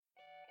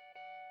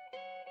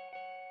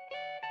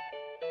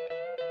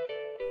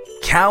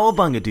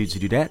Cowabunga, dudes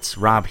and dudettes.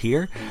 Rob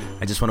here.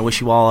 I just want to wish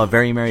you all a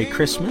very Merry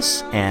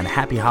Christmas and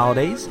Happy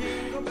Holidays.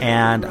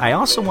 And I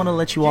also want to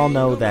let you all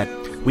know that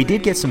we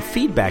did get some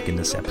feedback in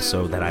this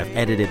episode that I've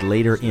edited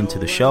later into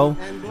the show.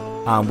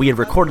 We had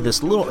recorded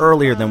this a little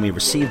earlier than we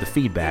received the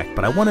feedback,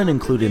 but I wanted to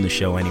include it in the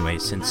show anyway,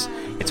 since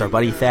it's our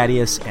buddy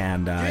Thaddeus,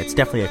 and it's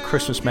definitely a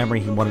Christmas memory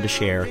he wanted to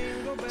share.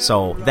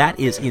 So that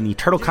is in the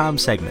TurtleCom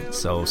segment,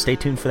 so stay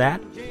tuned for that.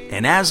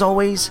 And as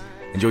always,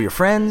 enjoy your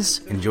friends,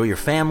 enjoy your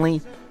family,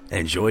 and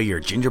enjoy your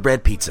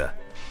gingerbread pizza.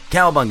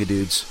 Cowabunga,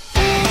 dudes.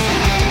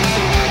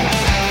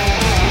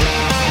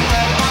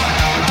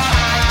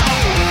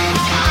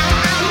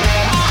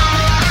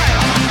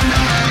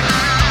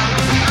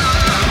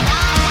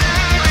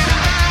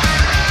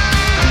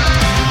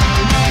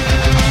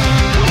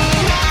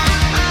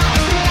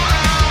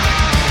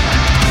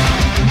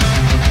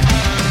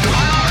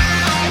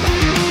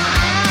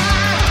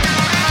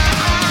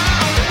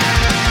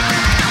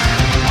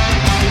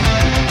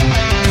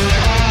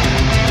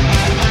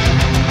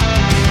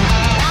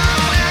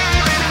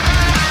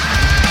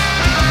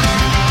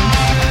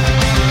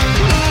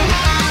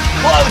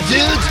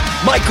 Dudes,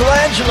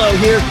 Michelangelo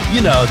here, you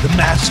know, the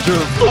master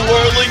of the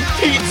whirling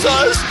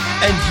pizzas.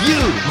 And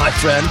you, my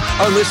friend,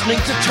 are listening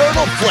to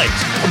Turtle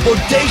Flakes, a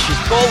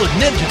bodacious bowl of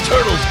Ninja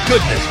Turtles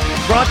goodness,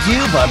 brought to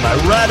you by my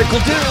radical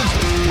dudes,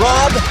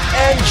 Rob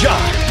and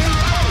Josh.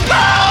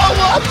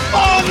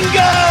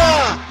 Cowabunga!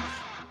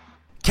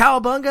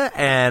 Cowabunga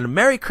and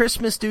Merry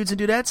Christmas, dudes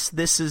and dudettes.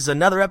 This is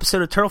another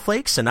episode of Turtle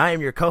Flakes, and I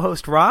am your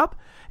co-host, Rob.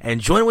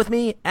 And joining with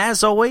me,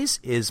 as always,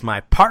 is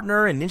my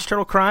partner in Ninja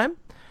Turtle crime,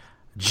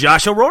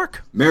 Josh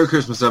O'Rourke. Merry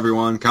Christmas,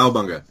 everyone.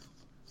 Cowabunga.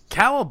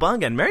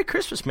 Cowabunga, and Merry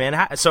Christmas,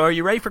 man. So are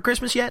you ready for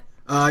Christmas yet?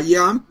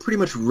 Yeah, I'm pretty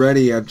much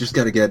ready. I've just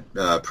got to get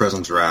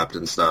presents wrapped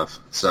and stuff.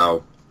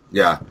 So,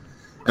 yeah.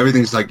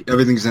 Everything's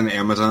in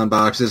Amazon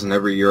boxes, and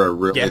every year I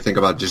really think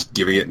about just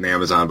giving it in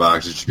Amazon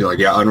boxes. Just be like,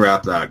 yeah,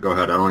 unwrap that. Go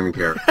ahead. I don't even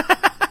care.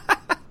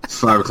 It's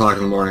 5 o'clock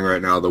in the morning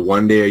right now. The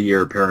one day a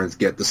year parents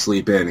get to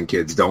sleep in, and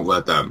kids don't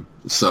let them.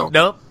 So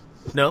Nope.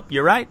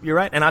 You're right.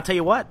 And I'll tell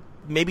you what.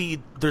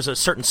 Maybe there's a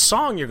certain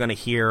song you're going to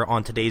hear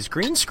on today's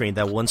green screen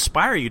that will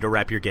inspire you to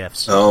wrap your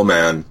gifts. Oh,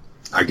 man.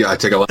 I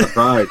take a lot of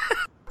pride.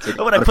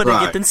 What I put a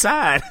gift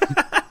inside.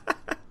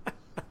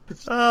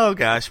 Oh,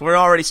 gosh. We're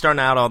already starting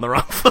out on the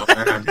wrong foot.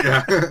 Oh, man.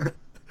 Yeah.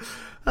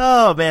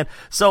 Oh, man.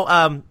 So,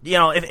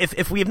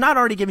 if we have not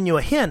already given you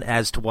a hint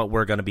as to what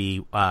we're going to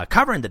be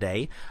covering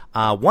today,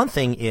 one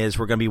thing is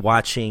we're going to be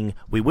watching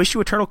We Wish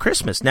You Eternal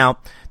Christmas. Now,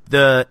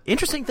 the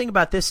interesting thing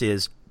about this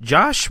is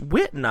Josh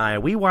Witt and I,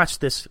 we watched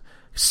this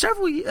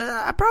probably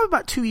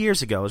about 2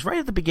 years ago. It was right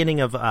at the beginning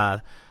of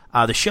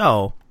the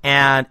show,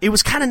 and it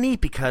was kind of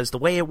neat because the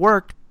way it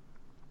worked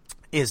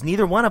is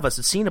neither one of us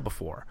had seen it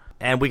before,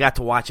 and we got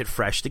to watch it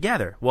fresh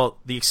together. Well,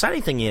 the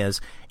exciting thing is,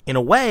 in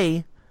a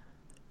way,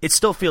 it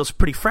still feels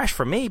pretty fresh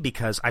for me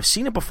because I've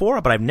seen it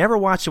before, but I've never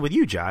watched it with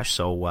you, Josh,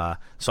 so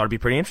it'll be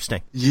pretty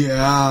interesting.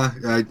 Yeah,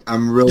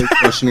 I'm really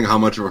questioning how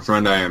much of a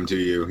friend I am to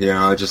you. You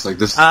know, just like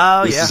this.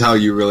 This is how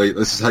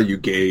you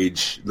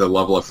gauge the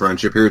level of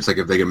friendship here. It's like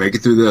if they can make it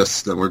through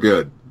this, then we're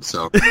good.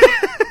 So,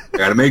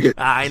 gotta make it.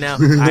 I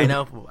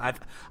know.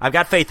 I've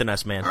got faith in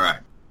us, man. All right.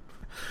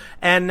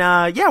 And,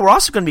 we're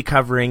also going to be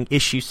covering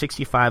issue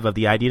 65 of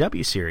the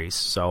IDW series.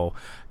 So,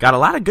 got a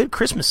lot of good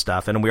Christmas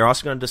stuff. And we're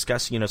also going to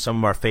discuss, some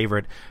of our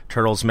favorite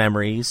Turtles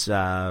memories,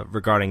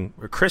 regarding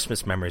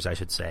Christmas memories, I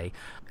should say.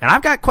 And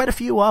I've got quite a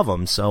few of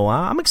them. So,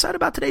 I'm excited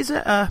about today's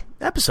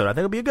episode. I think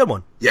it'll be a good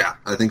one. Yeah,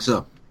 I think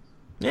so.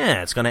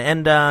 Yeah, it's going to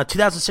end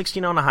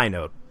 2016 on a high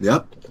note.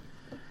 Yep.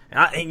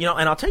 And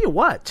I'll tell you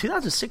what,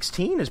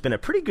 2016 has been a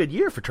pretty good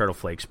year for Turtle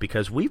Flakes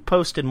because we've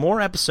posted more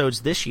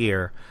episodes this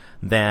year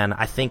than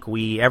I think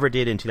we ever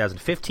did in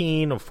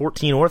 2015 or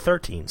 14 or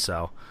 13.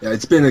 So yeah,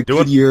 it's been a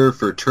good year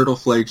for Turtle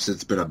Flakes.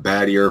 It's been a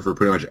bad year for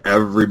pretty much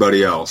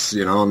everybody else,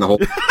 and the whole.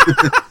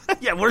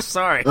 Yeah, we're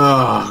sorry.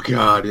 Oh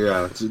God,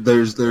 yeah.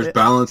 There's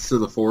balance to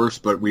the Force,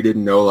 but we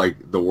didn't know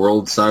the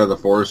world side of the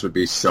Force would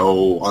be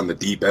so on the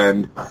deep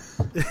end.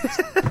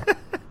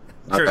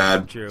 Not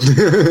bad. True.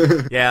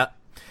 Yeah.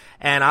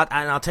 And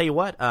I'll tell you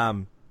what,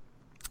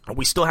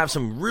 we still have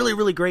some really,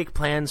 really great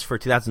plans for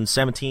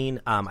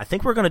 2017. I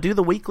think we're going to do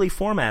the weekly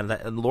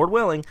format, Lord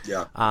willing.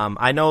 Yeah.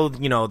 I know,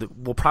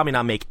 we'll probably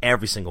not make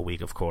every single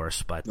week, of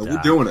course, but no,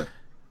 we're doing it.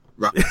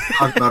 Right.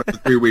 Talked about it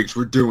for 3 weeks.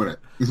 We're doing it.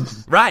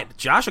 Right.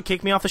 Josh will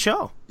kick me off the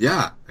show.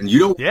 Yeah, and you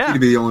don't want me to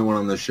be the only one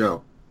on this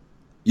show.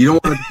 You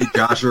don't want to be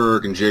Josh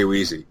O'Rourke and Jay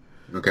Weezy.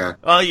 Okay.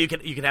 Oh, you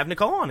could have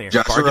Nicole on here.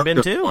 Josh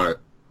O'Rourke too.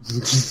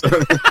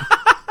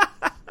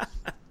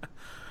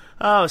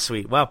 Oh,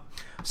 sweet. Well,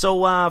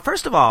 so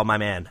first of all, my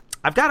man,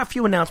 I've got a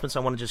few announcements I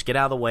want to just get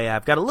out of the way.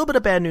 I've got a little bit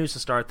of bad news to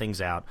start things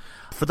out.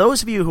 For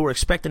those of you who are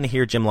expecting to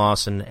hear Jim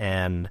Lawson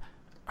and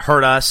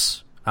heard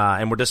us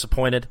and were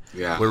disappointed,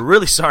 we're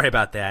really sorry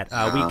about that.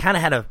 We kind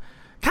of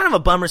had a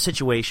bummer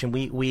situation.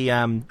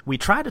 We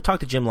tried to talk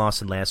to Jim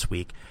Lawson last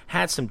week,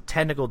 had some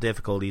technical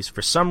difficulties.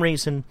 For some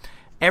reason,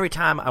 every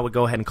time I would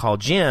go ahead and call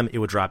Jim, it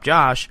would drop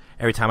Josh.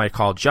 Every time I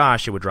called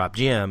Josh, it would drop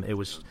Jim. It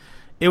was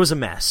it was a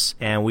mess,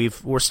 and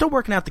we're still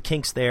working out the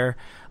kinks there.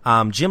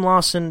 Jim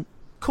Lawson,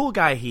 cool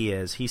guy he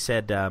is. He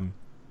said,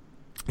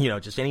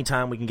 just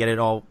anytime we can get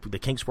the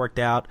kinks worked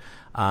out.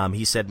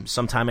 He said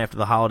sometime after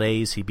the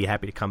holidays he'd be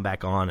happy to come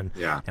back on,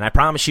 and I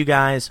promise you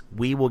guys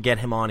we will get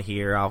him on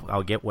here.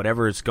 I'll get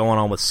whatever is going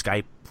on with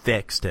Skype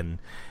fixed, and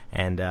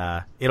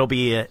it'll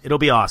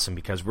be awesome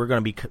because we're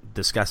going to be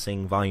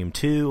discussing Volume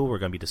 2. We're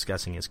going to be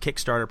discussing his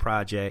Kickstarter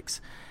projects,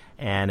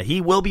 and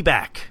he will be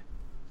back.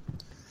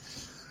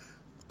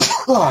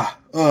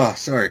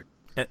 Sorry.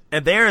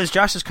 And there is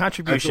Josh's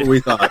contribution. That's what we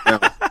thought.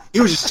 Yeah. He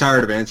was just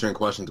tired of answering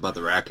questions about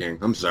the Rat King.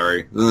 I'm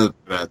sorry.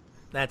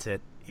 That's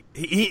it.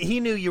 He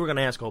knew you were going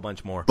to ask a whole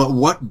bunch more. But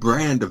what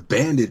brand of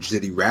bandage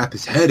did he wrap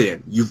his head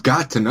in? You've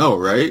got to know,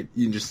 right?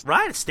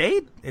 Right.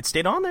 It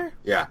stayed on there.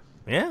 Yeah.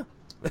 Yeah.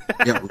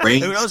 Yeah.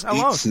 Rain,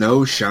 sleet,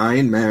 snow,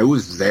 shine. Man, it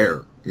was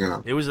there.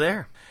 It was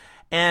there.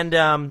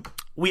 And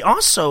we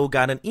also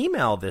got an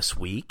email this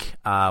week,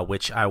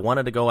 which I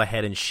wanted to go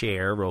ahead and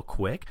share real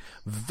quick.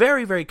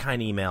 Very, very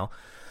kind email.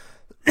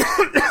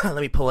 Let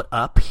me pull it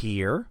up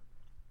here.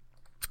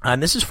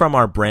 And this is from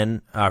our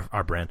friend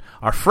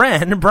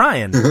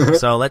Brian.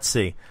 So let's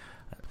see.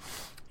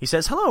 He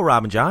says, "Hello,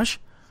 Rob and Josh.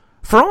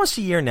 For almost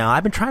a year now,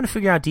 I've been trying to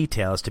figure out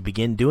details to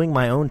begin doing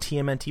my own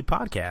TMNT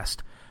podcast.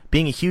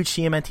 Being a huge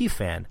TMNT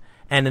fan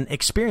and an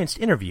experienced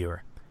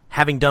interviewer,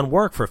 having done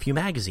work for a few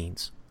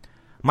magazines.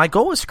 My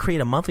goal is to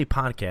create a monthly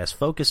podcast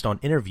focused on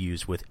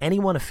interviews with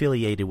anyone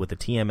affiliated with the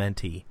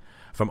TMNT,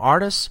 from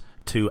artists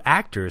to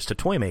actors to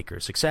toy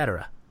makers,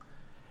 etc.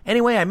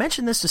 Anyway, I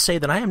mention this to say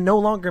that I am no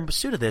longer in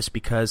pursuit of this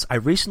because I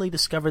recently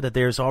discovered that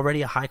there is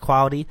already a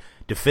high-quality,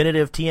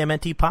 definitive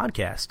TMNT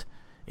podcast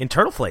in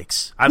Turtle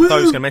Flakes. I thought he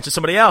was going to mention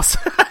somebody else.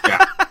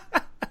 Yeah.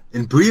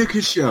 In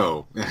Bria's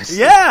show.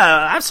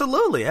 Yeah,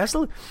 absolutely.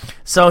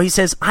 So he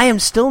says, I am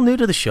still new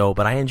to the show,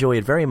 but I enjoy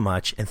it very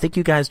much and think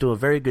you guys do a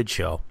very good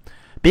show.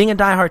 Being a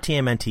diehard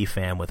TMNT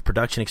fan with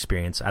production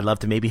experience, I'd love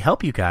to maybe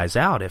help you guys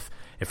out if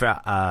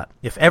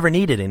ever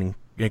needed in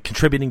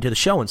contributing to the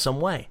show in some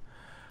way.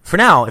 For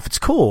now, if it's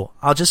cool,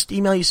 I'll just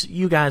email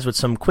you guys with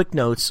some quick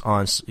notes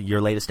on your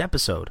latest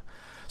episode.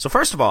 So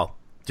first of all,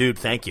 dude,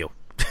 thank you.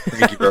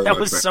 Thank you very much. That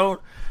was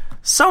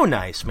so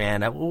nice,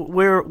 man.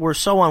 We're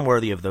so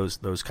unworthy of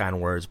those kind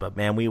of words, but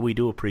man, we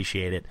do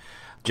appreciate it.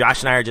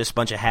 Josh and I are just a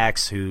bunch of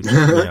hacks who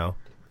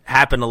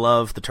happen to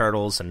love the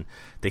Turtles, and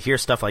to hear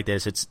stuff like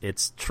this,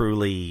 it's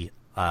truly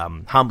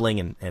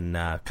humbling and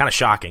kind of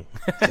shocking.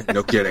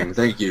 No kidding.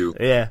 Thank you.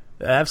 Yeah,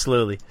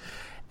 absolutely.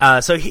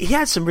 So he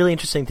had some really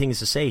interesting things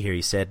to say here.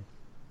 He said,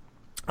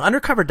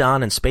 Undercover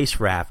Don and Space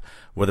Raph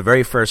were the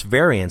very first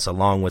variants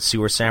along with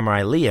Sewer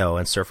Samurai Leo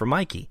and Surfer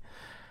Mikey.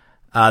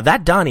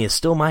 That Donnie is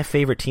still my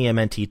favorite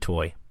TMNT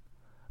toy.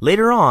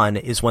 Later on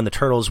is when the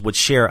Turtles would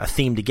share a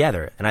theme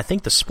together, and I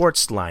think the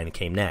sports line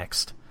came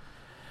next.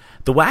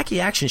 The Wacky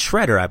Action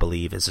Shredder, I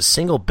believe, is the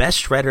single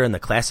best Shredder in the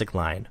classic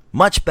line,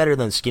 much better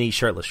than Skinny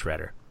Shirtless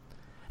Shredder.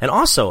 And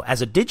also,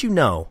 as a did you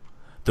know,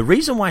 the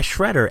reason why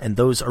Shredder and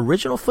those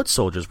original foot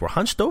soldiers were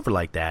hunched over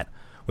like that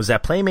was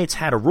that Playmates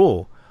had a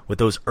rule with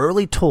those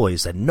early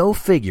toys that no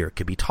figure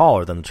could be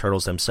taller than the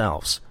Turtles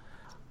themselves.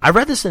 I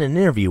read this in an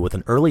interview with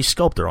an early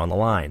sculptor on the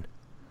line.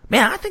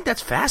 Man, I think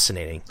that's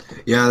fascinating.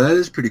 Yeah, that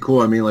is pretty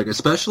cool. I mean,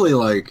 especially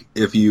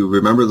if you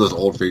remember those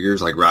old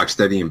figures, like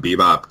Rocksteady and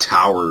Bebop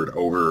towered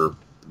over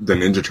the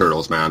Ninja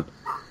Turtles, man.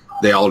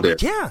 They all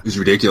did. Yeah. It was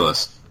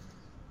ridiculous.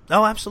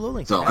 Oh,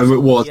 absolutely. So,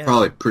 absolutely. It's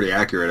probably pretty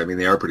accurate. I mean,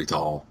 they are pretty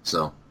tall,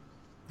 so...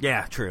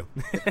 Yeah, true.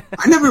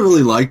 I never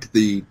really liked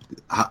the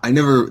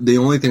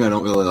only thing I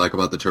don't really like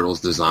about the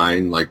Turtles'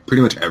 design,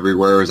 pretty much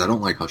everywhere, is I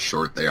don't like how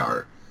short they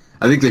are.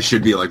 I think they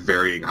should be,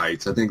 varying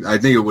heights. I think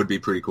it would be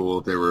pretty cool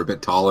if they were a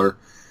bit taller.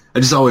 I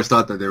just always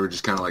thought that they were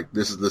just kind of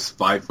this is this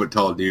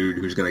 5-foot-tall dude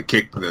who's going to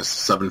kick this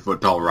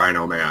 7-foot-tall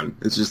Rhino man.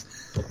 It's just,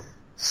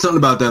 something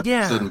about that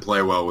doesn't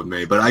play well with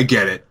me, but I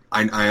get it.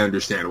 I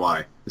understand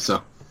why,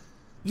 so.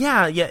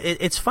 Yeah,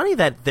 it's funny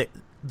that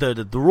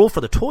the rule for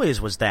the toys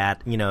was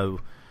that,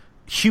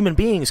 human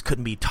beings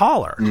couldn't be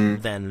taller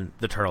than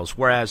the Turtles,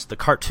 whereas the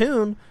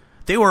cartoon,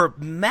 they were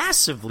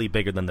massively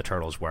bigger than the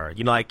Turtles were.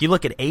 You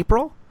look at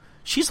April,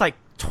 she's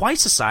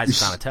twice the size of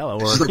Donatello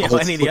or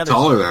any of the others.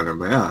 Taller than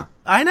him, yeah.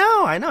 I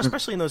know,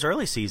 especially in those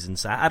early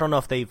seasons. I don't know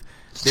if they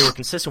were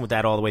consistent with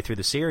that all the way through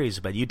the series,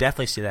 but you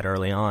definitely see that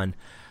early on.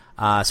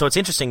 So it's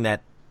interesting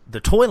that the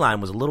toy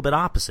line was a little bit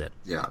opposite.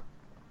 Yeah.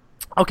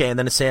 Okay, and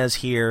then it says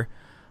here,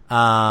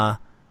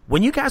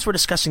 when you guys were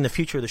discussing the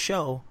future of the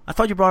show, I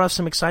thought you brought up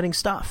some exciting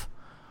stuff.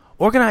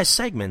 Organized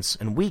segments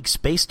and weeks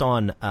based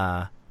on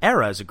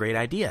era is a great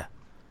idea.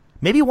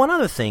 Maybe one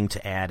other thing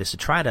to add is to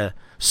try to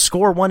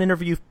score one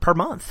interview per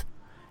month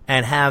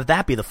and have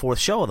that be the fourth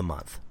show of the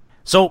month.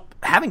 So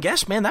having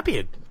guests, man, that'd be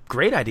a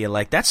great idea.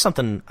 That's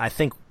something I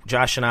think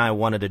Josh and I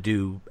wanted to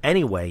do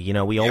anyway.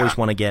 We always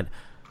want to get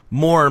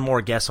more and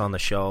more guests on the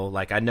show.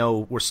 I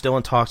know we're still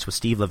in talks with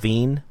Steve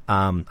Levine.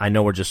 I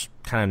know we're just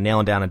kind of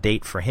nailing down a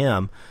date for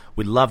him.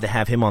 We'd love to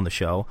have him on the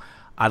show.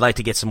 I'd like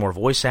to get some more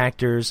voice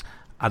actors.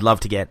 I'd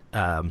love to get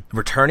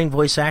returning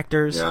voice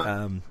actors.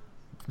 Yeah.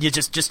 You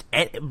just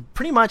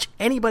pretty much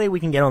anybody we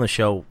can get on the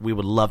show, we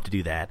would love to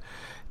do that.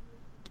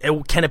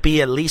 Can it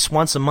be at least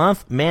once a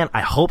month? Man,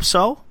 I hope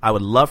so. I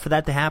would love for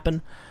that to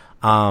happen.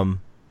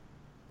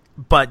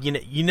 But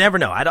you never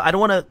know. I don't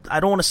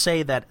want to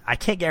say that. I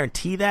can't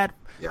guarantee that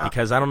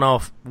because I don't know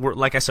if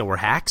like I said, we're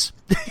hacks.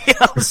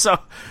 So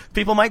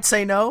people might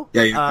say no.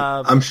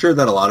 Yeah, I'm sure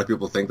that a lot of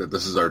people think that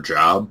this is our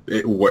job.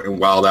 And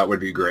while that would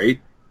be great,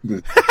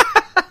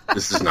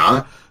 this is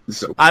not.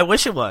 So I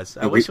wish it was.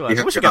 I wish we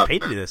got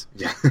paid to do this.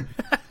 Yeah.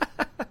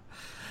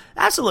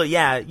 Absolutely,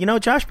 yeah.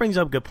 Josh brings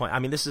up a good point. I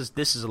mean, this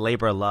is a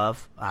labor of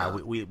love.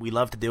 We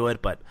love to do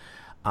it, but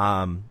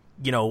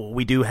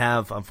we do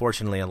have,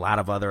 unfortunately, a lot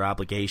of other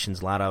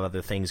obligations, a lot of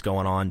other things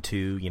going on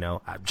too.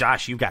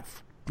 Josh, you've got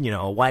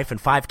a wife and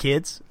 5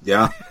 kids.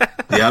 Yeah.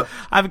 Yep.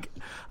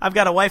 I've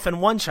got a wife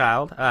and 1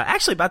 child.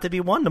 Actually, about to be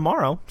 1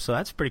 tomorrow, so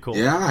that's pretty cool.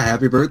 Yeah.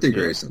 Happy birthday,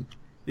 Grayson.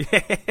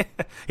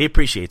 He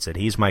appreciates it.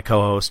 He's my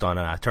co-host on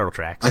Turtle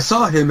Tracks. I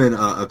saw him in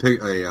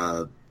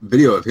a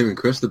video of him and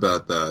Chris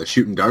about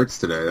shooting darts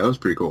today. That was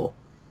pretty cool.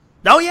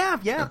 Oh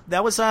yeah.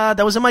 That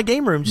was in my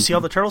game room. Did you see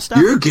all the turtle stuff?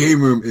 Your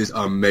game room is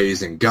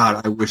amazing.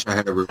 God, I wish I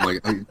had a room like.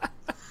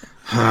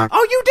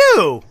 Oh, you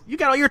do. You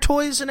got all your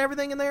toys and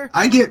everything in there.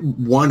 I get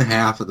one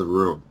half of the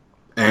room,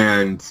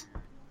 and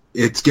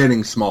it's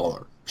getting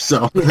smaller.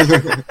 So.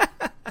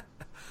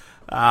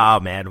 Oh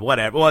man,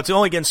 whatever. Well, it's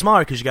only getting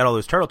smaller because you got all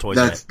those turtle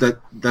toys.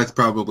 That's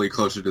probably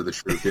closer to the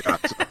truth. Yeah.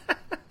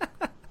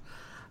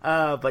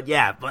 So.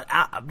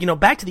 But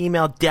back to the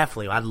email.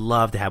 Definitely, I'd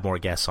love to have more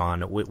guests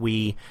on.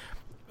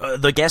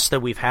 The guests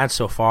that we've had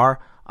so far.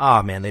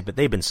 Oh man,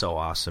 they've been so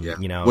awesome.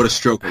 Yeah. What a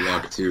stroke of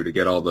luck too to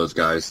get all those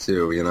guys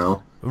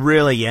too.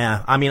 Really,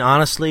 yeah. I mean,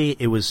 honestly,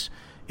 it was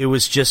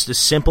just as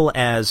simple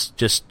as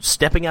just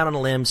stepping out on a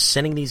limb,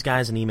 sending these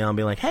guys an email, and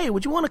being like, "Hey,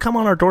 would you want to come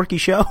on our dorky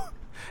show?"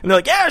 And they're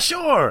like, "Yeah,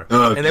 sure."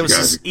 And it was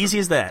as easy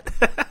as that.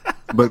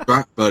 But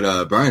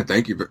Brian,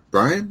 thank you.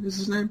 Brian is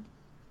his name?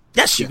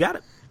 Yes, you got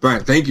it.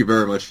 Brian, thank you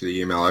very much for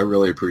the email. I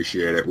really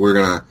appreciate it.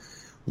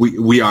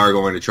 We are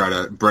going to try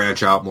to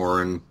branch out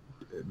more and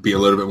be a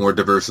little bit more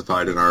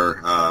diversified in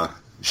our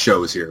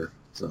shows here.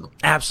 So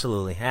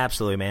absolutely,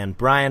 man.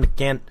 Brian,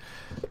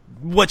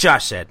 what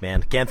Josh said,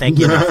 man. Can't thank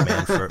you enough,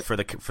 man,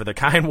 for the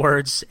kind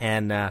words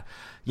and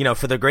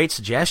for the great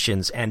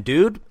suggestions. And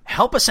dude,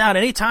 help us out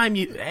anytime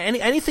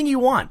anything you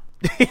want.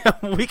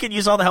 We could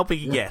use all the help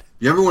we can get.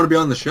 You ever want to be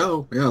on the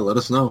show? Yeah, let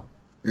us know.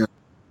 Yeah,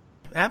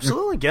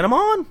 absolutely, get them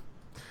on.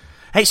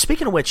 Hey,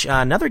 speaking of which,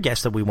 another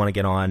guest that we want to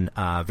get on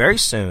very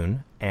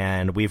soon,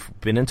 and we've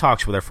been in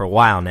talks with her for a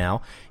while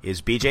now,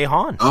 is BJ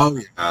Hahn. Oh,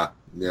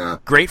 yeah.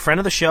 Great friend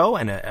of the show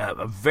and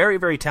a very,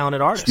 very talented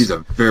artist. She's a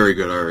very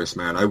good artist,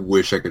 man. I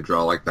wish I could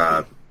draw like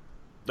that.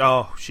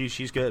 Oh,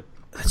 she's good.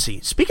 Let's see.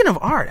 Speaking of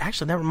art,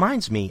 actually, that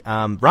reminds me.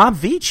 Rob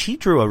Veach, he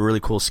drew a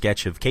really cool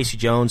sketch of Casey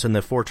Jones and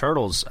the 4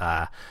 Turtles,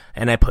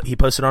 and he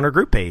posted on our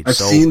group page. I've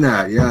seen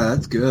that. Yeah,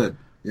 that's good.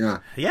 Yeah.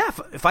 Yeah,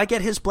 if I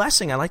get his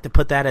blessing, I like to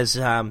put that as,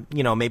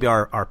 maybe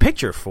our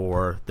picture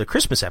for the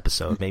Christmas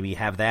episode. Maybe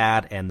have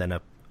that, and then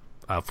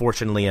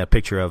fortunately a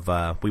picture of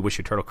We Wish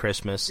You Turtle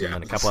Christmas, and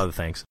then a couple other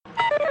things.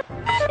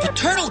 The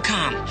Turtle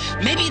Con.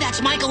 Maybe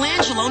that's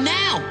Michelangelo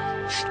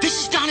now.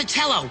 This is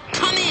Donatello.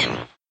 Come in.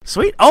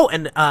 Sweet. Oh,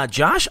 and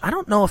Josh, I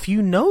don't know if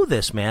you know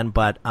this, man,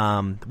 but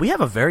we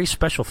have a very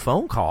special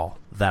phone call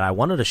that I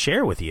wanted to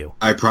share with you.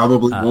 I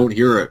probably won't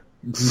hear it.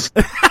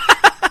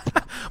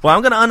 Well,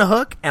 I'm going to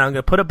unhook, and I'm going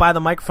to put it by the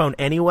microphone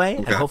anyway,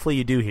 and hopefully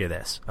you do hear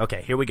this.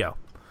 Okay, here we go. All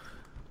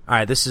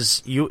right, this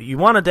is you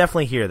want to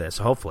definitely hear this.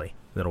 Hopefully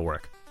it'll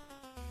work.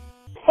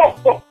 Ho,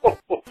 ho, ho,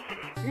 ho.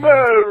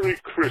 Merry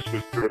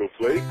Christmas, Turtle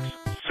Flakes.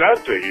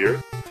 Santa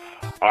here.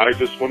 I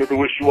just wanted to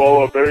wish you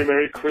all a very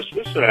Merry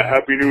Christmas and a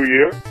Happy New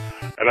Year.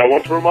 And I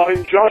want to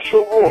remind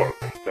Joshua Org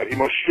that he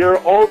must share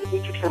all the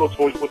Ninja Turtle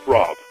toys with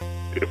Rob.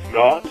 If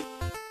not,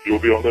 he'll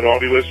be on the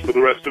naughty list for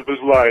the rest of his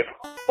life.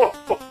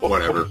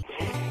 Whatever.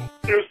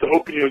 Here's to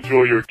hoping you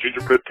enjoy your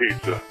gingerbread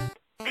pizza.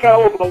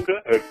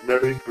 Cowabunga and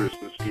Merry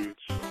Christmas, dudes.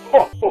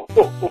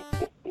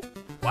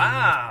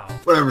 Wow.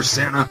 Whatever,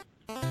 Santa.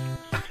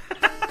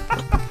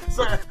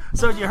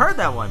 So you heard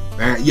that one?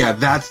 Yeah,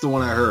 that's the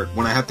one I heard.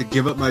 When I have to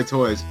give up my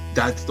toys,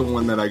 that's the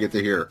one that I get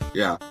to hear.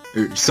 Yeah.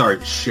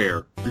 Sorry,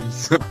 share.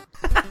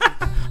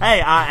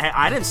 Hey,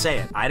 I didn't say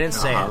it. I didn't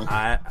say it.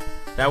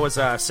 That was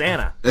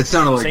Santa. That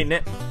sounded like Saint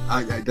Nick.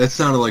 That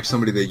sounded like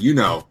somebody that you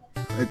know.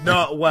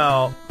 No,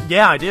 well,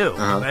 yeah, I do.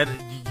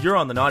 You're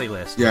on the naughty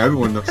list. Yeah,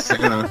 everyone knows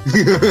Santa.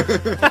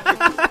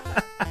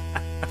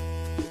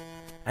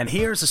 And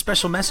here's a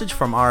special message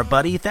from our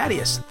buddy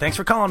Thaddeus. Thanks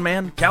for calling,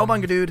 man.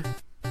 Cowabunga, dude.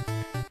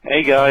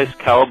 Hey guys,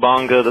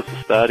 Cowabunga, this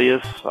is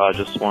Thaddeus. I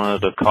just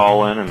wanted to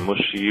call in and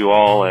wish you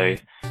all a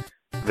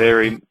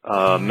very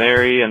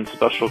merry and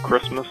special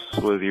Christmas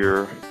with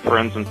your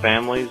friends and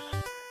families.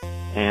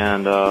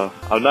 And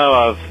I know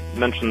I've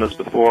mentioned this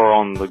before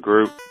on the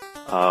group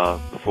but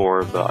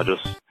I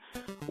just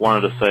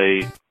wanted to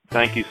say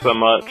thank you so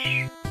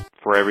much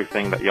for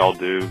everything that y'all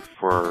do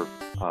for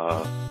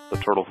the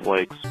Turtle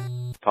Flakes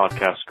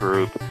podcast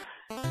group.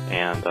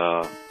 And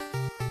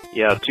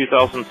Yeah,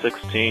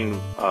 2016,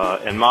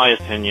 in my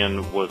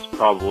opinion, was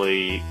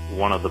probably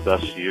one of the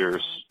best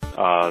years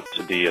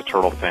to be a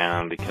Turtle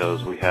fan,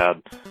 because we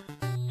had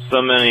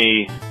so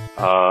many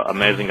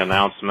amazing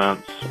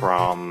announcements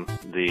from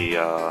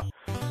the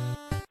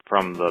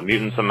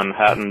Mutants of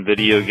Manhattan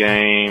video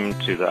game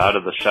to the Out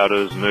of the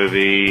Shadows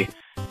movie,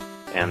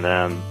 and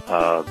then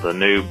the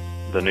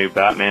new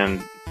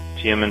Batman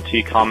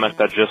TMNT comic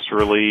that just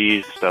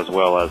released, as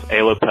well as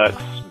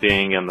Alopex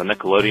being in the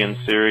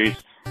Nickelodeon series,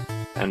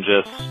 and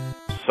just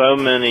so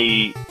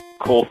many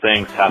cool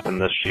things happened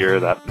this year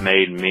that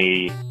made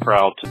me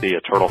proud to be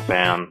a Turtle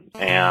fan.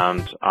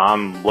 And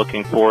I'm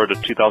looking forward to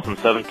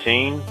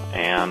 2017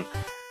 and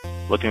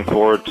looking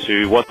forward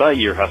to what that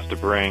year has to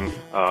bring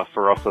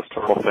for us as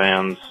Turtle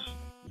fans.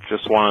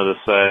 Just wanted to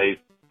say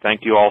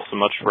thank you all so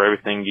much for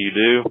everything you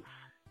do.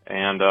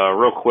 And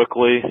real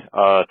quickly,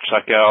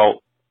 check out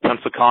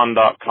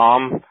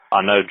Pensacon.com.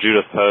 I know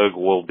Judith Hogue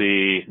will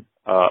be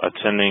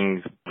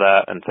attending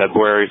that in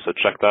February, so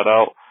check that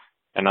out.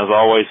 And as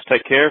always,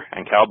 take care,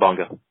 and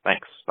cowabunga.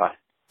 Thanks. Bye.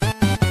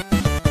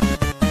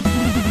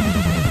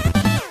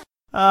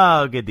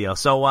 Oh, good deal.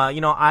 So,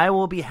 I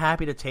will be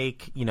happy to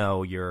take,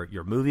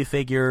 your movie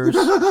figures.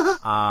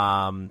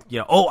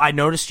 I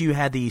noticed you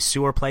had the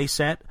sewer play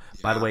set.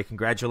 Yeah. By the way,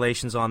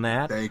 congratulations on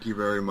that. Thank you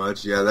very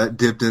much. Yeah, that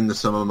dipped into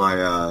some of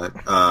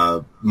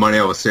my money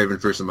I was saving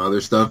for some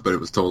other stuff, but it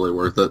was totally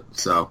worth it.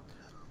 So.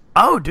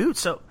 Oh, dude.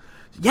 So,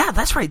 yeah,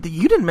 that's right.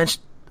 You didn't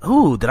mention.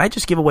 Ooh, did I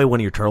just give away one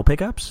of your Turtle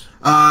pickups?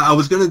 I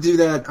was going to do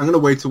that. I'm going to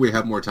wait till we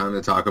have more time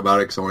to talk about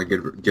it, because I want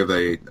to give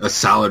a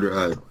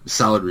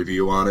solid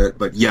review on it.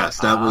 But yes,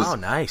 that was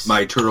nice.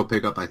 My Turtle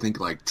pickup. I think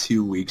like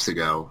 2 weeks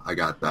ago I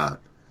got that.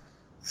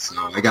 So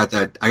I got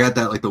that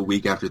like the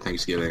week after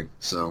Thanksgiving.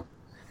 So.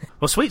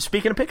 Well, sweet.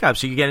 Speaking of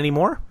pickups, you get any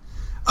more?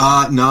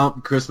 No,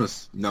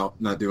 Christmas. No,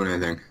 not doing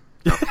anything.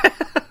 No.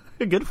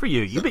 Good for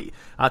you.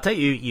 I'll tell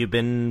you, you've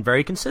been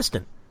very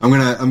consistent.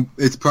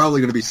 It's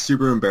probably gonna be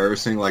super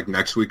embarrassing, like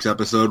next week's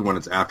episode when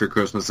it's after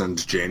Christmas and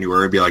it's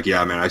January. Be like,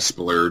 yeah, man, I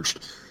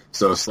splurged.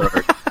 So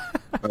sorry.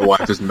 My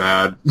wife is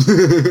mad.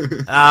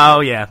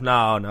 Oh yeah,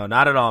 no,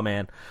 not at all,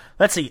 man.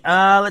 Let's see.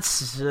 I'm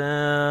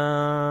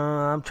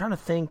trying to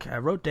think. I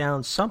wrote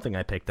down something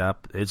I picked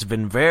up. It's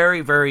been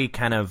very, very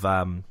kind of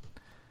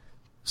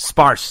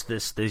sparse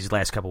these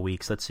last couple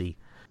weeks. Let's see.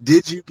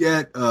 Did you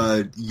get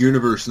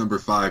Universe number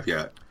 5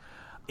 yet?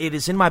 It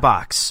is in my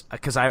box,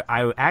 because I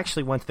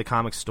actually went to the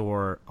comic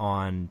store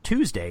on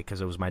Tuesday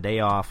because it was my day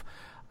off.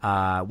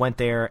 Went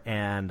there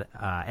and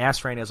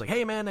asked Randy. I was like,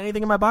 hey, man,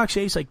 anything in my box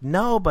yet? He's like,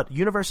 no, but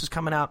Universe is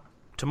coming out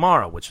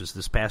tomorrow, which was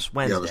this past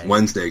Wednesday. Yeah, it was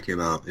Wednesday it came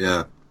out,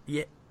 yeah.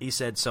 Yeah, he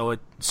said, so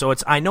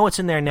it's. I know it's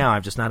in there now.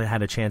 I've just not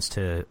had a chance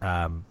to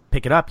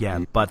pick it up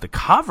yet, but the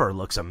cover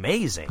looks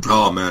amazing.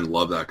 Oh, man,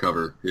 love that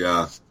cover,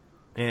 yeah.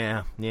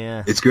 Yeah.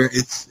 It's great.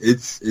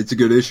 It's a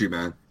good issue,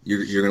 man.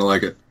 You're going to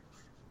like it.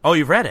 Oh,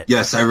 you've read it?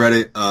 Yes, I read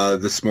it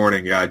this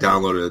morning. Yeah, I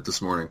downloaded it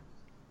this morning.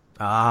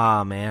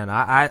 Ah, man.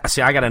 I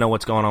see. I got to know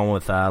what's going on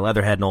with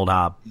Leatherhead and Old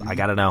Hob. I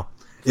got to know.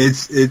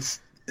 It's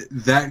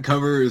that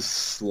cover is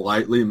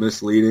slightly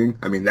misleading.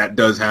 I mean, that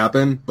does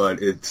happen,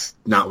 but it's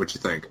not what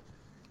you think.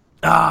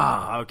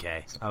 Ah,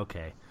 okay.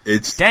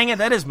 Dang it,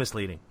 that is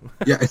misleading.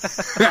 Yeah.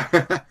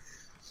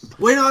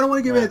 Wait, no, I don't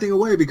want to give anything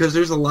away, because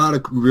there's a lot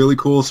of really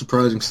cool,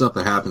 surprising stuff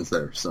that happens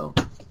there. So.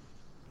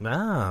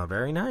 Ah,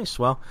 very nice.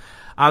 Well,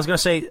 I was going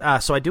to say,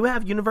 so I do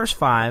have Universe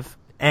 5,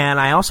 and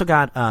I also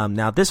got,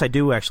 now this I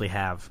do actually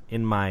have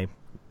in my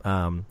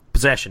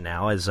possession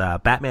now, is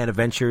Batman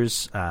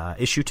Adventures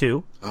issue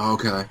 2. Oh,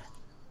 okay.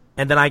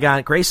 And then I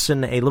got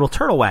Grayson a little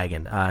turtle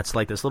wagon. It's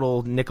like this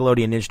little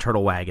Nickelodeon Ninja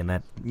Turtle wagon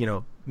that,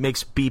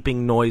 makes beeping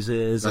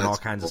noises and all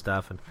kinds of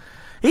stuff. And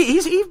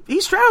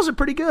he straddles it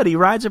pretty good. He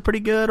rides it pretty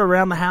good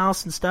around the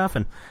house and stuff.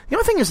 And the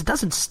only thing is, it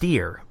doesn't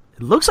steer.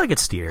 It looks like it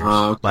steers,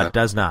 but it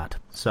does not.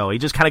 So he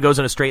just kind of goes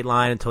in a straight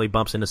line until he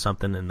bumps into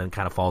something and then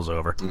kind of falls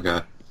over.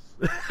 Okay.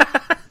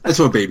 That's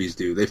what babies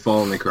do. They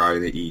fall and they cry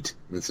and they eat.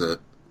 That's it.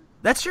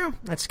 That's true.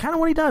 That's kind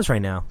of what he does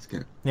right now.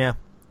 Okay. Yeah.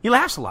 He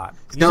laughs a lot.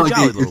 He's a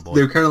jolly little boy.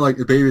 They're kind of like,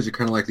 the babies are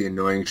kind of like the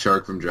annoying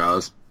shark from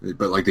Jaws,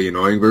 but like the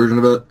annoying version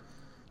of it.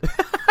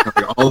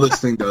 Like, all this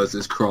thing does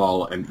is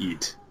crawl and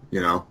eat,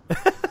 It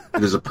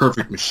is a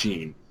perfect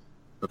machine.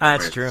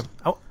 That's true.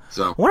 Oh,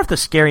 so. I wonder if the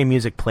scary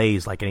music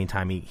plays like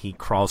anytime he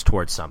crawls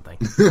towards something.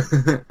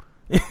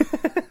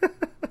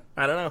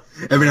 I don't know.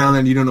 Every now and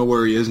then you don't know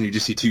where he is and you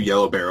just see 2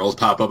 yellow barrels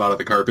pop up out of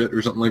the carpet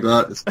or something like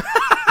that.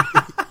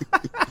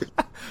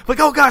 Like,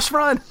 oh gosh,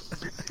 run!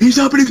 He's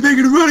up and he's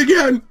making a run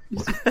again!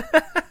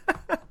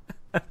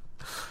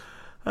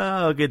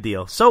 Oh, good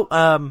deal. So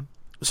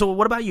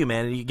what about you,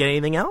 man? Did you get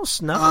anything else?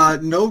 No?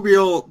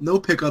 No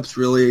pickups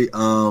really.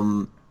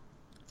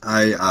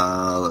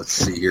 Let's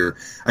see here.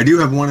 I do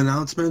have one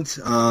announcement,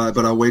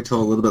 but I'll wait till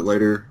a little bit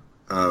later.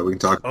 We can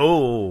talk.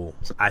 Oh,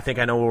 I think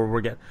I know where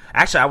we're getting.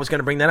 Actually, I was going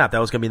to bring that up. That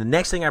was going to be the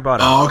next thing I brought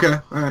up. Oh, okay.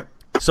 All right.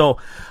 So,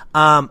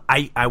 I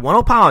want to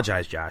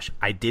apologize, Josh.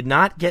 I did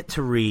not get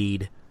to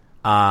read issues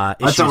 9 and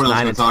 10. That's not what I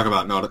was going to talk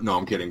about. No,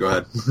 I'm kidding. Go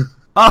ahead.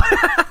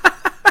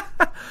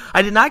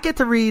 I did not get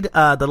to read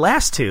the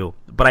last two,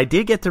 but I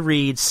did get to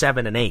read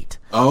 7 and 8.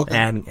 Oh,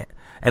 okay.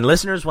 And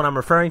listeners, what I'm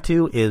referring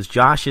to is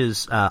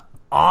Josh's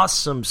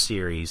awesome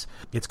series.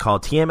 It's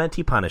called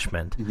TMNT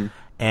Punishment,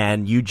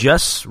 and you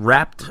just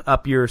wrapped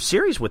up your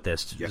series with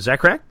this. Is that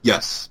correct?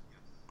 Yes.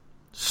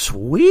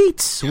 Sweet.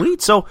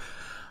 So,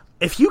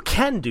 if you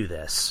can do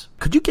this,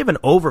 could you give an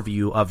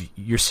overview of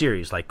your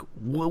series? Like,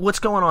 what's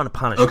going on in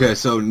Punishment? Okay,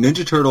 so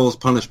Ninja Turtles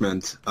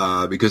Punishment,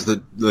 because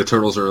the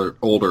Turtles are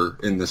older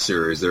in this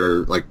series.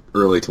 They're like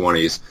early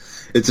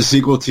 20s. It's a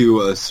sequel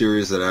to a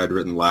series that I had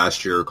written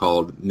last year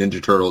called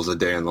Ninja Turtles: A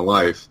Day in the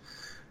Life.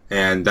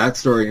 And that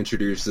story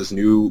introduced this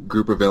new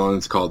group of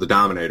villains called the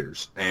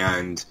Dominators.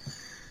 And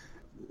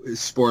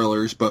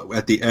spoilers, but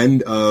at the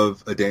end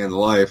of A Day in the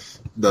Life,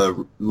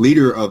 the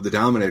leader of the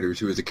Dominators,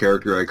 who is a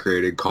character I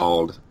created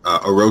called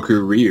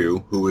Oroku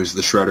Ryu, who is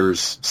the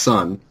Shredder's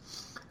son,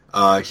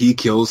 he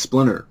kills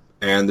Splinter.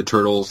 And the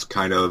Turtles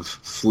kind of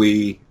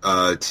flee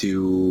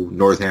to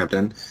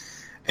Northampton.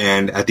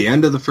 And at the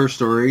end of the first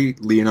story,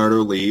 Leonardo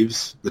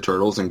leaves the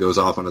Turtles and goes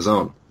off on his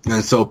own.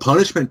 And so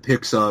Punishment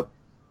picks up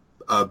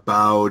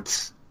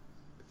about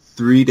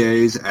 3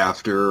 days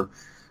after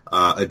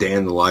A Day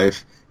in the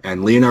Life.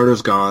 And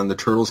Leonardo's gone. The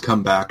Turtles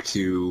come back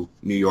to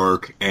New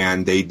York,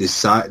 and they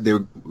decide.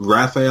 They're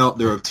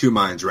of two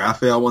minds.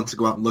 Raphael wants to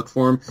go out and look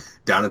for him.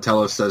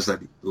 Donatello says that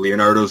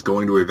Leonardo's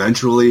going to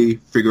eventually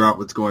figure out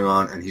what's going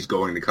on, and he's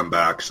going to come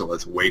back. So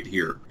let's wait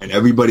here. And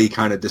everybody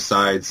kind of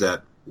decides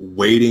that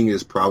waiting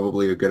is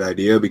probably a good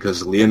idea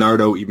because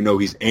Leonardo, even though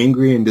he's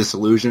angry and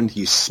disillusioned,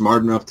 he's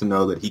smart enough to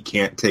know that he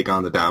can't take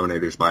on the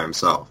Dominators by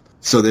himself.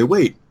 So they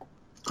wait.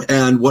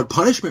 And what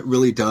Punishment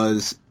really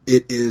does,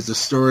 it is a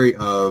story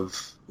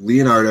of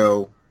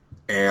Leonardo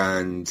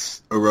and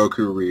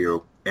Oroku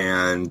Ryu,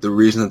 and the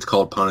reason it's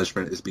called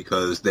Punishment is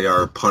because they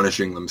are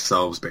punishing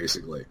themselves,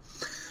 basically.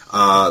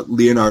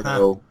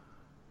 Leonardo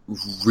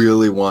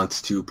really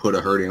wants to put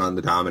a hurting on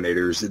the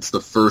Dominators. It's the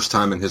first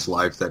time in his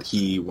life that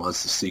he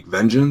wants to seek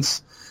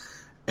vengeance,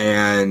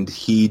 and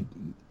he,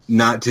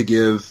 not to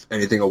give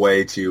anything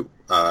away to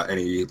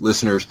any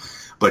listeners,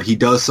 but he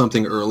does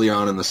something early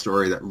on in the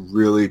story that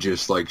really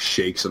just like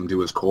shakes him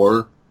to his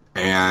core,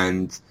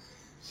 and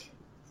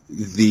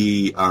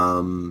the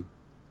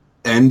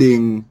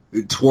ending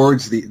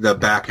towards the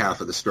back half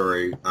of the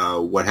story,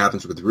 what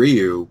happens with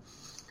Ryu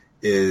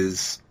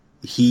is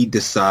he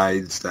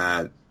decides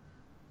that,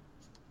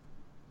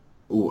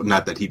 well,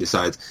 not that he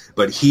decides,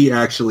 but he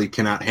actually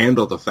cannot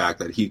handle the fact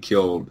that he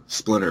killed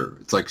Splinter.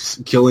 It's like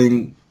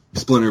killing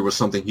Splinter was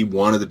something he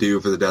wanted to do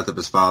for the death of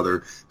his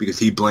father because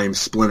he blames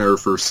Splinter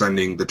for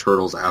sending the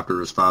Turtles after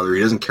his father.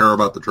 He doesn't care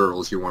about the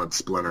Turtles. He wanted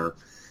Splinter.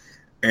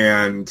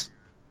 And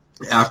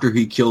after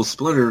he kills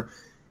Splinter,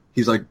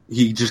 he's like,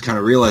 he just kind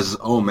of realizes,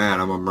 oh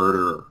man, I'm a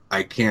murderer.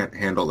 I can't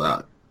handle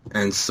that.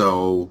 And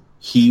so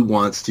he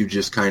wants to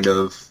just kind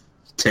of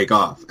take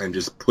off and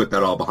just put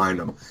that all behind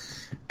him.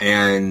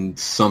 And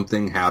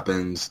something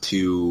happens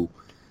to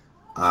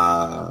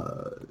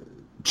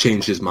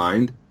change his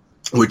mind,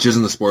 which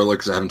isn't a spoiler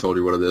because I haven't told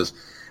you what it is.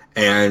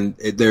 And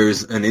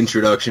there's an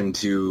introduction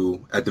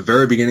to, at the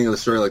very beginning of the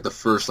story, like the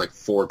first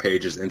 4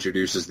 pages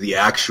introduces the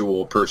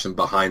actual person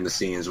behind the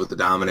scenes with the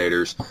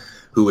Dominators,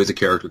 who is a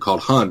character called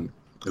Hun,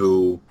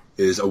 who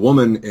is a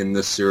woman in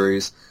this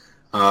series,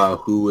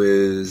 who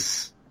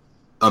is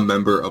a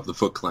member of the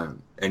Foot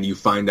Clan. And you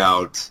find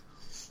out,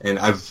 and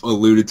I've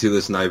alluded to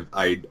this, and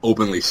I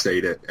openly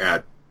state it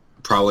at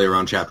probably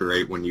around chapter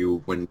 8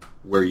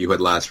 where you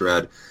had last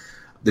read,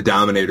 the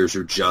Dominators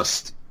are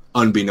just,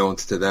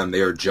 unbeknownst to them,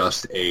 they are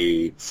just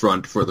a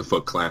front for the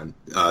Foot Clan.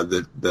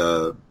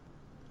 The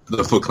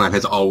Foot Clan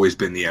has always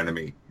been the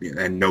enemy,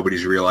 and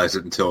nobody's realized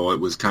it until it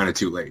was kind of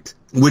too late.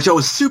 Which I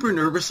was super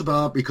nervous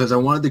about because I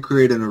wanted to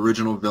create an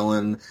original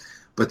villain,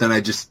 but then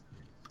I just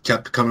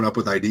kept coming up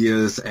with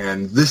ideas,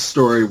 and this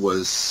story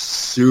was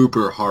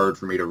super hard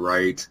for me to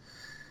write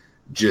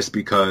just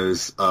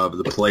because of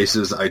the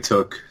places I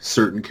took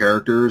certain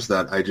characters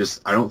that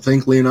I don't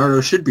think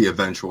Leonardo should be a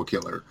vengeful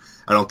killer.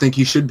 I don't think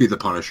he should be the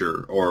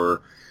Punisher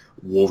or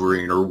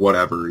Wolverine or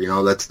whatever.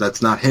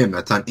 That's not him.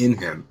 That's not in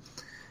him.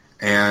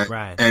 And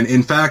right. And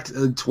in fact,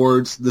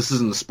 this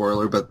isn't a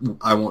spoiler, but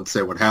I won't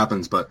say what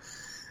happens, but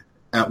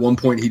at one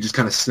point he just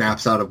kind of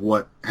snaps out of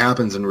what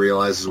happens and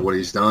realizes what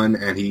he's done,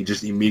 and he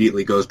just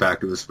immediately goes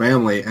back to his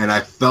family. And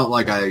I felt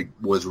like I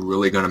was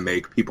really going to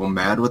make people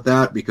mad with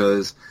that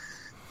because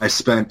I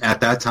spent,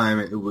 at that time,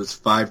 it was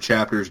 5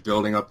 chapters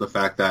building up the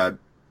fact that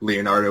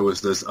Leonardo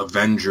was this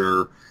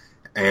Avenger,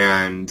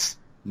 and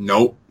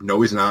no,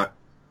 he's not.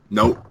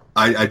 Nope.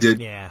 I did.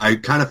 Yeah. I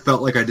kind of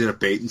felt like I did a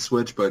bait and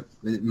switch, but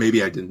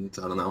maybe I didn't.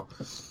 I don't know.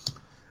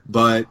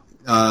 But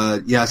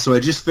so I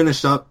just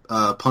finished up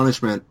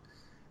Punishment,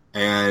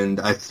 and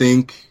I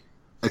think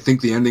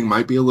the ending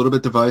might be a little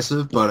bit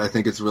divisive, but I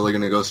think it's really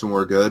going to go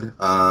somewhere good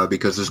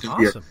because there's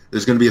going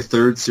to be a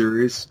third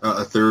series,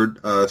 a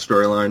third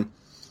storyline,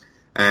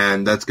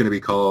 and that's going to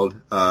be called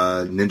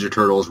Ninja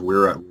Turtles: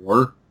 We're at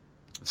War.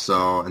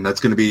 So, and that's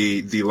going to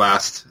be the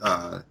last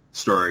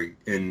storyline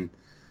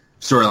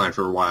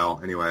for a while,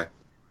 anyway.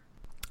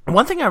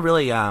 One thing I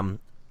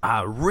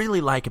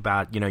really like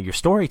about your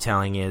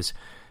storytelling is,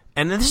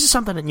 and this is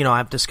something that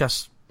I've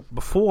discussed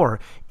before,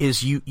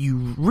 is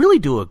you really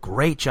do a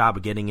great job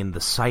of getting in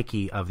the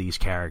psyche of these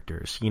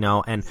characters,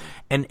 and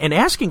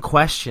asking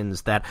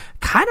questions that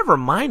kind of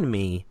remind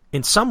me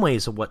in some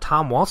ways of what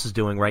Tom Waltz is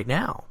doing right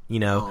now.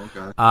 Oh,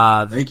 okay.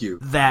 Thank you.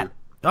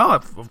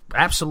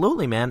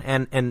 Absolutely, man,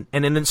 and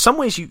in some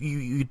ways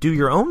you do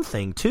your own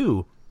thing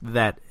too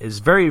that is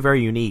very,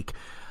 very unique.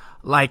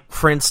 Like,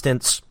 for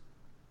instance,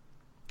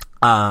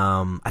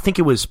 I think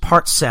it was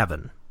part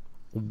 7,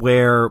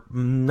 where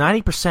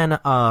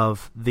 90%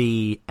 of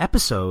the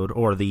episode,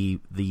 or the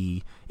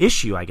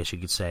issue, I guess you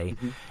could say,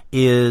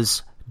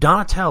 is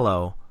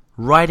Donatello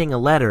writing a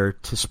letter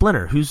to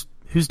Splinter, who's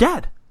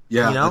dead.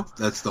 Yeah,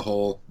 that's the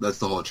whole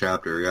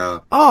chapter. Yeah.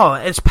 Oh,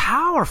 it's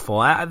powerful.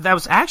 That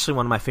was actually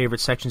one of my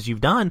favorite sections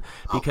you've done,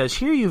 because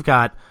here you've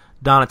got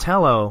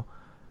Donatello,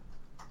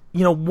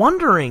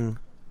 wondering.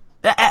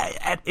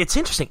 It's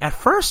interesting. At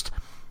first,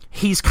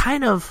 he's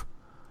kind of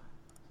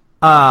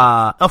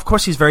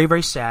course, he's very,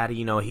 very sad.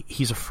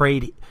 He's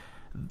afraid.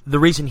 The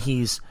reason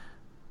he's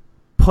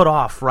put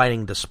off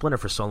writing to Splinter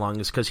for so long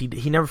is because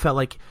he never felt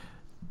like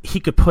he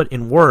could put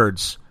in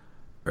words,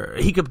 or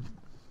he could.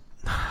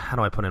 How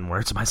do I put in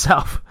words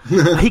myself?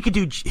 he could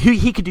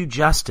do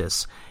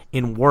justice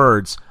in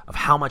words of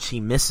how much he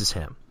misses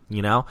him.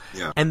 Yeah.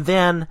 And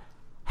then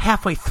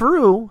halfway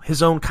through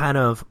his own kind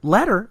of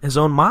letter, his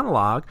own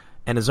monologue,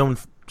 and his own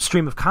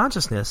stream of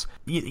consciousness,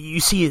 you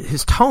see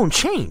his tone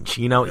change.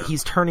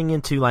 He's turning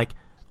into like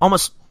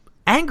almost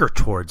anger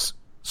towards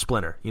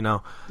Splinter.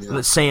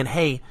 Saying,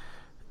 "Hey,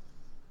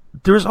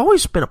 there's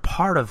always been a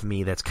part of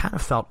me that's kind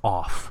of felt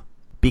off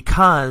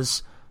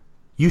because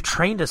you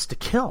trained us to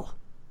kill."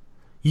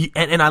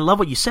 And I love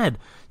what you said.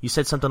 You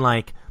said something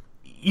like,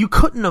 "You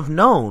couldn't have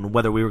known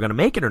whether we were going to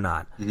make it or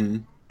not."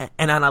 Mm-hmm.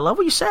 And I love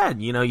what you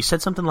said. You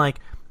said something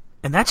like,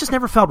 "And that just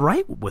never felt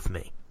right with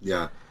me."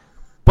 Yeah.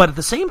 But at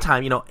the same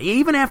time,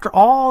 even after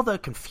all the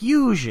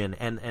confusion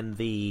and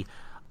the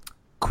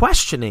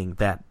questioning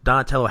that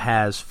Donatello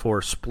has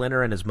for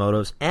Splinter and his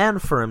motives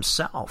and for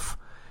himself,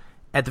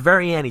 at the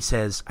very end he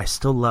says, "I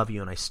still love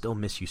you and I still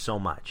miss you so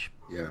much."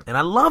 Yeah. And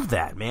I love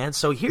that, man.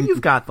 So here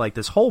you've got like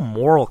this whole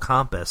moral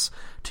compass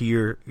to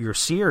your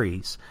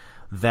series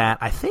that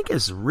I think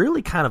is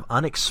really kind of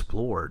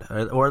unexplored,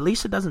 or at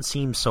least it doesn't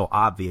seem so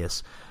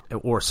obvious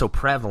or so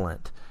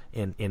prevalent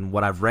in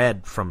what I've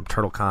read from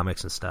Turtle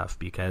comics and stuff,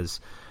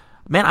 because,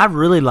 man, I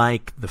really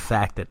like the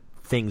fact that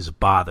things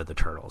bother the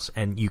Turtles,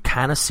 and you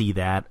kind of see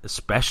that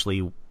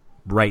especially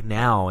right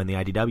now in the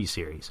IDW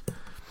series.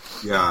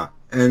 Yeah,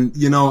 and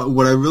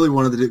what I really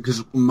wanted to do,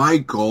 because my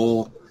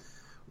goal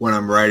when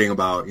I'm writing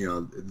about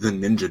the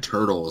Ninja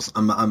Turtles,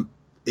 I'm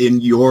in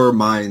your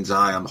mind's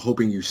eye, I'm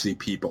hoping you see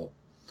people.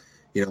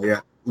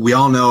 We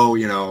all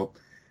know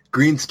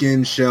green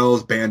skin,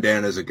 shells,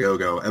 bandanas, a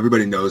go-go.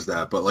 Everybody knows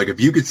that. But like,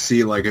 if you could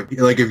see,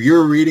 if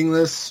you're reading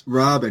this,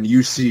 Rob, and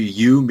you see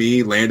you,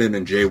 me, Landon,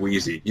 and Jay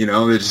Weezy,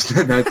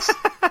 that's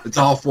it's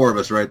all 4 of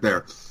us right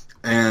there.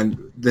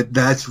 And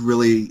that's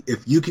really,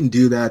 if you can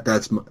do that,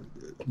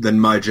 then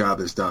my job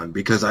is done.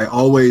 Because I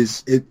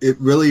always, it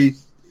really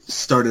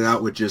started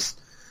out with just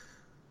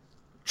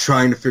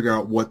trying to figure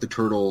out what the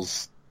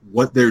Turtles,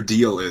 what their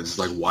deal is.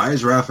 Like, why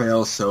is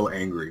Raphael so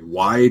angry?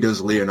 Why does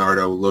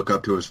Leonardo look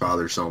up to his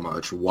father so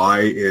much?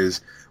 Why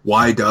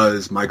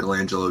does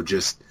Michelangelo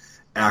just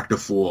act a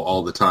fool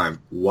all the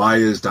time? Why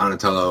is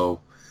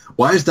Donatello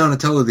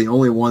the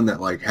only one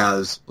that like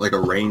has like a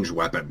ranged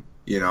weapon,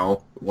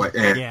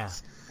 And,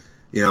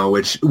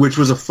 which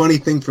was a funny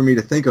thing for me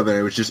to think of, and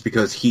it was just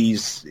because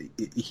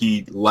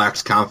he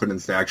lacks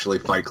confidence to actually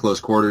fight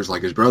close quarters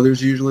like his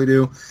brothers usually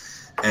do.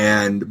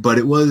 But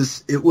it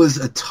was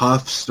a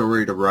tough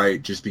story to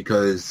write, just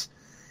because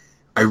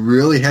I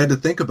really had to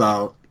think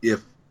about,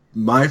 if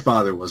my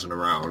father wasn't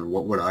around,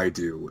 what would I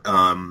do?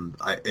 And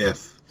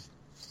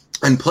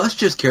plus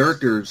just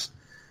characters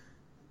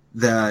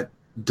that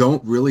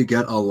don't really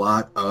get a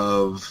lot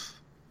of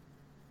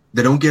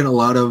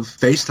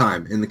face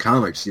time in the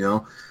comics.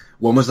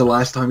 When was the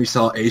last time you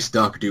saw Ace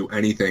Duck do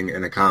anything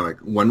in a comic?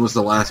 When was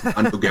the last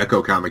Mondo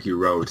Gecko comic you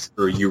wrote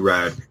or you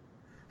read?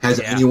 Has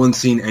anyone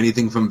seen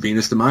anything from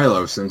Venus de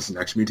Milo since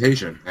Next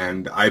Mutation?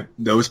 And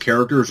those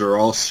characters are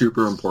all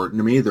super important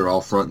to me. They're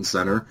all front and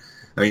center.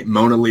 I mean,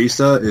 Mona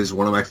Lisa is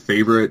one of my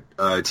favorite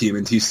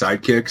TMNT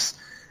sidekicks,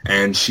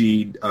 and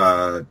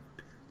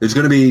there's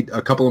going to be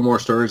a couple of more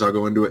stories. I'll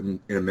go into it in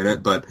a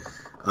minute, but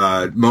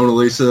Mona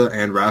Lisa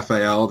and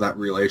Raphael, that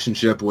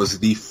relationship was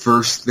the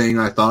first thing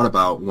I thought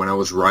about when I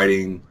was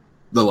writing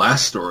the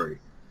last story.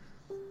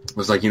 I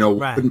was like,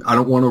 right. I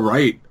don't want to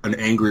write an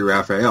angry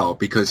Raphael,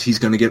 because he's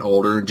going to get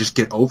older and just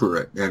get over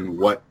it. And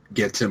what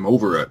gets him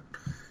over it?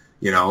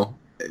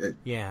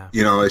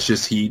 It's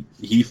just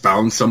he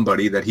found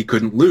somebody that he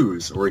couldn't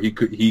lose, or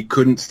he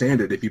couldn't stand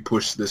it if he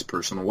pushed this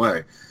person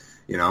away.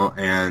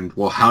 And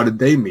well, how did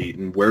they meet,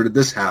 and where did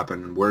this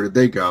happen, and where did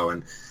they go?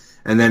 And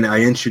then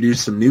I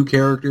introduced some new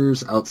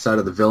characters outside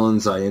of the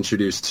villains. I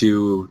introduced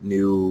 2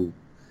 new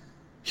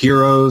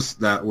heroes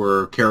that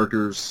were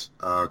characters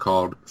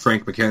called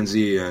Frank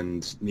McKenzie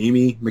and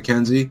Nimi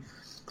McKenzie,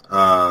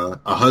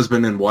 a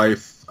husband and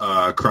wife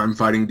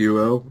crime-fighting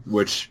duo,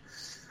 which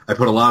I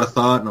put a lot of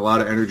thought and a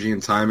lot of energy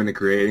and time into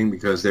creating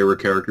because they were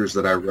characters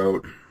that I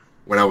wrote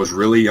when I was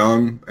really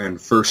young and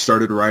first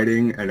started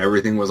writing, and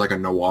everything was like a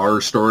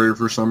noir story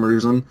for some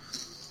reason.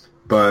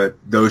 But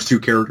those two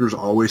characters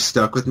always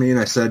stuck with me, and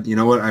I said, you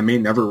know what, I may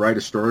never write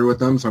a story with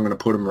them, so I'm going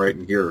to put them right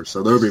in here.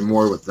 So there'll be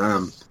more with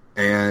them.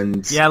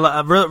 And yeah,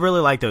 I really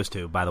like those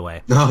two, by the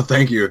way. No,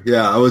 thank you.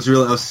 Yeah, I was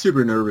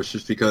super nervous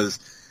just because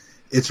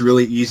it's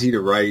really easy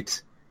to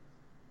write.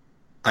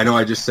 I know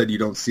I just said you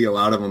don't see a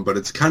lot of them, but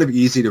it's kind of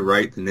easy to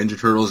write the Ninja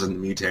Turtles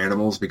and the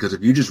Mutanimals because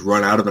if you just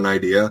run out of an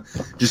idea,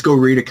 just go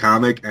read a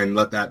comic and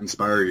let that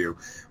inspire you.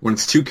 When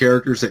it's two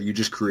characters that you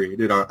just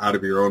created out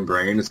of your own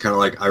brain, it's kind of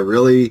like, I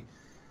really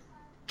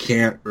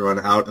can't run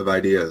out of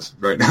ideas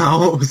right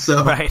now.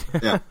 So, right.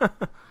 Yeah.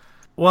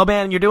 Well,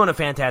 man, you're doing a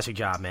fantastic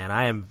job, man.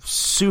 I am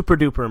super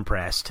duper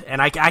impressed,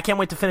 and I can't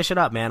wait to finish it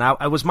up, man.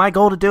 It was my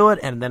goal to do it,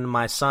 and then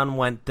my son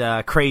went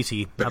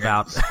crazy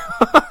about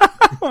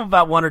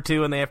about 1 or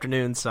 2 in the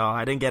afternoon, so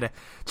I didn't get a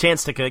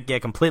chance to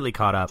get completely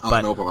caught up.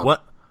 But no problem.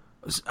 Well,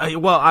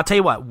 I'll tell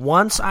you what.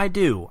 Once I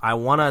do, I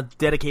want to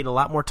dedicate a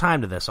lot more time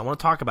to this. I want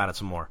to talk about it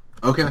some more.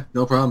 Okay,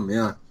 no problem.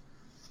 Yeah.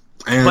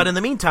 But in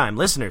the meantime,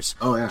 listeners,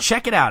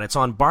 check it out. It's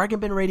on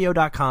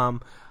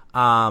bargainbinradio.com.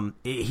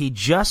 He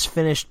just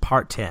finished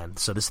part 10,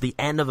 so this is the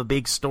end of a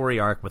big story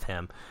arc with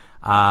him.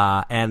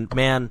 And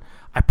man,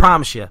 I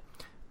promise you,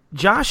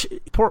 Josh,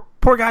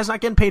 poor guy's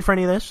not getting paid for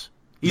any of this.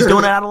 He's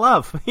doing it out of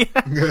love.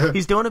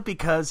 He's doing it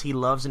because he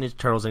loves Ninja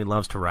Turtles and he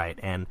loves to write.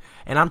 And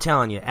I'm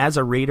telling you, as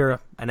a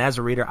reader,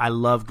 I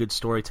love good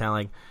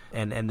storytelling,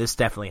 and this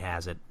definitely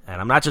has it.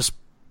 And I'm not just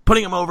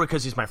putting him over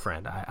because he's my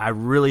friend. I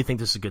really think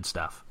this is good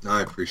stuff.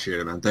 I appreciate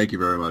it, man. Thank you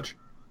very much.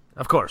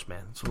 Of course,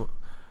 man. So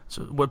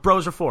what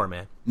bros are for,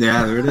 man.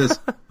 Yeah, there it is.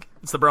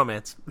 It's the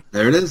bromance.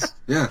 There it is.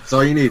 Yeah, that's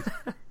all you need.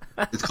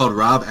 It's called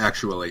Rob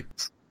Actually.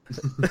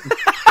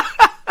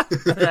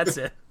 That's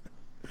it.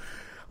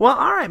 Well,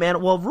 all right,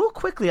 man. Well, real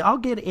quickly, I'll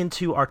get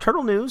into our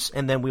Turtle news,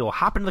 and then we will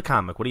hop into the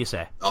comic. What do you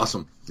say?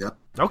 Awesome. Yep.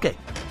 Okay.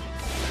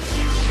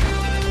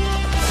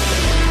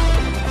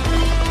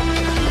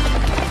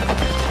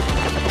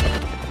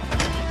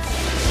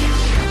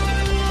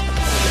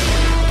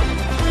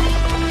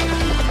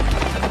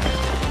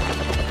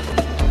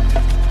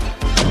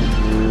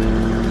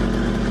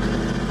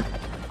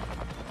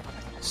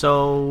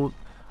 So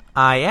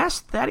I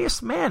asked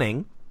Thaddeus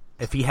Manning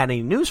if he had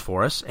any news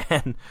for us,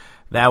 and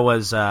that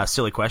was a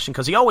silly question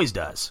because he always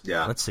does.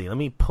 Yeah. Let's see. Let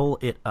me pull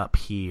it up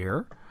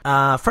here.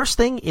 First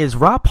thing is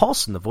Rob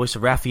Paulson, the voice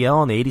of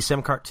Raphael in the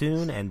 87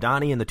 cartoon and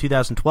Donnie in the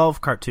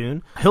 2012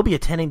 cartoon. He'll be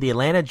attending the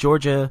Atlanta,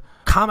 Georgia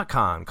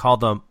Comic-Con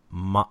called the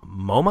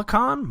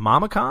MomoCon?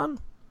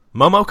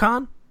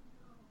 Have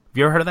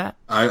you ever heard of that?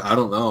 I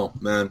don't know,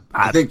 man.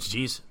 I think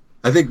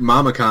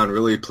MomoCon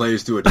really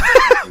plays to a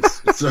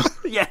difference. So.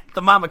 Yeah,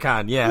 the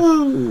MomoCon, yeah.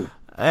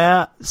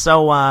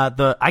 So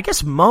I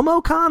guess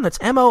MomoCon, that's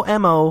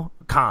MOMO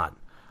Con,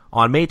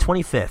 on May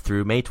 25th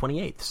through May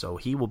 28th. So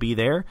he will be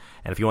there.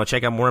 And if you want to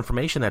check out more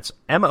information, that's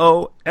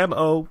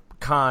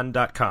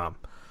MOMOCon.com.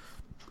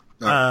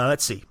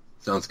 Let's see.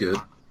 Sounds good.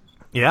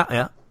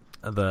 Yeah.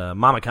 The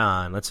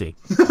MomoCon, let's see.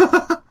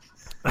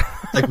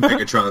 Like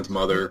Megatron's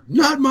mother.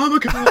 Not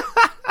MomoCon.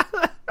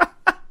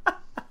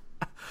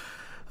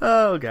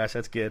 Oh, gosh,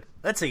 that's good.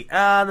 Let's see.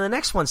 The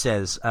next one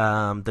says,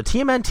 the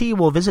TMNT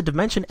will visit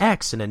Dimension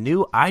X in a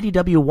new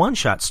IDW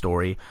one-shot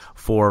story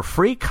for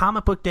Free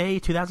Comic Book Day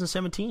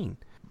 2017.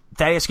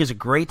 Thaddeus gives a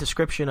great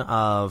description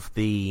of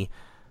the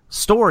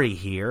story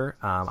here.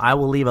 I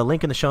will leave a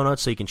link in the show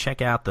notes so you can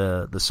check out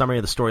the summary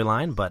of the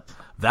storyline, but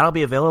that'll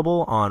be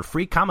available on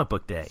Free Comic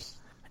Book Day.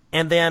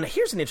 And then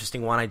here's an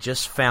interesting one I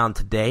just found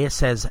today. It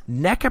says,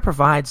 NECA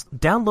provides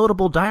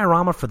downloadable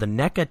diorama for the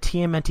NECA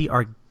TMNT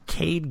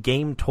arcade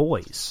game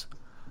toys.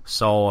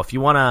 So if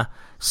you want to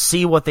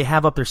see what they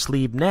have up their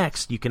sleeve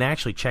next, you can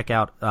actually check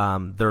out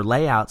their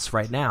layouts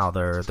right now,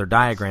 their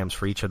diagrams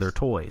for each of their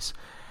toys.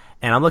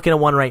 And I'm looking at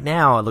one right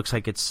now. It looks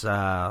like it's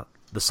the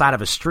side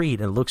of a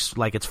street, and it looks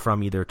like it's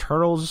from either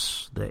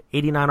Turtles, the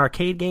 89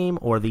 arcade game,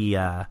 or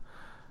the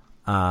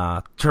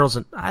Turtles.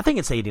 I think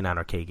it's the 89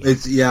 arcade game.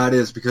 It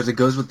is, because it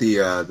goes with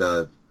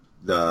the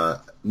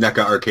NECA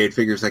arcade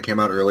figures that came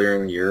out earlier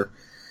in the year.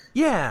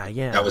 Yeah.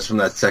 That was from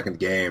that second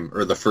game,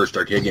 or the first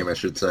arcade game, I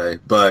should say.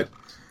 But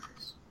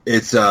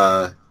it's,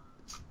 I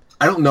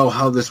don't know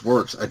how this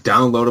works. A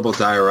downloadable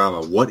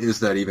diorama. What does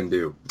that even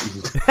do?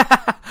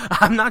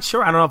 I'm not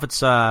sure. I don't know if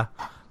it's, I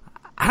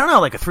don't know,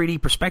 like a 3D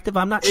perspective.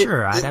 I'm not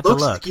sure. I'd have to look.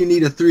 It looks like you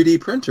need a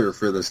 3D printer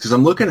for this, because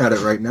I'm looking at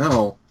it right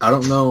now. I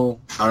don't know.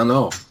 I'm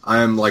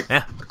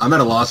at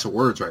a loss of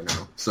words right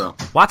now. So.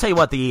 Well, I'll tell you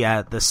what,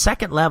 the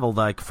second level,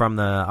 like from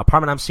the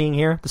apartment I'm seeing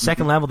here, the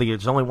second level,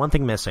 there's only one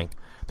thing missing.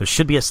 There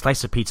should be a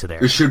slice of pizza there.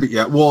 There should be,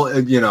 yeah. Well,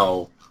 if you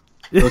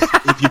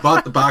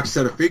bought the box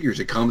set of figures,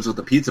 it comes with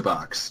the pizza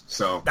box.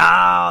 So.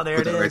 Oh, there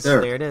it is. Right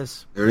there. There it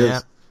is. There it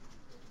is.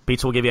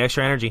 Pizza will give you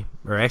extra energy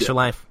or extra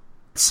life.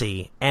 Let's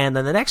see. And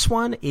then the next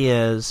one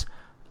is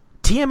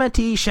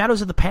TMNT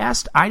Shadows of the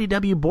Past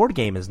IDW board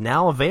game is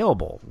now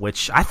available,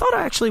 which I thought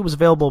actually was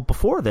available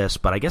before this,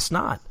 but I guess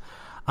not.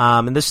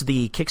 And this is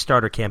the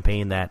Kickstarter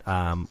campaign that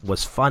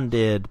was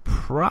funded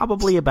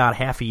probably about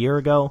half a year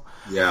ago.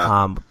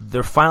 Yeah.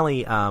 They're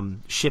finally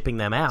shipping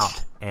them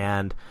out,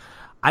 and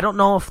I don't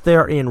know if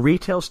they're in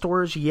retail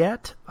stores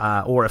yet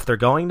or if they're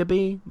going to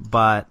be,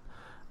 but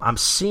I'm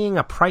seeing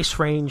a price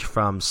range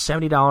from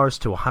 $70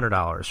 to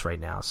 $100 right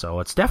now. So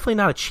it's definitely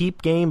not a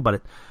cheap game,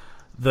 but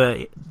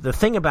the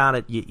thing about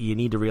it, you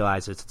need to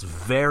realize is it's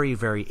very,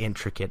 very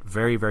intricate,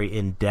 very, very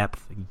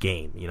in-depth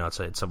game. You know,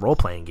 it's a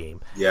role-playing game.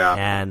 Yeah.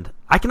 And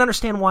I can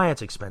understand why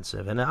it's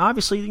expensive. And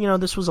obviously, you know,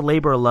 this was a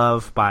labor of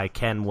love by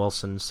Kevin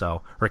Wilson.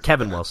 So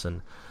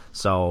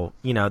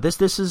you know,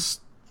 this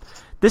is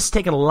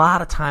taking a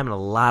lot of time and a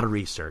lot of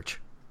research.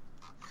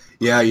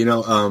 Yeah, you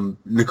know,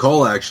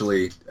 Nicole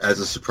actually, as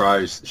a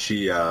surprise,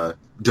 she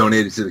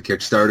donated to the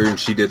Kickstarter, and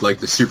she did like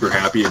the super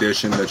happy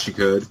edition that she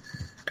could.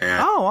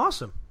 And oh,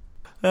 awesome.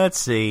 Let's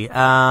see.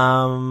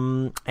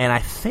 And I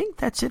think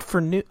that's it for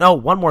new. Oh,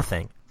 one more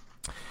thing.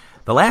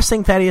 The last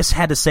thing Thaddeus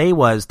had to say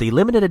was the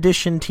limited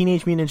edition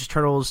Teenage Mutant Ninja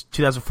Turtles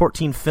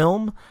 2014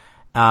 film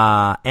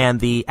and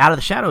the Out of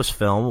the Shadows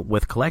film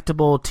with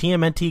collectible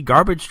TMNT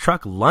garbage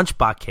truck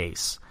lunchbox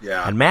case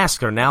and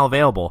mask are now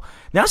available.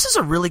 Now, this is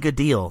a really good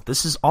deal.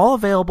 This is all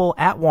available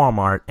at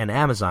Walmart and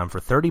Amazon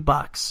for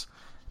 $30.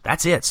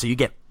 That's it. So you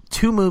get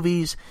 2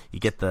 movies, you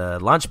get the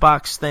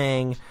lunchbox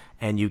thing,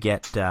 and you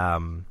get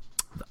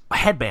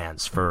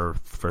headbands for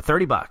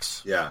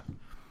 $30. Yeah.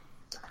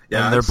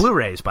 And they're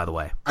Blu-rays, by the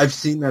way. I've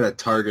seen that at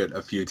Target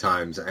a few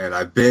times, and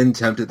I've been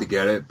tempted to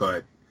get it,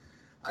 but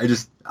I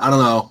don't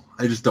know.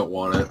 I just don't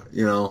want it,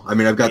 you know? I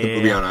mean, I've got the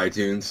movie on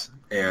iTunes,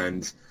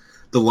 and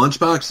the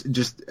lunchbox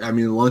the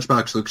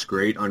lunchbox looks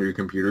great on your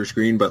computer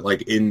screen, but,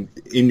 like, in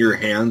your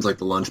hands, like,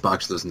 the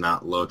lunchbox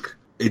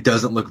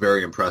doesn't look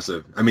very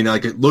impressive. I mean,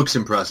 like, it looks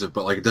impressive,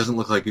 but, like, it doesn't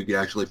look like you could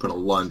actually put a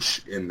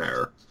lunch in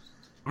there.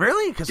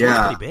 Really? Because it's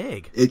pretty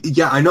big.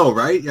 Yeah, I know,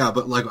 right? Yeah,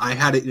 but, like, I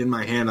had it in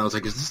my hand. I was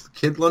like, is this the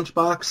kid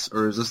lunchbox?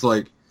 Or is this,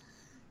 like,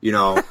 you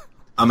know,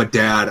 I'm a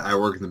dad. I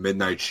work in the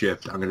midnight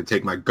shift. I'm going to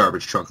take my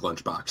garbage truck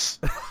lunchbox.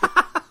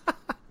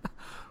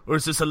 Or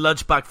is this a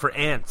lunchbox for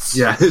ants?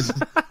 Yeah.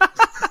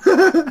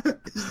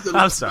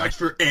 I'm sorry.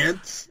 For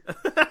ants?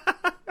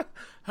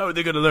 How are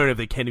they going to learn if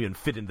they can't even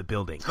fit in the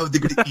building? How are they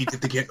going to eat if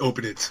they can't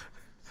open it?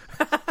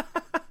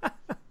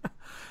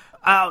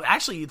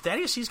 Actually,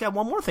 Thaddeus, he's got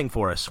one more thing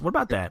for us. What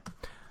about that?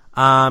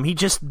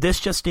 This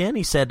just in.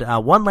 He said,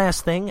 one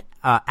last thing.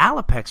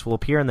 Alapex will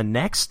appear in the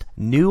next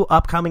new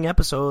upcoming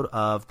episode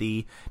of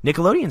the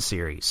Nickelodeon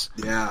series.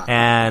 Yeah.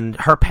 And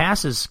her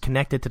past is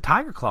connected to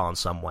Tiger Claw in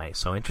some way.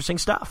 So interesting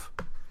stuff.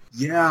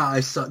 Yeah,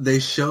 I saw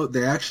they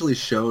actually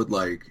showed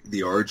like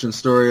the origin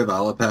story of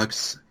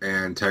Alapex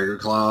and Tiger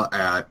Claw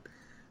at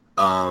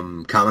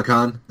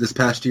Comic-Con this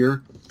past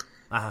year.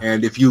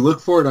 And if you look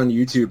for it on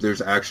YouTube,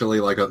 there's actually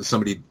like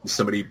somebody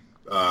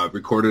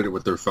recorded it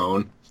with their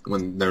phone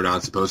when they're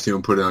not supposed to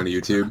and put it on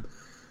YouTube.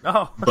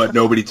 Oh. But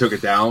nobody took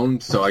it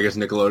down, so I guess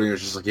Nickelodeon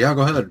was just like, yeah,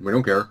 go ahead. We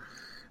don't care.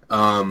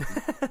 I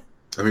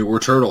mean, we're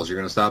turtles. You're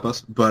going to stop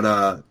us? But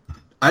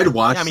I had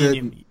watched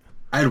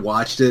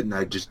it, and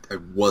I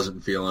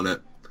wasn't feeling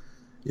it.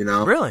 You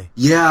know? Really?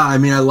 Yeah, I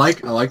mean, I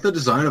like the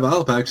design of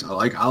Alapex. I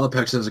like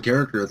Alapex as a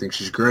character. I think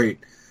she's great.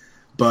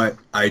 But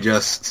I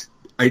just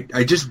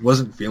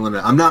wasn't feeling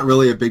it. I'm not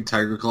really a big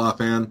Tiger Claw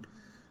fan.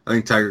 I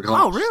think Tiger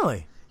Claw... Oh,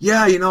 really?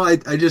 Yeah, you know, I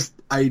just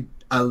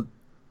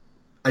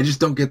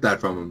don't get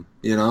that from him,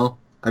 you know?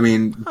 I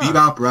mean,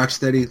 Bebop,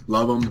 Rocksteady,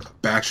 love him.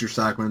 Baxter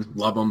Stockman,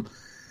 love him.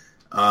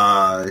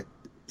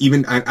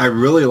 Even, I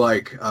really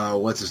like,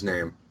 what's his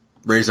name?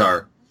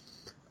 Razor.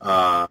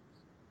 Chuck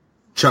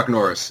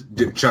Norris.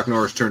 Chuck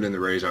Norris turned into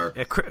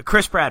Razor.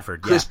 Chris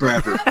Bradford. Chris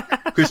Bradford.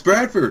 Chris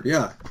Bradford,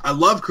 yeah. I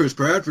love Chris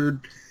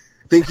Bradford.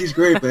 Think he's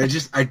great, but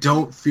I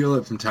don't feel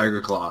it from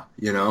Tiger Claw,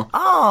 you know?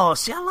 Oh,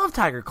 see, I love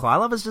Tiger Claw. I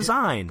love his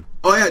design.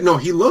 Oh, yeah, no,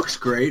 he looks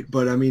great,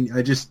 but, I mean,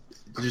 I just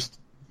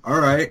all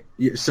right.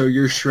 So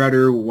you're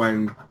Shredder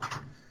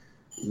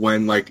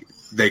when, like,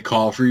 they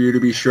call for you to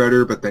be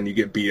Shredder, but then you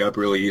get beat up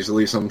really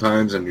easily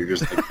sometimes, and you're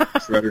just, like,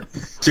 Shredder.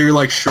 So you're,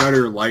 like,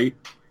 Shredder light,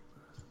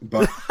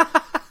 but...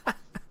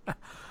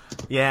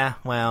 Yeah,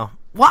 well,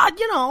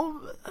 you know,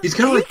 he's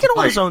kind of like he can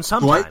hold his own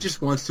sometimes. Dwight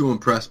just wants to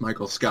impress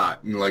Michael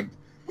Scott, and, like,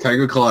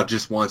 Tiger Claw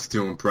just wants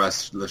to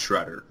impress the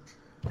Shredder.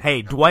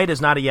 Hey, Dwight is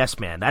not a yes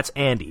man. That's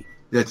Andy.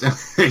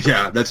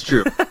 Yeah, that's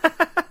true.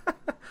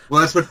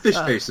 Well, that's what Fish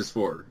Face is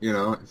for, you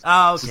know.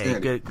 Oh,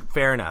 okay, good.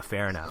 Fair enough.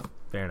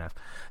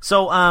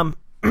 So,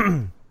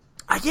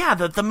 yeah,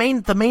 the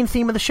main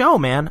theme of the show,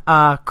 man.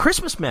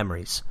 Christmas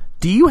memories.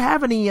 Do you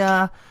have any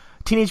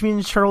Teenage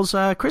Mutant Ninja Turtles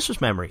Christmas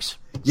memories?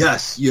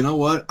 Yes. You know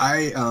what?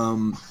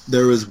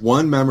 There was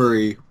one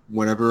memory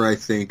whenever I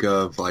think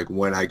of like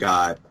when I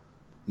got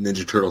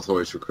Ninja Turtle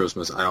toys for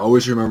Christmas. I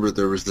always remember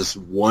there was this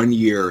one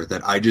year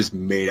that I just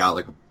made out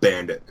like a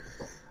bandit.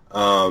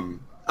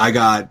 I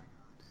got,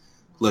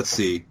 let's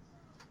see,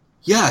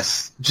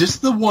 Yes,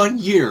 just the 1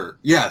 year.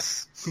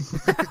 Yes.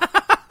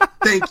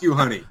 Thank you,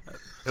 honey.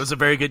 It was a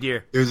very good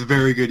year. It was a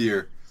very good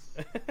year.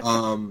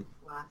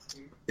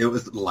 It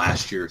was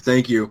last year.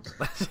 Thank you.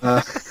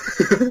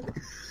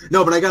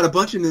 No, but I got a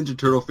bunch of Ninja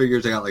Turtle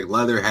figures. I got like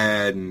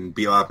Leatherhead and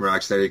Bebop and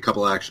Rocksteady, a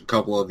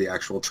couple of the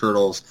actual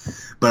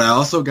turtles. But I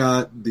also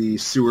got the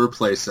Sewer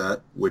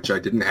playset, which I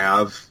didn't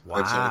have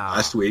until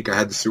last week. I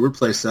had the Sewer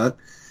playset.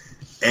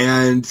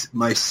 And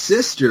my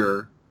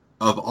sister,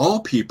 of all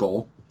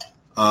people,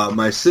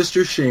 my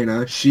sister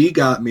Shayna, she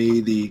got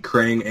me the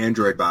Krang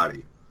android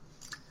body.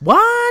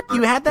 What?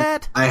 You had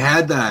that? I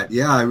had that.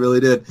 Yeah, I really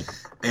did.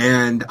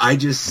 And I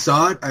just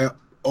saw it. I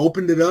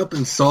opened it up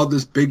and saw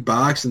this big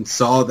box and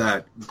saw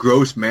that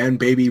gross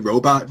man-baby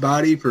robot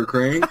body for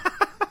Krang.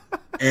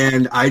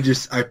 And I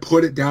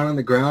put it down on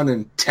the ground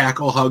and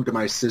tackle hugged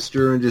my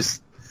sister, and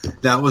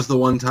that was the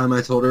one time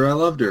I told her I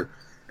loved her.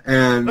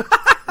 And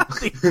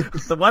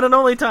the one and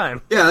only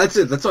time. Yeah, that's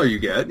it. That's all you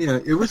get. Yeah,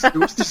 it was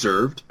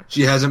deserved.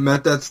 She hasn't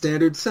met that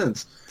standard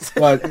since.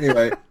 But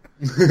anyway,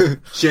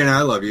 Shayna,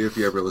 I love you if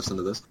you ever listen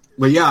to this.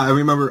 But yeah, I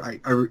remember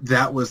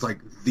that was like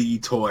the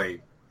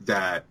toy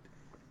that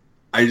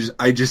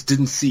I just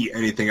didn't see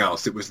anything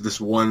else. It was this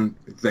one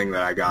thing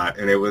that I got,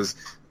 and it was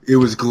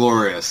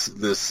glorious.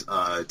 This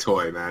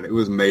toy, man, it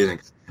was amazing,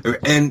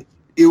 and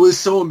it was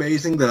so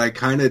amazing that I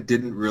kind of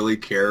didn't really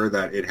care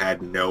that it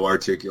had no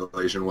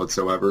articulation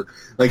whatsoever.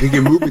 Like, it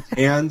could move its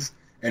hands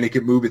and it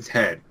could move its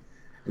head,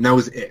 and that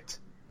was it.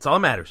 That's all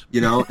that matters,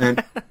 you know.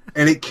 And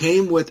it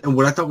came with, and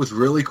what I thought was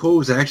really cool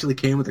was it actually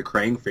came with a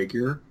Krang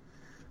figure.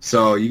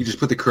 So you could just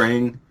put the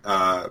Krang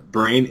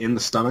brain in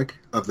the stomach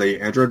of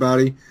the android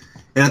body.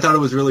 And I thought it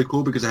was really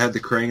cool because I had the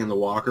Krang and the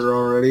walker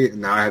already, and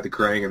now I had the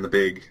Krang and the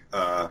big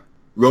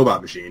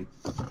robot machine.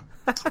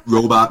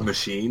 Robot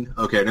machine?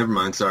 Okay, never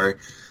mind, sorry.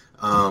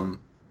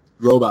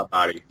 Robot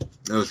body.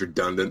 That was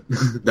redundant.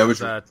 that was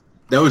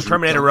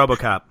Terminator redundant.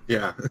 RoboCop.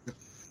 Yeah.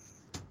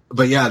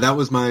 But yeah, that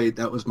was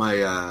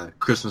my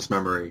Christmas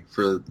memory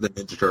for the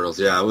Ninja Turtles.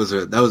 Yeah,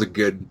 that was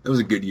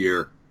a good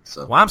year.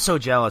 So. Well, I'm so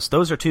jealous.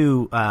 Those are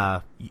two.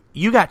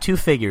 You got two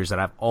figures that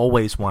I've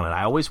always wanted.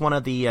 I always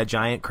wanted the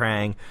giant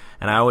Krang,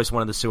 and I always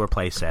wanted the Sewer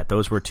playset.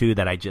 Those were two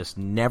that I just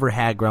never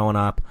had growing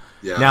up.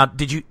 Yeah. Now,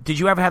 did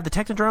you ever have the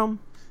Technodrome?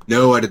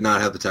 No, I did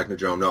not have the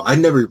Technodrome. No, I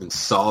never even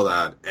saw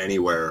that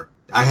anywhere.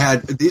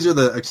 These are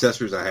the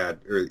accessories I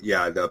had,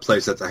 the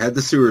playsets. I had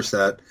the Sewer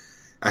set.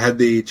 I had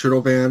the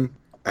Turtle Van.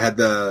 I had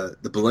the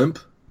blimp.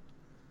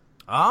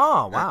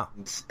 Oh, wow.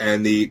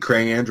 And the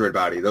Krang android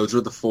body. Those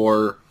were the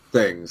four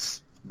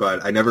things.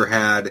 But I never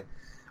had.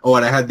 Oh,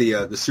 and I had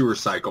the Sewer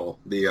cycle,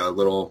 the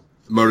little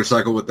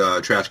motorcycle with the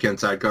trash can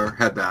sidecar.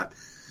 Had that.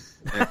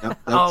 And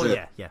that's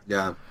it.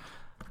 Yeah.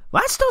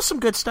 Well, that's still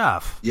some good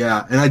stuff.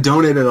 Yeah, and I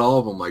donated all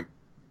of them, like,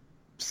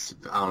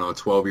 I don't know,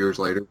 12 years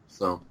later.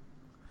 So.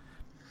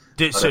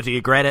 Do you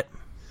regret it?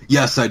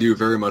 Yes, I do,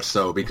 very much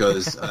so,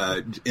 because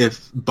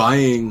if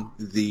buying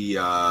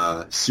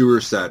the Sewer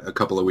set a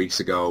couple of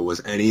weeks ago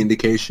was any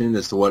indication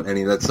as to what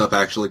any of that stuff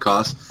actually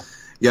costs,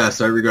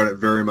 yes, I regret it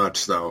very much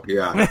so,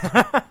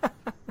 yeah.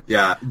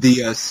 Yeah,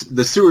 the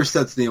Sewer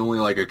set's the only,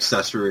 like,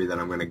 accessory that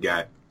I'm going to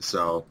get,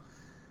 so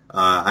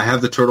I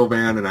have the Turtle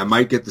Van, and I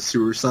might get the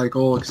Sewer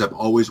cycle, because I've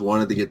always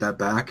wanted to get that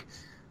back,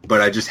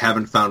 but I just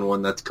haven't found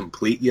one that's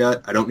complete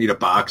yet. I don't need a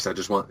box, I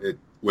just want it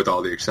with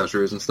all the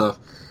accessories and stuff.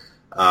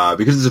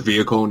 Because it's a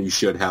vehicle and you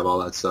should have all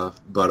that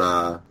stuff. But,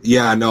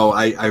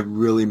 I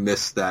really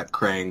miss that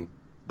Krang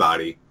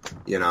body,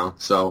 you know,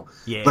 so.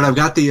 Yeah. But I've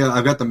got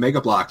the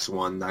Mega Bloks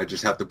one, I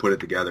just have to put it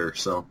together,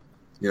 so,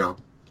 you know,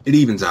 it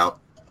evens out.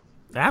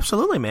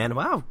 Absolutely, man.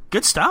 Wow,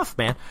 good stuff,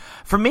 man.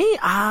 For me,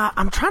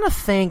 I'm trying to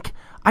think,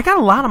 I got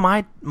a lot of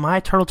my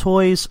Turtle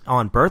toys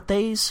on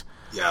birthdays.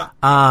 Yeah.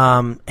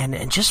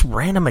 And just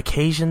random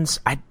occasions.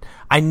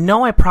 I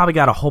know I probably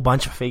got a whole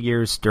bunch of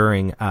figures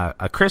during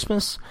a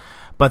Christmas.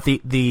 But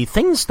the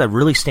things that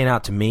really stand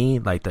out to me,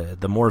 like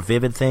the more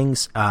vivid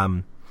things,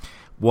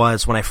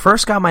 was when I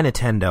first got my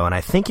Nintendo, and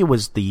I think it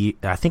was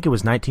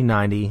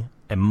 1990.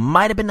 It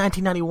might have been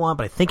 1991,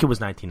 but I think it was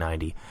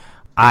 1990.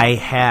 I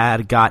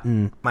had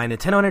gotten my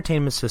Nintendo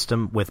Entertainment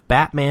System with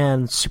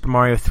Batman, Super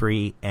Mario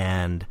 3,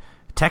 and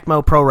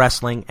Tecmo Pro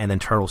Wrestling, and then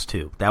Turtles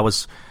 2. That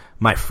was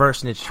my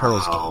first Ninja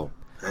Turtles game.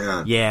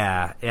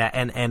 Yeah,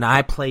 and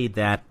I played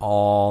that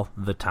all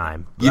the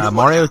time.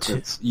 Mario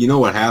 2. You know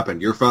what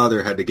happened? Your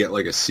father had to get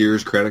like a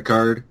Sears credit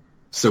card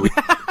so we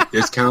could get a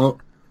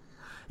discount.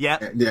 Yeah.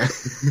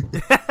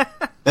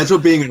 That's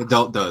what being an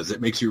adult does.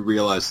 It makes you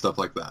realize stuff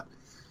like that.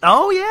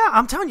 Oh yeah,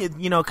 I'm telling you,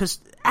 you know, because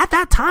at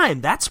that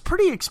time, that's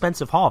pretty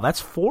expensive haul. That's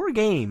 4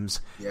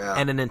 games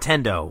and a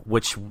Nintendo,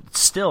 which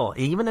still,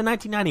 even in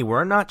 1990,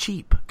 were not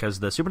cheap because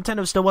the Super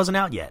Nintendo still wasn't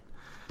out yet.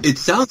 It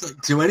sounds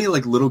like, to any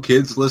like little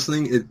kids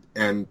listening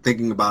and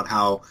thinking about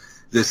how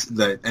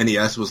the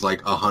NES was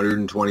like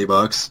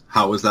 $120,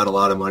 how was that a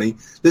lot of money?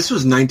 This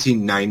was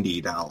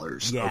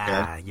 $1990.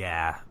 Yeah, okay?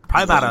 yeah.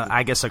 Probably about,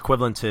 I guess,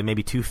 equivalent to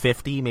maybe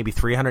 $250, maybe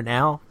 $300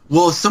 now.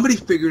 Well, somebody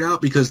figured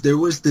out because there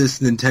was this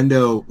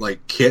Nintendo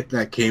like kit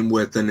that came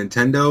with a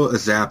Nintendo, a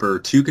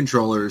Zapper, 2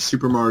 controllers,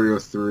 Super Mario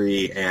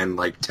 3, and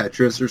like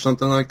Tetris or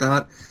something like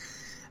that.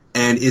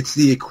 And it's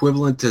the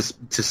equivalent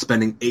to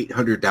spending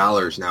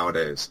 $800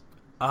 nowadays.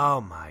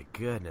 Oh my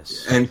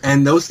goodness!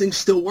 And those things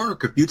still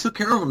work. If you took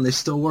care of them, they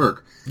still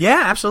work.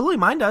 Yeah, absolutely.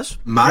 Mine does.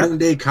 Modern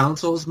day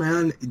consoles,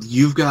 man,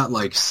 you've got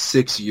like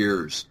 6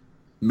 years,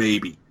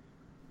 maybe.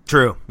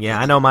 True. Yeah,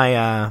 I know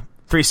my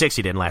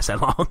 360 didn't last that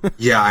long.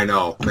 Yeah, I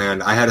know,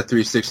 man. I had a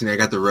 360 and I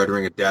got the Red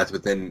Ring of Death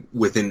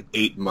within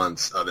 8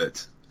 months of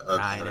it.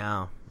 I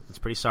know. It's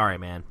pretty sorry,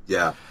 man.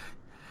 Yeah.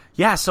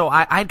 Yeah, so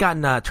I'd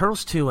gotten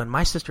Turtles 2, and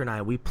my sister and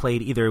I, we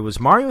played either it was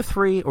Mario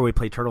 3 or we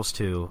played Turtles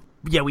 2.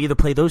 Yeah, we either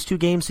played those 2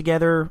 games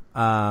together,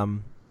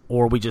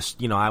 or we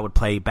just, I would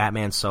play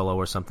Batman Solo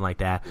or something like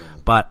that. Yeah.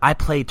 But I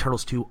played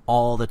Turtles 2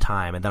 all the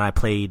time, and then I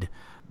played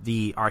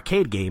the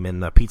arcade game in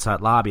the Pizza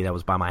Hut lobby that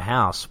was by my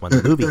house when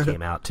the movie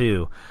came out,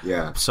 too.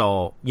 Yeah.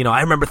 So,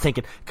 I remember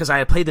thinking, because I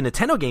had played the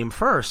Nintendo game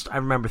first, I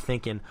remember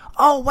thinking,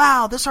 oh,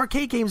 wow, this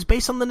arcade game is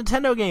based on the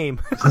Nintendo game.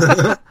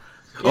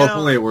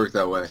 Hopefully it worked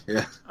that way,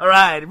 yeah. All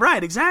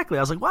right, exactly.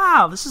 I was like,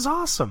 wow, this is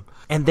awesome.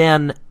 And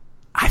then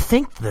I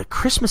think the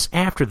Christmas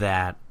after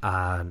that,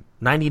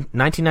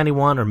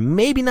 1991 or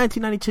maybe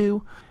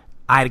 1992,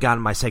 I had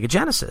gotten my Sega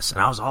Genesis,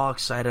 and I was all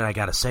excited. I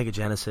got a Sega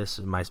Genesis,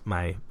 my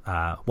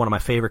one of my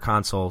favorite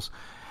consoles,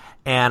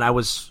 and I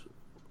was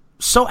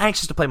so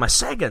anxious to play my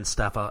Sega and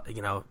stuff,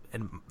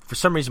 and for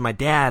some reason my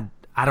dad,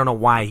 I don't know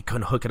why he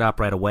couldn't hook it up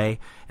right away,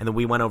 and then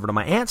we went over to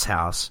my aunt's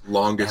house.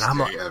 Longest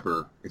day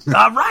ever.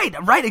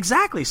 Right,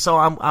 exactly. So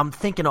I'm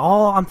thinking,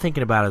 all I'm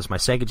thinking about is my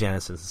Sega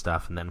Genesis and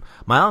stuff, and then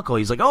my uncle,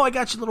 he's like, oh, I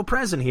got you a little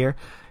present here.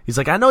 He's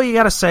like, I know you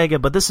got a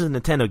Sega, but this is a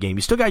Nintendo game.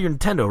 You still got your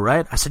Nintendo,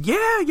 right? I said,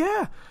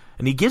 yeah.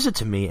 And he gives it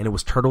to me, and it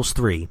was Turtles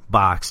 3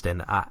 boxed,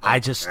 and I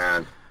just...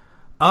 Man.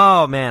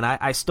 Oh, man,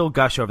 I still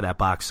gush over that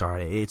box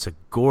art. It's a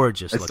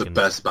gorgeous looking... It's the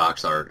best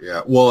box art,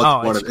 yeah.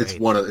 Well,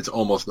 it's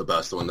almost the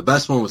best one. The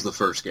best one was the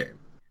first game.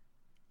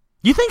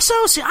 You think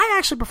so? See, I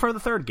actually prefer the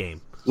third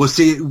game. Well,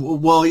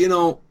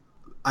 the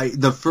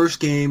first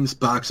game's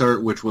box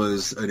art, which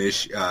was an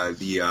issue,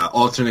 the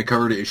alternate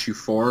cover to issue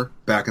 4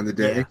 back in the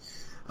day, yeah.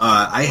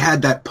 I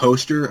had that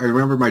poster. I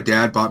remember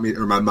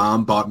my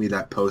mom bought me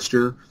that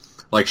poster.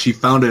 Like, she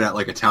found it at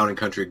like a Town and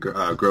Country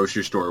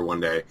grocery store one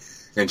day.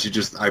 And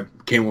I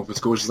came up with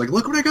school. She's like,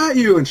 "Look what I got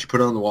you!" And she put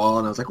it on the wall,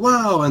 and I was like,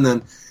 "Wow!" And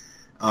then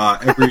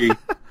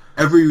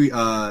every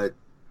I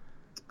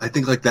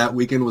think like that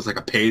weekend was like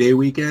a payday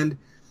weekend.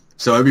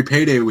 So every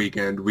payday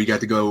weekend, we got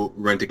to go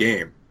rent a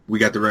game. We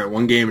got to rent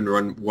one game and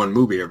run one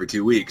movie every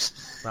 2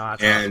 weeks. Oh,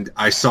 and awesome.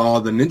 I saw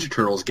the Ninja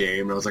Turtles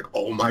game, and I was like,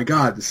 "Oh my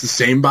god, this is the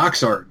same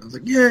box art!" And I was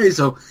like, "Yay!"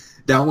 So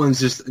that one's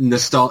just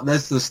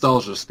that's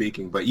nostalgia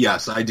speaking. But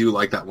yes, I do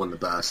like that one the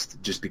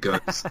best, just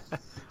because.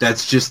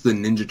 That's just the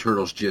Ninja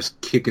Turtles just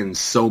kicking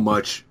so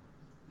much.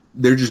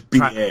 They're just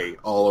BA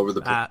all over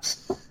the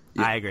place.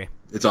 Yeah, I agree.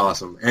 It's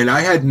awesome. And I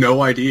had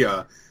no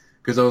idea,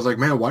 because I was like,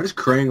 man, why does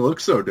Krang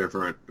look so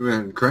different?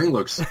 Man, Krang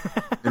looks...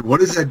 and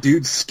what is that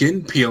dude's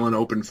skin peeling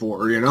open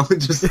for,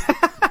 Just...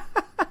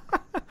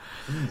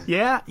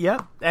 Yeah.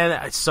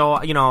 And so,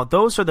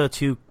 those are the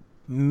 2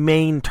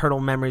 main Turtle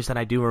memories that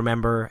I do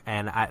remember.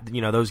 And,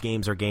 those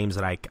games are games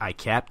that I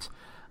kept.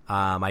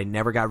 I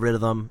never got rid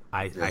of them.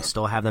 I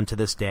still have them to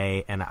this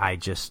day, and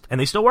and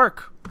they still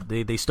work.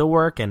 They still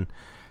work, and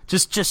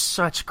just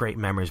such great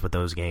memories with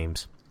those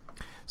games.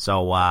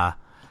 So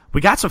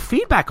we got some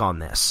feedback on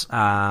this.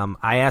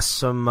 I asked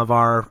some of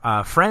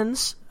our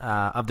friends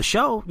of the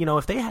show,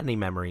 if they had any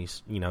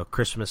memories,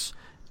 Christmas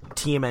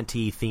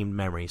TMNT themed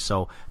memories.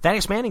 So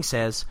Thaddeus Manning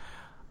says,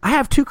 I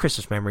have 2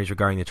 Christmas memories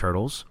regarding the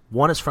Turtles.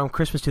 One is from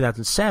Christmas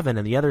 2007,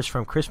 and the other is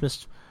from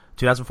Christmas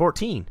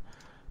 2014.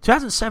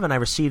 2007, I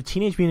received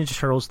Teenage Mutant Ninja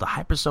Turtles: The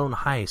Hyperzone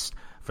Heist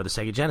for the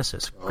Sega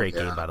Genesis. Great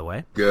game, by the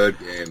way. Good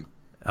game.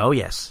 Oh,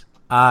 yes.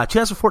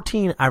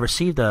 2014, I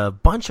received a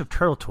bunch of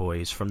Turtle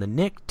toys from the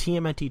Nick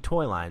TMNT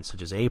toy line,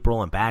 such as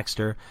April and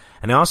Baxter,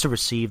 and I also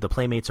received the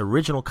Playmates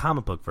original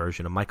comic book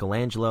version of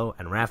Michelangelo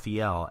and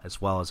Raphael, as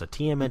well as a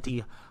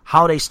TMNT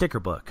holiday sticker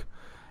book,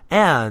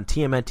 and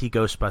TMNT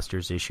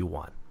Ghostbusters issue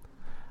 1.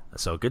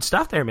 So good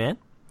stuff there, man.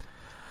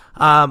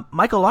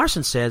 Michael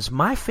Larson says,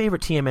 my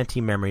favorite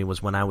TMNT memory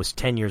was when I was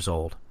 10 years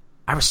old.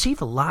 I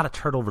received a lot of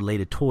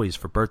turtle-related toys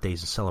for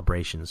birthdays and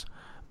celebrations,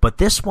 but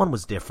this one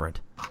was different.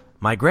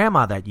 My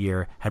grandma that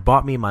year had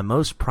bought me my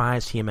most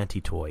prized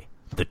TMNT toy,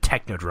 the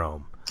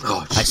Technodrome.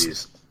 Oh,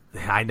 jeez.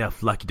 I know,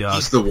 lucky dog.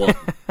 He's the one.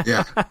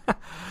 Yeah.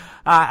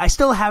 I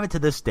still have it to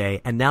this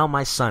day, and now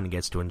my son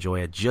gets to enjoy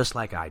it just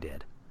like I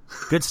did.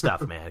 Good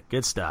stuff, man.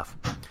 Good stuff.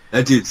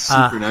 That dude's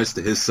super nice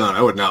to his son.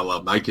 I would not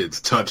let my kids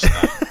touch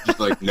that. Just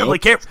like, nope.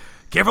 Like,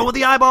 careful with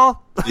the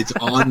eyeball. It's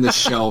on the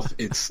shelf.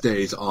 It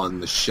stays on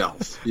the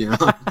shelf.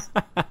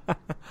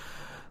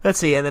 Let's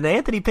see. And then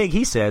Anthony Pig,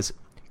 he says,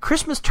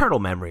 Christmas turtle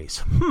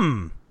memories.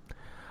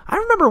 I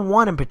remember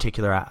one in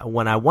particular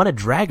when I won a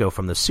Drago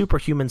from the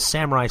Superhuman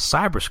Samurai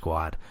Cyber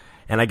Squad,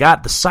 and I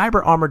got the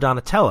Cyber Armor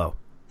Donatello.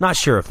 Not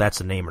sure if that's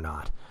the name or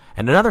not.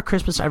 And another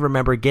Christmas I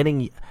remember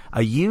getting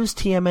a used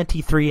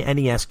TMNT3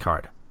 NES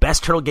card.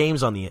 Best turtle game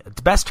on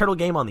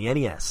the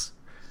NES.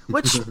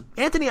 Which,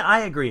 Anthony,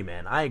 I agree,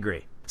 man. I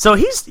agree. So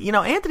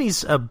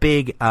Anthony's a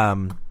big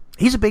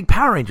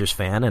Power Rangers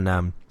fan,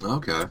 and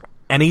okay.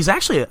 And he's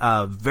actually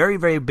a very,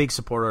 very big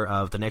supporter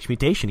of The Next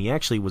Mutation. He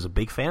actually was a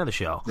big fan of the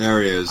show.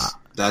 There he is.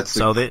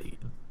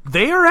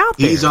 They are out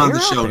there. He's on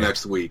the show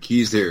next week.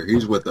 He's here.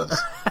 He's with us.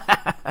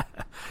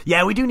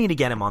 Yeah, we do need to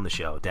get him on the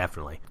show,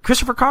 definitely.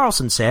 Christopher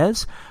Carlson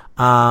says,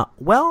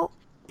 well,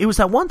 it was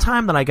that one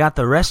time that I got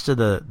the rest of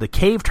the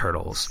cave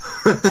turtles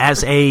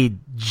as a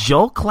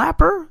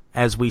Julklapper,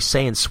 as we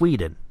say in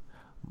Sweden.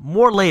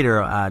 More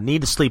later,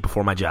 need to sleep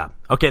before my job.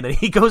 Okay, then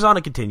he goes on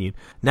to continue.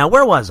 Now,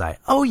 where was I?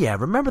 Oh, yeah,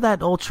 remember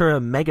that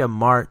Ultra Mega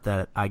Mart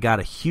that I got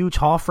a huge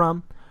haul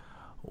from?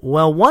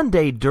 Well, one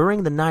day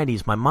during the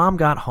 90s, my mom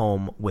got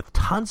home with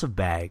tons of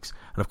bags,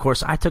 and of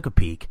course I took a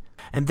peek.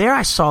 And there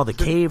I saw the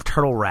cave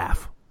turtle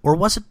Raph. Or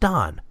was it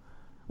Don?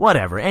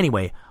 Whatever.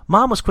 Anyway,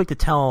 Mom was quick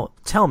to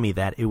tell me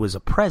that it was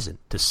a present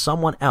to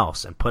someone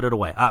else and put it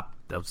away. That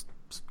was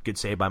a good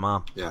save by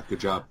Mom. Yeah, good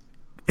job.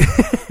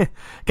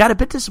 Got a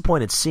bit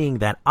disappointed seeing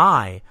that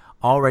I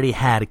already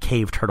had a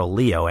cave turtle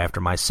Leo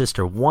after my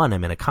sister won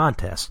him in a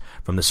contest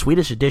from the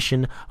Swedish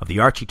edition of the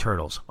Archie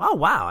Turtles. Oh,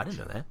 wow, I didn't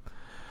know that.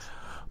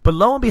 But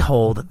lo and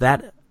behold,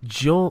 that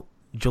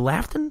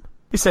Julafton?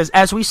 He says,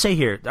 as we say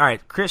here, all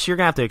right, Chris, you're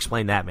going to have to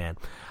explain that, man.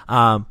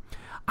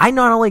 I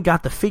not only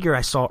got the figure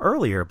I saw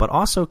earlier, but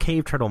also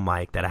Cave Turtle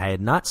Mike that I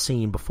had not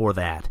seen before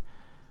that.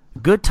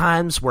 Good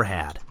times were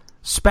had,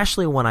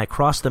 especially when I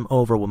crossed them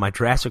over with my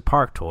Jurassic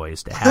Park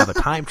toys to have a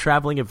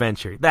time-traveling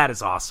adventure. That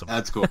is awesome.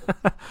 That's cool.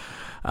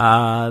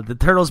 The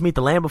Turtles meet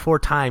the Land Before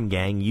Time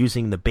gang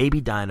using the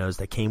baby dinos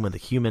that came with the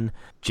human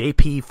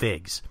JP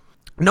Figs.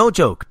 No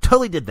joke.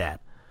 Totally did that.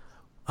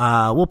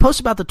 We'll post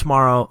about the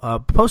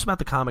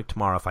comic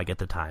tomorrow if I get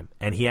the time.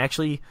 And he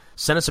actually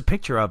sent us a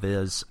picture of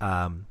his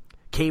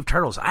Cave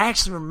Turtles. I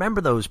actually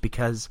remember those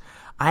because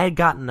I had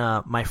gotten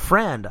my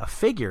friend a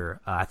figure.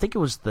 I think it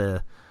was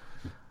the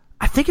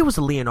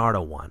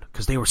Leonardo one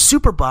because they were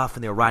super buff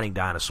and they were riding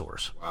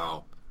dinosaurs.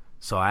 Wow.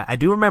 So I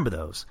do remember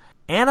those.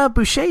 Anna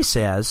Boucher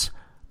says,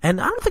 and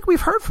I don't think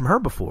we've heard from her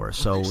before.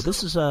 So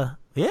this is a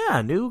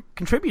new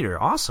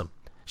contributor. Awesome.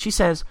 She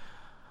says,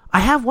 I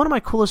have one of my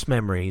coolest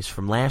memories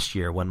from last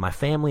year when my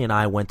family and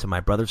I went to my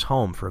brother's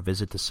home for a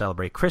visit to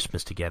celebrate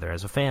Christmas together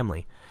as a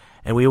family.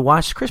 And we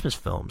watched Christmas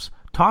films,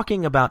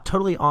 talking about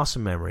totally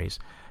awesome memories.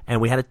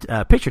 And we had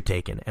a picture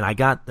taken. And I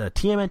got the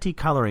TMNT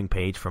coloring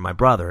page from my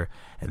brother.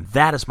 And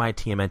that is my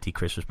TMNT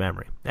Christmas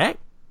memory. Hey,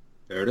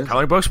 there it is.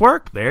 Coloring books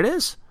work. There it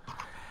is.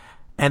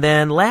 And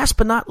then last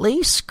but not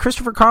least,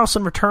 Christopher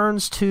Carlson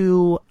returns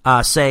to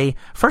say,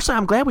 firstly,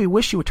 I'm glad We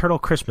Wish You a Turtle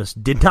Christmas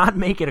did not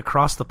make it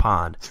across the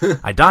pond.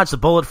 I dodged the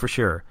bullet for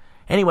sure.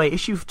 Anyway,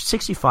 issue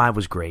 65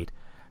 was great.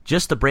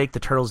 Just the break the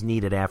Turtles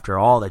needed after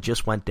all that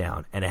just went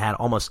down. And it had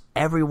almost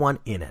everyone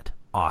in it.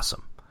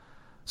 Awesome.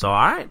 So,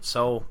 all right.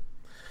 So,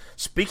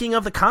 speaking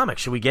of the comic,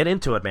 should we get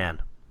into it, man?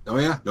 Oh,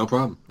 yeah. No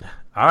problem.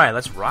 All right.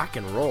 Let's rock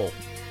and roll.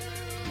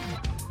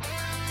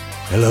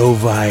 Hello,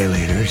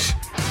 Violators.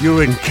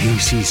 You're in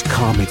Casey's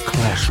comic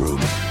classroom.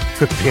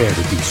 Prepare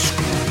to be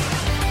schooled.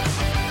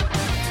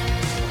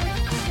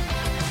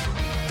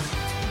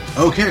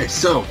 Okay,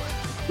 so,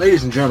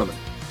 ladies and gentlemen,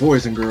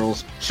 boys and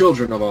girls,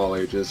 children of all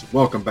ages,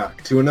 welcome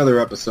back to another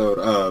episode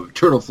of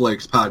Turtle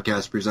Flakes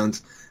Podcast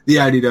presents the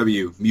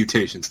IDW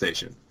Mutation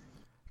Station.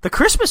 The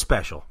Christmas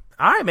special.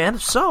 All right, man.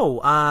 So,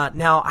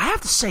 now, I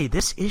have to say,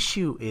 this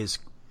issue is,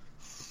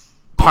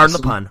 pardon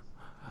the pun.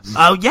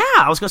 Oh, yeah,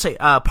 I was going to say,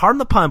 pardon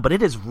the pun, but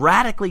it is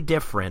radically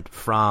different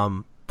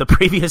from the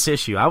previous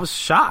issue. I was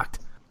shocked.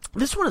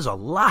 This one is a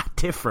lot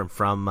different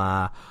from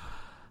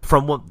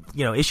what,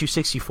 issue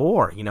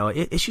 64.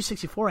 Issue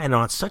 64 ended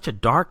on such a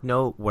dark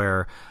note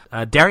where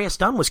Darius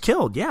Dunn was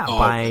killed,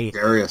 by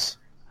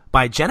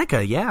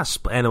Jennica, yes,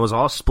 and it was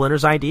all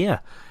Splinter's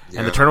idea. Yeah.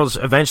 And the Turtles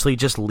eventually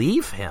just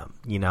leave him,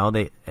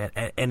 and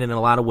in a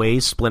lot of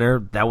ways,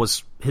 Splinter, that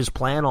was his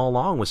plan all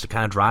along, was to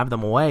kind of drive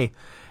them away.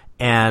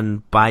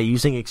 And by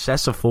using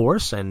excessive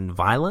force and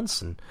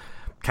violence and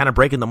kind of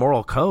breaking the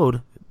moral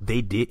code,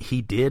 he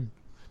did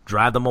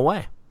drive them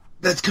away.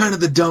 That's kind of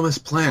the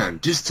dumbest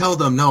plan. Just tell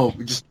them, no,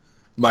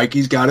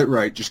 Mikey's got it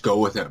right. Just go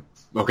with him.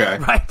 Okay?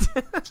 Right.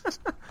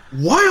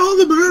 Why all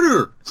the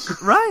murder?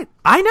 Right.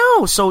 I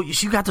know. So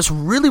you got this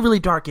really, really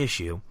dark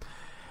issue.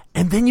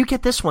 And then you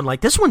get this one.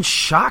 Like, this one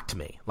shocked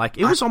me. Like,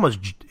 it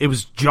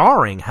was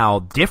jarring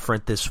how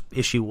different this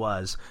issue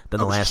was than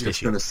the last issue. I was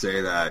just going to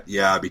say that,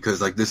 yeah,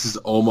 because, like, this is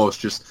almost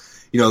just,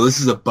 this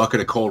is a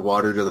bucket of cold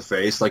water to the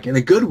face, like, in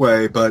a good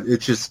way, but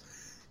it's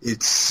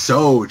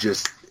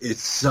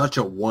such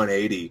a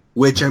 180,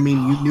 which, I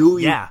mean,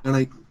 and,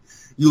 like,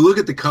 you look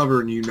at the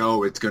cover and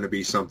it's going to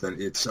be something.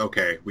 It's,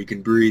 okay, we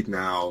can breathe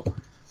now,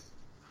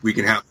 we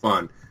can have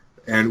fun,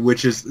 and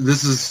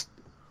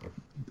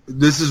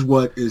this is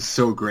what is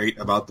so great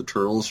about the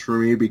Turtles for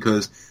me,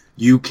 because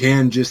you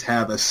can just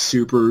have a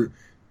super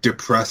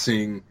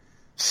depressing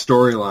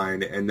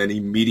storyline and then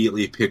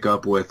immediately pick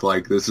up with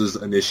like this is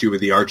an issue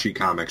with the Archie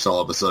comics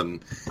all of a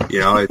sudden.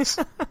 It's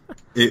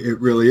it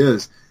really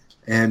is.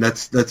 And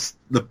that's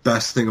the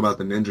best thing about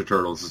the Ninja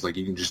Turtles is like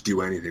you can just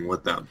do anything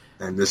with them.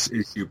 And this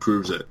issue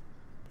proves it.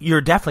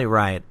 You're definitely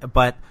right.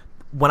 But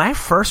when I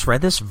first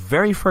read this,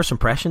 very first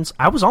impressions,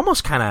 I was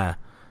almost kind of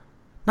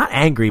not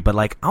angry, but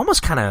like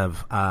almost kind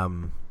of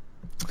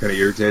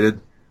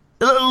irritated.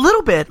 A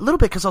little bit,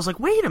 because I was like,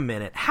 wait a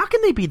minute, how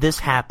can they be this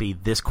happy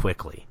this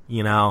quickly?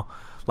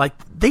 Like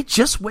they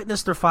just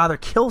witnessed their father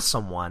kill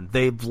someone.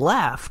 They've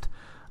left.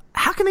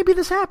 How can they be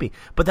this happy?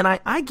 But then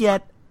I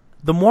get,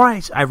 the more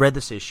I read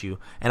this issue,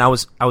 and I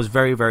was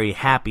very, very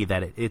happy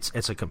that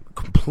it's a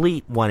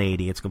complete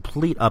 180. It's a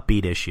complete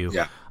upbeat issue.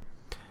 Yeah.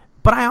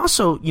 But I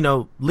also,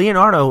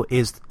 Leonardo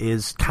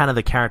is kind of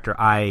the character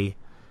I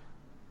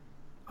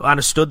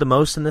understood the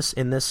most in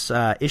this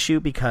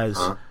issue because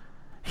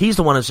he's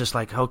the one who's just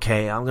like,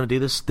 okay, I'm going to do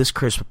this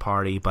Christmas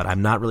party, but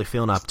I'm not really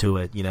feeling up to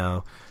it,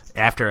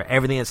 After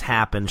everything that's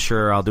happened,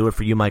 sure, I'll do it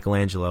for you,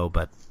 Michelangelo,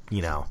 but,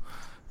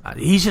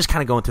 he's just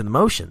kind of going through the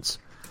motions.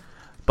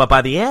 But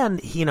by the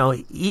end,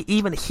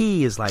 even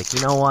he is like,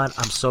 you know what,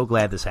 I'm so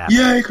glad this happened.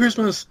 Yay,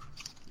 Christmas!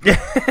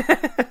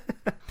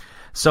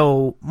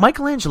 So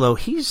Michelangelo,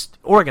 he's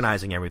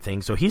organizing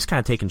everything, so he's kind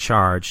of taking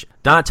charge.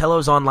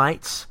 Donatello's on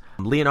lights.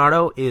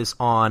 Leonardo is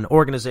on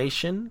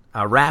organization.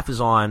 Raph is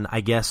on,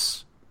 I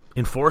guess,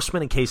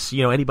 enforcement in case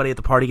anybody at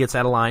the party gets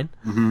out of line.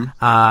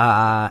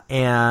 Mm-hmm.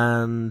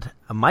 And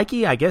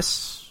Mikey, I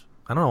guess,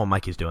 I don't know what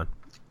Mikey's doing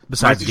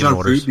besides Mikey's giving on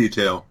orders. Food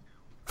detail.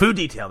 Food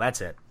detail, that's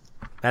it.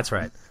 That's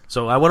right.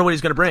 So I wonder what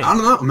he's going to bring. I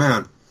don't know,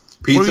 man.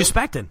 Pizza. What are you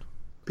expecting?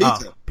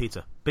 Pizza. Oh,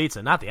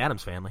 pizza. Not the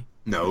Addams Family.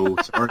 No,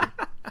 sorry.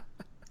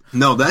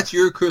 No, that's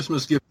your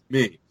Christmas gift to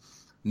me.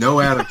 No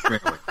Addams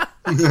Family.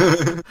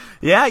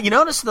 Yeah, you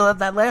noticed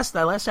that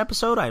last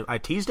episode? I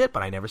teased it,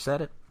 but I never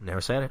said it.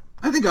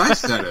 I think I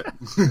said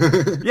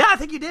it. Yeah, I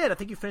think you did. I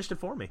think you finished it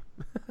for me.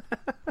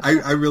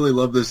 I really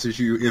love this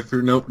issue. If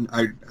you're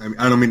I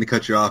don't mean to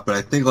cut you off, but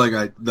I think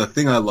the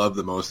thing I love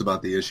the most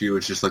about the issue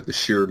is just like the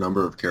sheer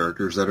number of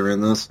characters that are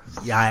in this.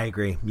 Yeah, I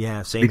agree.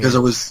 Yeah, same. Because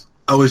here.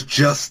 I was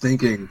just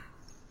thinking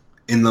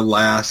in the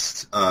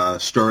last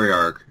story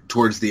arc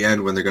towards the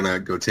end when they're gonna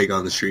go take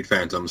on the Street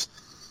Phantoms,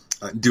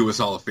 do us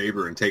all a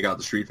favor and take out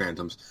the Street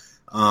Phantoms.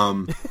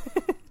 I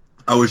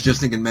was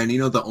just thinking, man,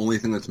 the only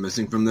thing that's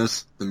missing from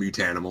this, the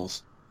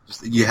Mutanimals.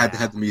 You had to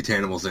have the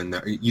Mutanimals in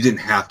there. You didn't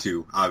have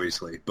to,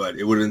 obviously, but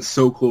it would have been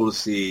so cool to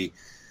see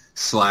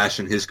Slash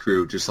and his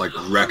crew just like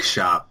wreck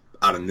shop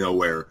out of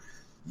nowhere.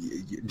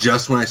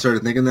 Just when I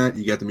started thinking that,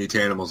 you get the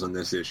Mutanimals in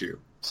this issue.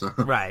 So,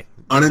 right.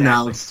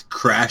 Unannounced,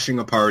 crashing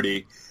a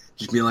party,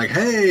 just being like,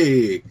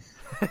 hey,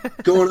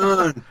 what's going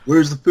on?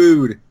 Where's the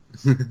food?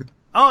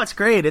 Oh, it's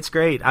great. It's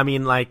great. I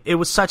mean, like, it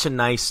was such a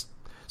nice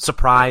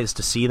surprise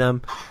to see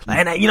them.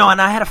 And,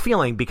 and I had a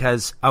feeling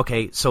because,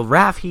 okay, so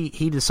Raph,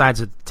 he decides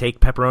to take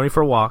Pepperoni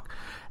for a walk,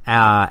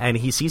 and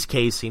he sees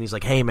Casey, and he's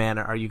like, hey, man,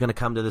 are you going to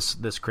come to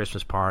this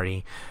Christmas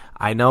party?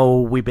 I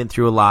know we've been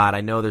through a lot.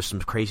 I know there's some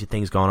crazy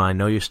things going on. I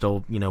know you're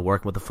still,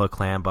 working with the Foot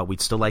Clan, but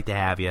we'd still like to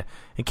have you.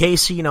 And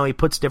Casey, he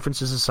puts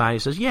differences aside. He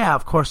says, yeah,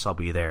 of course I'll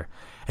be there.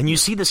 And you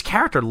see this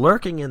character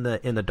lurking in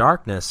the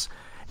darkness,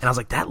 and I was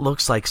like, that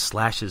looks like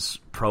Slash's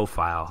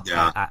profile.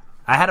 Yeah.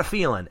 I had a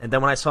feeling. And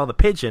then when I saw the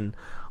pigeon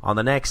on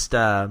the next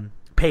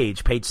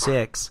page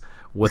 6,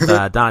 with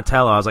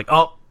Donatello, I was like,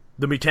 oh,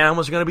 the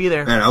Mutanimals are going to be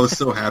there. Man, I was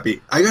so happy.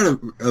 I got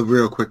a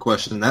real quick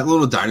question. That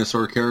little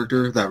dinosaur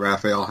character that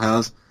Raphael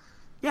has,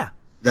 yeah,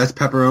 that's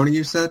Pepperoni,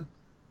 you said?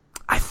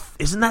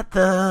 Isn't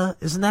that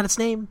its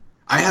name?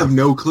 I have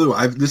no clue.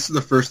 This is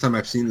the first time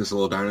I've seen this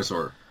little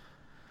dinosaur.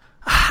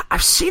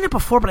 I've seen it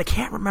before, but I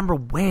can't remember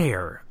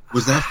where.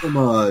 Was that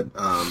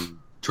from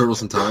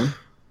Turtles in Time?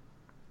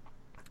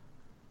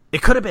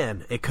 It could have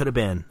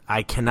been.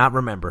 I cannot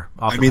remember.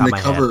 Off the top of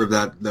cover head. of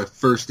that, the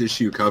first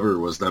issue cover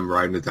was them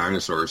riding a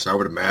dinosaur. So I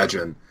would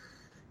imagine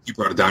he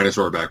brought a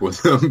dinosaur back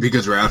with him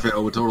because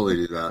Raphael would totally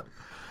do that.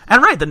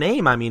 And right, the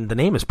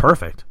name is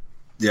perfect.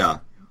 Yeah.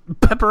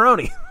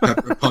 Pepperoni.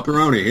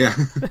 Pepperoni, yeah.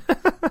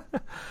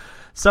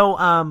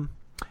 So,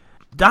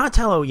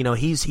 Donatello,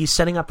 he's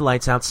setting up the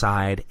lights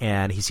outside,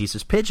 and he sees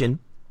this pigeon,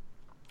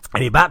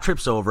 and he about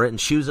trips over it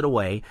and shoos it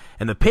away,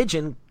 and the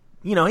pigeon,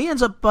 he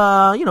ends up,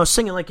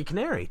 singing like a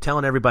canary,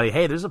 telling everybody,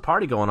 hey, there's a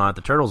party going on at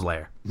the Turtles'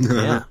 lair.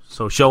 Yeah,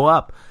 so show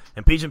up.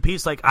 And Pigeon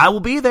Pete's like, I will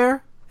be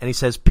there. And he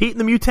says, Pete and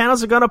the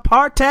Mutanimals are going to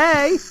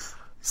party.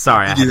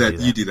 Sorry,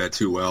 You do that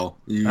too well.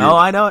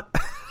 I know it.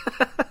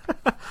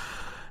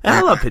 And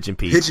I love Pigeon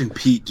Pete. Pigeon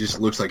Pete just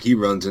looks like he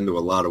runs into a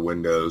lot of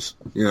windows.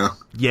 Yeah.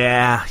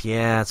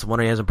 Yeah. It's a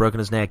wonder he hasn't broken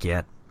his neck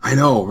yet. I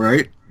know,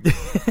 right?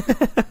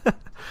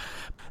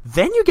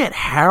 Then you get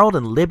Harold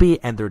and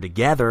Libby, and they're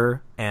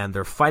together, and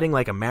they're fighting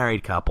like a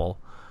married couple.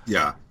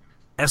 Yeah.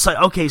 And it's like,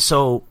 okay,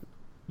 so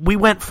we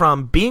went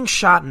from being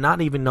shot and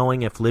not even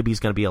knowing if Libby's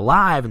going to be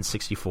alive in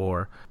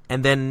 64,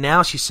 and then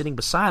now she's sitting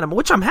beside him,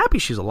 which I'm happy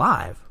she's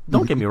alive.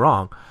 Don't get me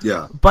wrong.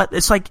 Yeah. But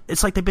it's like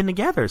they've been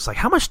together. It's like,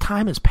 how much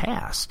time has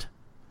passed?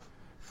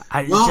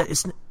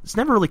 It's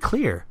never really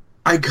clear.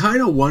 I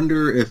kind of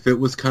wonder if it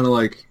was kind of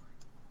like...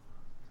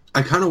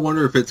 I kind of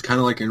wonder if it's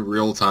kind of like in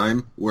real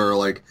time, where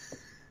like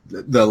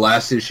the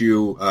last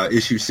issue,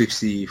 issue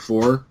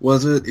 64,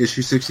 was it?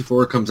 Issue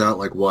 64 comes out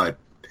like what?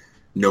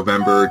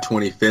 November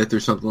 25th or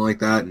something like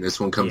that, and this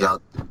one comes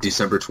out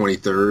December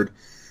 23rd,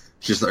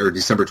 or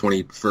December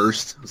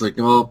 21st. I was like,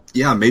 well,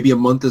 yeah, maybe a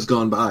month has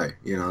gone by.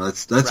 You know,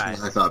 that's Right.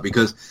 what I thought,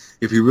 because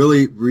if you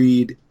really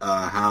read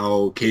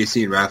how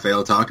Casey and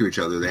Raphael talk to each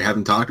other, they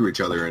haven't talked to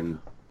each other in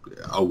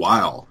a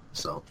while,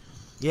 so...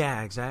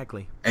 Yeah,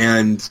 exactly.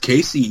 And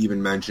Casey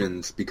even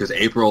mentions, because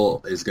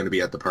April is going to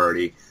be at the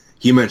party,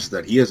 he mentions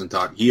that he hasn't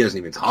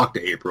even talked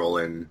to April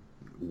in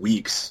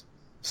weeks.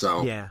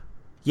 So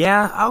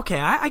yeah, okay,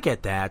 I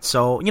get that.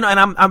 So and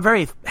I'm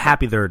very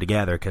happy they're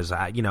together, because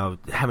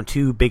having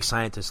two big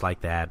scientists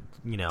like that,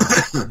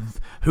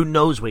 who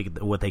knows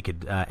what they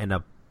could end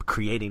up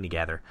creating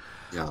together.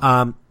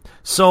 Yeah.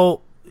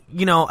 So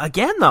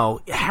again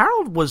though,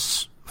 Harold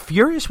was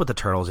furious with the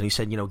Turtles, and he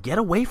said, get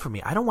away from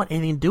me. I don't want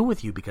anything to do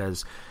with you,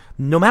 because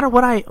no matter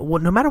what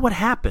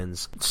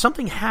happens,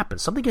 something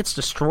happens. Something gets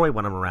destroyed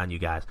when I'm around you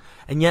guys.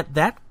 And yet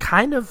that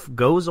kind of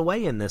goes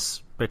away in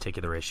this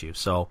particular issue.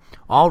 So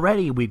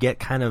already we get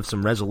kind of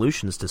some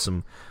resolutions to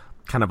some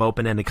kind of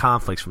open-ended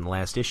conflicts from the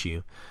last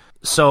issue.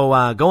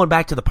 So going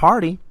back to the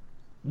party,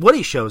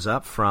 Woody shows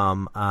up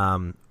from,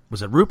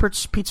 was it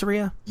Rupert's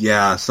Pizzeria?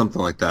 Yeah,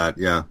 something like that,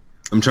 yeah.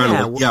 I'm trying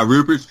to look. Yeah,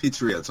 Rupert's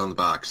Pizzeria. It's on the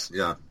box,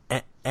 yeah.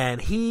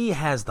 And he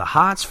has the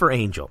hots for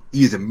Angel.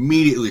 He's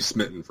immediately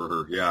smitten for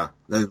her, yeah.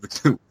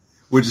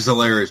 Which is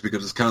hilarious,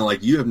 because it's kind of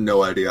like, you have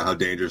no idea how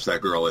dangerous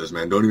that girl is,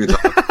 man. Don't even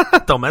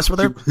talk. Don't mess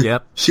with her.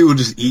 Yep. She will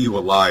just eat you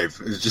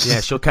alive. It's just,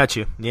 yeah, she'll cut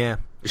you. Yeah.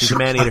 She's a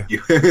man-eater.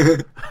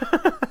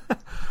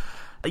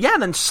 Yeah,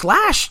 and then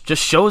Slash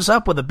just shows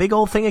up with a big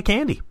old thing of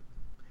candy.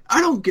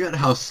 I don't get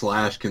how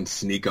Slash can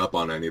sneak up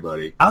on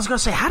anybody. I was going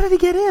to say, how did he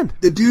get in?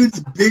 The dude's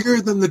bigger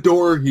than the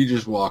door he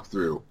just walked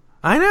through.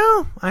 I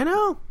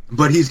know.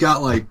 But he's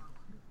got like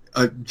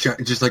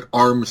just like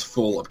arms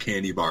full of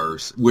candy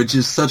bars, which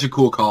is such a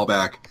cool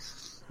callback,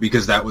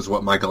 because that was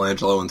what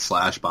Michelangelo and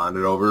Slash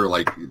bonded over.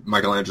 Like,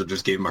 Michelangelo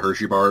just gave him a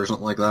Hershey bar or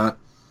something like that.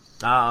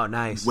 Oh,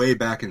 nice. Way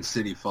back in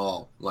City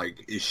Fall,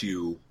 like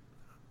issue,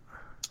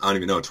 I don't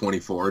even know,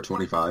 24,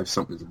 25,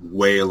 something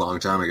way a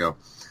long time ago.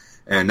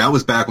 And that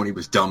was back when he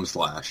was dumb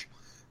Slash.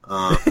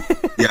 Yeah,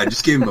 I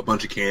just gave him a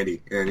bunch of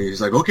candy, and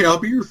he's like, okay, I'll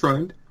be your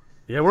friend.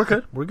 Yeah, we're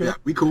good. Yeah,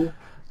 we cool.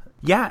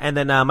 Yeah, and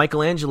then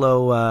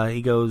Michelangelo,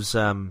 he goes,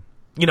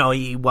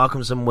 he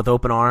welcomes him with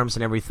open arms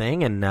and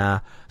everything,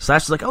 and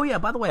Slash is like, oh yeah,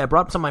 by the way, I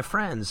brought some of my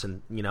friends,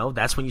 and,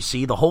 that's when you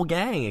see the whole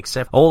gang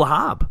except Old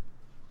Hob.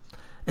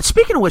 And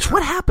speaking of which,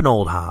 what happened to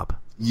Old Hob?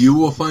 You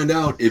will find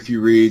out if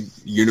you read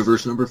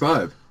Universe number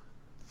 5.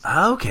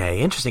 Okay,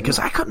 interesting, because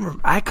I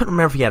couldn't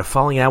remember if he had a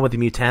falling out with the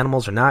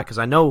Mutanimals or not, because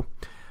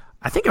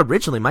I think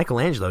originally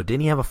Michelangelo,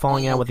 didn't he have a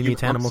falling out with the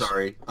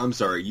Mutanimals? I'm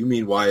sorry, you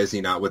mean why is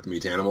he not with the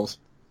Mutanimals?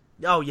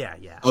 Oh, yeah.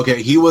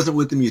 Okay, he wasn't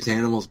with the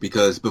Mutanimals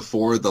because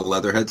before the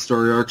Leatherhead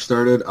story arc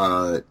started,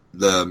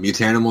 the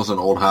Mutanimals and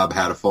Old Hob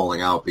had a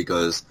falling out,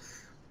 because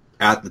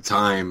at the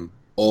time,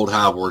 Old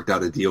Hob worked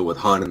out a deal with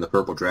Hun and the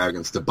Purple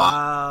Dragons to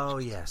buy. Oh,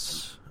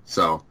 yes.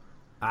 So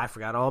I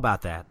forgot all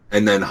about that.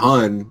 And then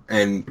Hun,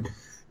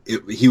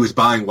 he was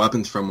buying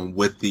weapons from him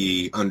with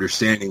the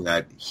understanding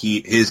that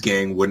his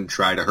gang wouldn't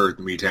try to hurt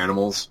the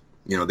Mutanimals.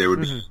 They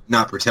would be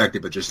not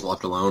protected, but just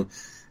left alone.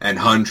 And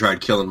Hun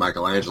tried killing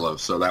Michelangelo,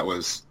 so that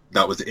was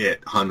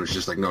it. Hun was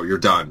just like, no, you're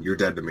done. You're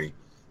dead to me.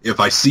 If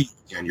I see you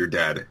again, you're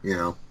dead,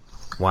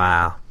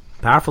 Wow.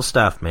 Powerful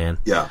stuff, man.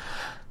 Yeah.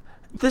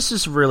 This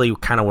is really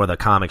kind of where the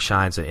comic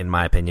shines, in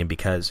my opinion,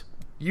 because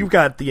you've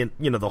got the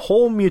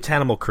whole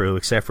Mutanimal crew,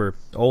 except for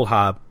Old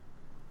Hob.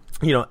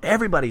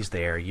 Everybody's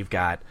there. You've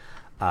got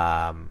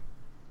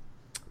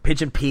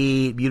Pigeon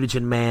Pete,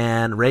 Mutagen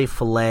Man, Ray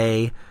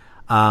Fillet.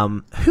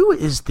 Who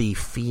is the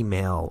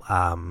female?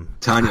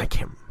 Tanya.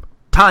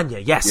 Tanya,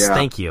 yes, yeah.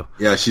 Thank you.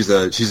 Yeah, she's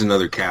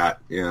another cat.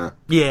 Yeah.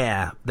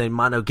 Yeah. Then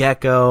Mono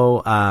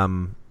Gecko.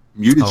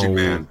 Mutagen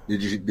Man.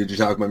 Did you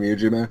talk about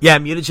Mutagen Man? Yeah,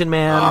 Mutagen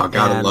Man. Oh,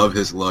 gotta love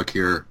his look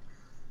here.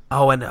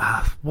 Oh, and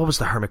what was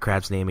the Hermit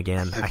Crab's name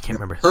again? I can't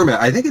remember. Hermit.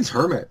 I think it's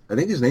Hermit. I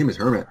think his name is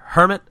Hermit.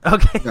 Hermit.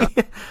 Okay.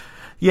 Yeah.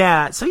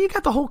 Yeah, so you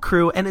got the whole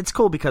crew, and it's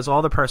cool because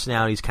all the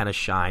personalities kind of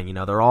shine.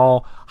 They're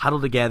all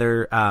huddled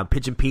together.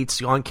 Pigeon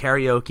Pete's on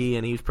karaoke,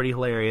 and he was pretty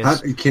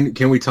hilarious.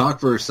 Can we talk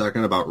for a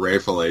second about Ray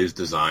Fillet's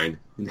design?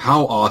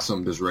 How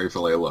awesome does Ray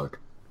Fillet look?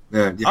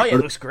 Yeah, it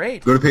looks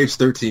great. Go to page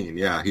 13.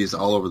 Yeah, he's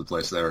all over the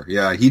place there.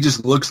 Yeah, he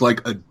just looks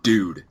like a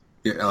dude.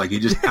 Yeah, like he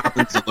just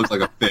happens to look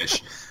like a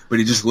fish, but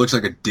he just looks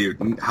like a dude.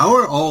 And how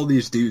are all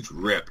these dudes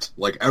ripped?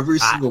 Like every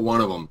single one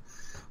of them.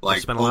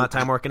 Like, spent a lot of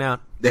time working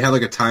out. They have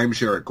like a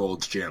timeshare at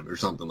Gold's Gym or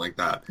something like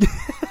that.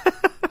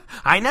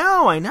 I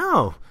know.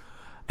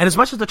 And as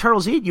much as the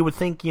Turtles eat, you would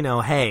think,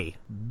 hey,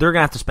 they're going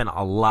to have to spend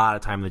a lot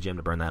of time in the gym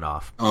to burn that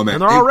off. Oh, man.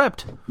 And they're all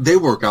ripped. They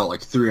work out like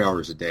 3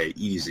 hours a day.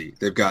 Easy.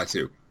 They've got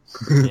to.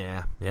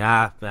 Yeah,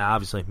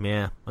 obviously.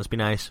 Yeah, must be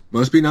nice.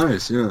 Must be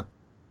nice, yeah.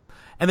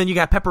 And then you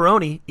got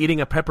Pepperoni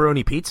eating a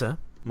pepperoni pizza.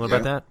 What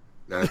about that?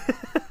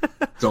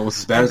 It's almost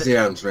as bad as the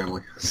Addams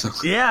Family. So.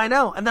 Yeah, I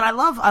know. And then I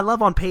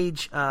love on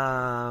page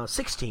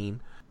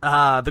 16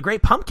 the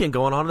Great Pumpkin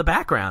going on in the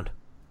background.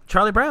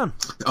 Charlie Brown.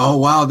 Oh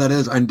wow, that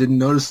is. I didn't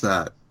notice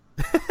that.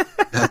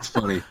 That's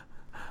funny.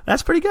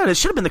 That's pretty good. It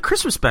should have been the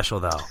Christmas special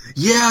though.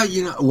 Yeah,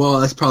 well,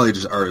 that's probably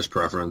just artist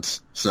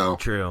preference. So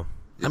true.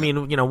 Yeah. I mean,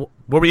 what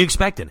were you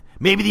expecting?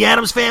 Maybe the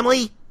Addams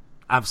Family?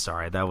 I'm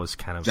sorry, that was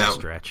kind of a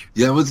stretch.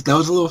 Yeah, that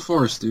was a little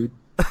forced, dude.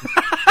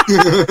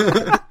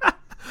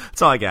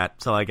 That's all I got.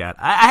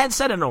 I hadn't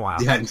said it in a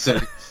while. You hadn't said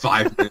it in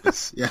 5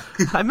 minutes. Yeah.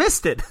 I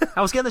missed it.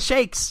 I was getting the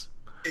shakes.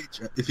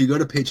 If you go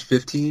to page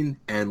 15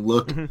 and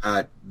look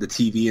at the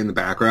TV in the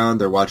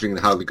background, they're watching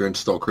How the Grinch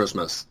Stole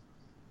Christmas.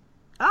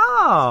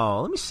 Oh,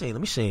 let me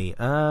see.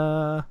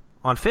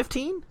 On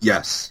 15?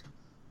 Yes.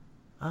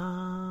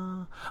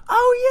 Oh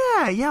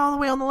yeah, all the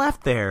way on the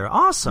left there.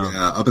 Awesome.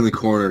 Yeah, up in the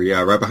corner.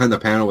 Yeah, right behind the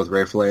panel with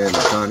Ray Fillet and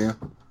Tanya.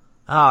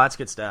 Oh, that's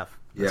good stuff.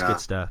 That's good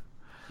stuff.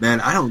 Man,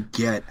 I don't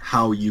get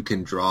how you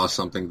can draw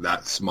something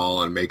that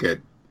small and make it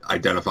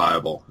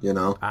identifiable.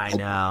 I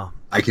know.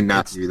 I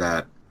cannot do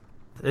that.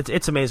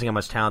 It's amazing how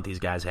much talent these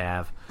guys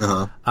have.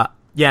 Uh-huh.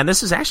 Yeah, and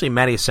this is actually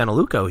Matty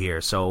Santaluco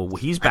here, so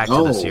he's back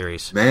to the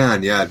series.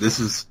 Man, yeah, this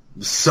is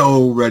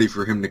so ready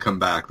for him to come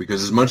back,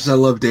 because as much as I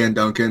love Dan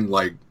Duncan,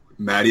 like,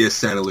 Matty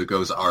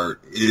Santaluco's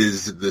art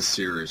is this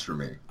series for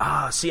me.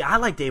 See, I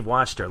like Dave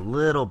Watcher a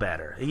little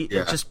better.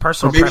 Just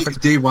personal preference.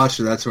 Dave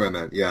Watcher, that's what I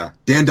meant, yeah.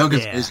 Dan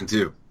Duncan's amazing,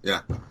 too,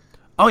 yeah.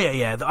 Oh,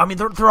 yeah. I mean,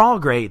 they're all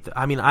great.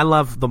 I mean, I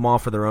love them all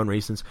for their own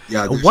reasons.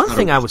 Yeah, one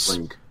thing I was...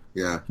 Link.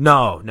 Yeah.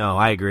 No,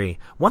 I agree.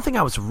 One thing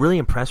I was really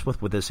impressed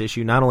with this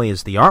issue, not only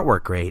is the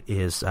artwork great,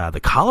 is the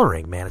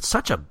coloring, man. It's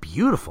such a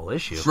beautiful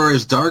issue. For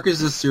as dark as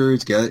this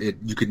series gets,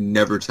 you could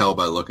never tell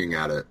by looking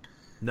at it.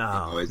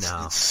 No, it's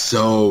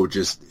so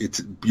it's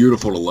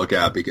beautiful to look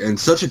at, and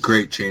such a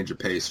great change of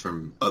pace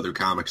from other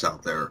comics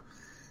out there.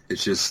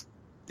 It's just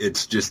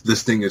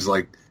this thing is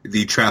like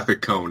the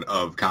traffic cone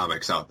of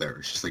comics out there.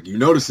 It's just like, you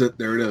notice it,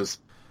 there it is.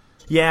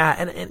 Yeah,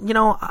 and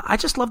I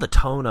just love the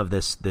tone of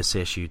this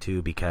issue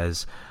too,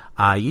 because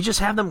you just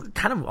have them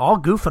kind of all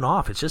goofing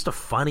off. It's just a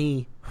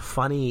funny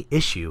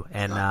issue,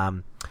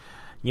 and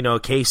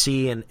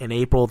Casey and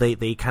April,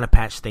 they kind of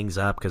patched things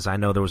up, because I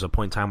know there was a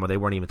point in time where they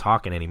weren't even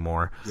talking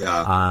anymore.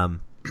 Yeah.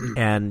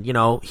 And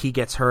he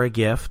gets her a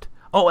gift.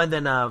 Oh, and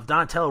then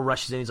Donatello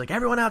rushes in. He's like,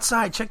 "Everyone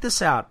outside, check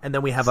this out!" And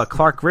then we have a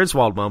Clark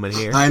Griswold moment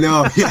here. I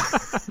know.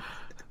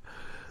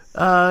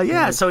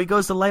 Yeah. So he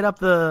goes to light up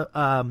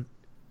the.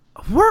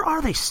 Where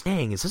are they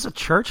staying? Is this a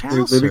church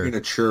house? They're living in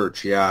a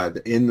church. Yeah.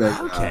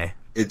 Okay.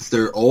 It's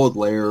their old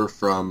lair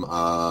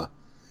from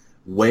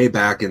way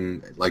back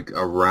in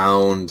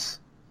around.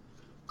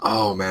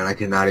 Oh man, I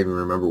cannot even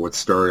remember what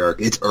story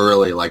arc. It's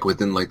early,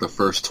 within the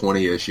first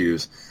 20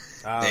 issues.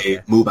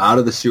 They move out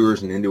of the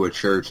sewers and into a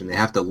church, and they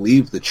have to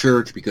leave the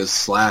church because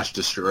Slash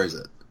destroys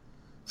it.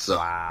 So,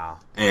 wow.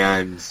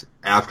 And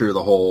after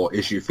the whole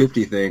issue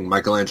 50 thing,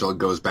 Michelangelo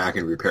goes back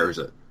and repairs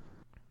it.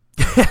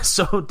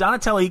 So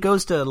Donatello, he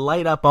goes to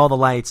light up all the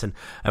lights, and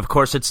of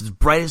course it's as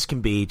bright as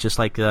can be, just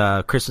like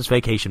the Christmas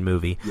Vacation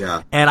movie.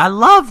 Yeah. And I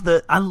love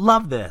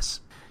this.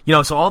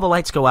 So all the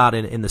lights go out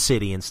in the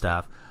city and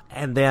stuff.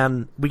 And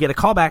then we get a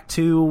callback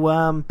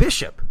to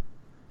Bishop.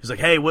 He's like,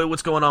 "Hey,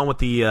 what's going on with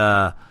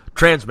the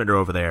transmitter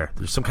over there?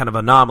 There's some kind of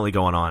anomaly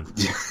going on."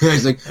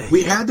 He's like,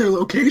 "We had their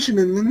location,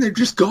 and then they're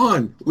just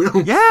gone. We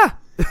don't." Yeah.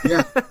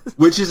 Yeah,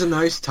 which is a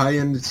nice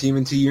tie-in to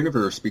TMNT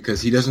Universe,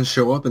 because he doesn't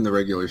show up in the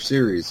regular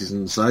series; he's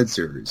in the side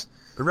series.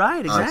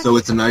 Right, exactly. So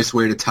it's a nice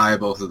way to tie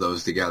both of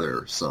those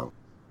together. So.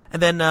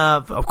 And then,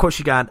 of course,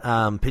 you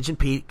got Pigeon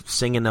Pete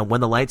singing "When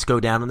the Lights Go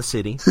Down in the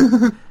City."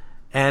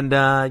 And,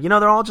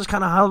 they're all just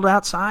kind of huddled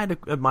outside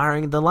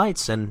admiring the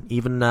lights. And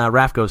even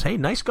Raph goes, "Hey,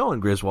 nice going,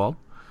 Griswold."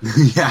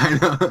 Yeah, I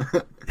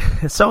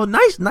know. So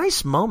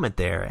nice moment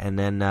there. And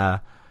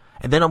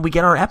then we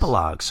get our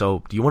epilogue.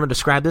 So do you want to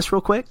describe this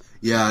real quick?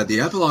 Yeah, the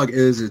epilogue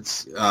is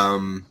it's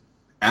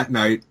at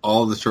night,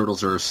 all the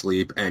turtles are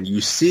asleep, and you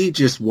see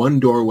just one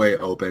doorway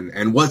open.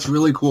 And what's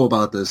really cool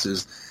about this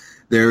is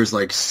there's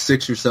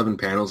 6 or 7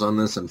 panels on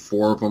this, and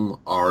 4 of them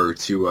are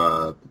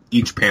to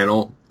each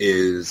panel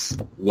is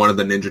one of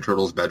the Ninja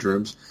Turtles'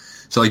 bedrooms.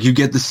 So you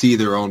get to see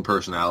their own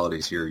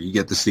personalities here. You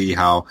get to see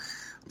how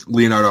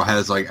Leonardo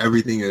has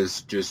everything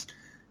is just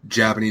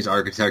Japanese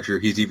architecture.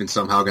 He's even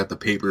somehow got the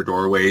paper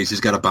doorways. He's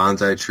got a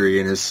bonsai tree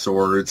and his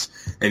swords,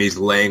 and he's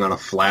laying on a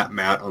flat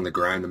mat on the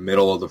ground in the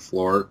middle of the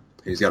floor.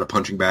 He's got a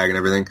punching bag and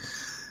everything.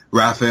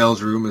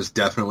 Raphael's room is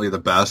definitely the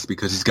best,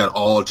 because he's got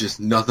all just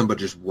nothing but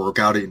just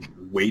workout and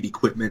weight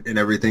equipment and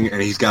everything,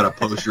 and he's got a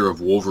poster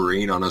of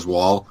Wolverine on his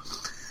wall.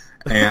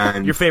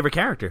 And your favorite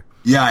character?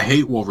 Yeah, I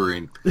hate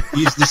Wolverine.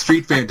 He's the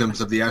Street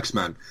Phantoms of the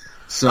X-Men.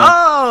 So,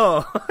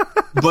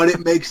 but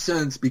it makes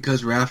sense,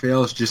 because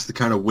Raphael is just the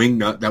kind of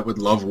wingnut that would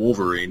love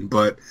Wolverine.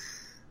 But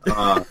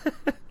and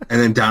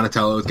then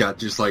Donatello's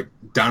got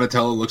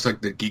Donatello looks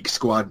like the Geek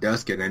Squad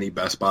desk at any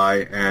Best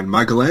Buy, and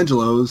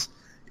Michelangelo's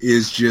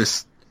is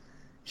just.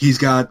 He's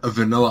got a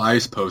Vanilla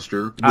Ice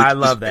poster. I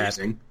love that.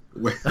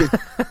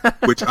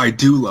 which I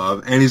do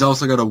love, and he's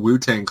also got a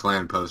Wu-Tang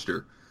Clan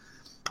poster.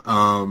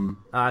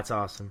 That's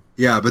awesome.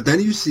 Yeah, but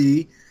then you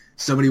see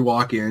somebody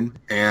walk in,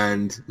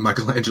 and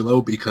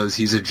Michelangelo, because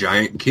he's a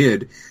giant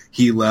kid,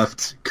 he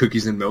left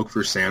cookies and milk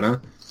for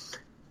Santa.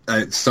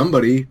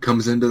 Somebody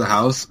comes into the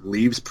house,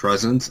 leaves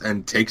presents,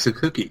 and takes a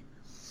cookie,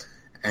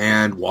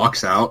 and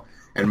walks out.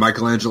 And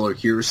Michelangelo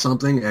hears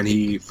something, and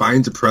he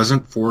finds a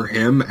present for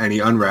him, and he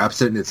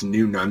unwraps it, and it's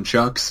new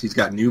nunchucks. He's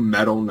got new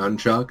metal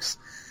nunchucks.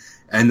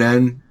 And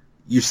then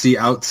you see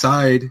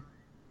outside,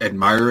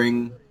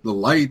 admiring the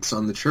lights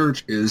on the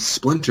church, is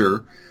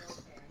Splinter,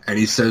 and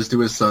he says to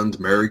his sons,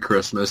 Merry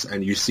Christmas,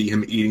 and you see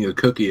him eating a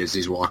cookie as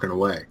he's walking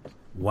away.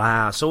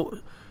 Wow. So,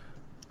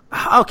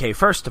 okay,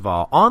 first of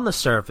all, on the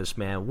surface,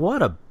 man,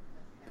 what a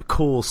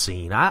cool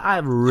scene.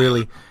 I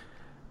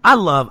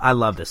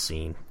love this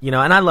scene,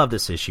 and I love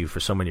this issue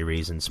for so many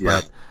reasons.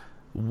 But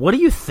what do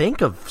you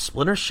think of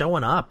Splinter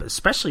showing up,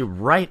 especially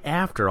right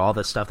after all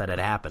this stuff that had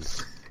happened?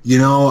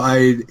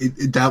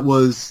 That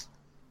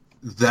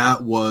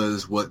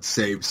was what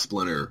saved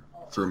Splinter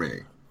for me.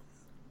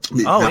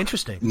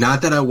 Interesting.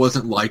 Not that I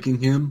wasn't liking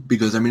him,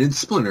 because it's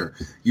Splinter.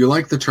 You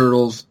like the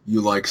Turtles,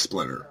 you like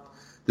Splinter.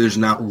 There's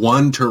not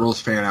one Turtles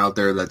fan out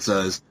there that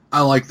says,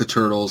 I like the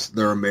Turtles,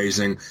 they're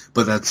amazing,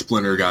 but that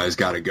Splinter guy's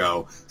got to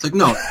go. It's like,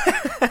 no.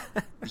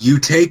 You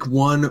take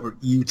one, or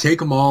you take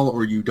them all,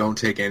 or you don't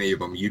take any of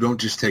them. You don't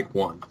just take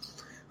one.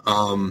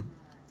 But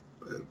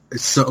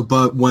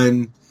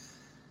when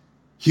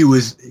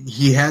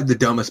he had the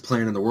dumbest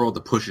plan in the world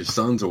to push his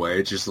sons away,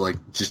 it's just like,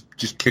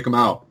 just kick them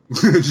out.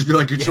 Just be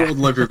like, you're too old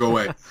to live here, go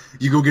away.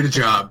 You go get a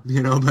job,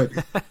 but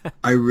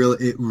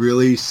it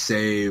really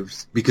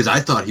saves, because I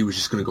thought he was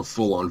just going to go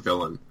full on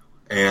villain.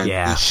 And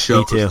it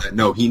shows that,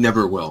 no, he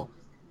never will.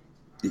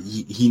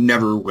 He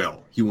never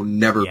will. He will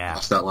never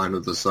cross that line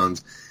with the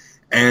sons.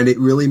 And it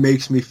really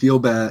makes me feel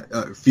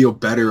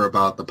better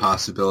about the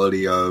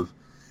possibility of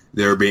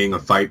there being a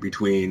fight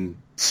between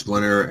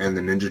Splinter and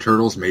the Ninja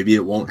Turtles. Maybe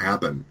it won't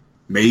happen.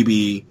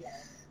 Maybe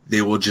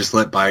they will just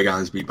let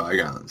bygones be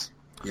bygones,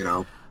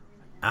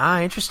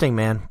 Interesting,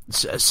 man.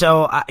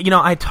 So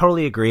I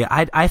totally agree.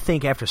 I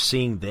think after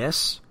seeing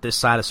this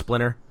side of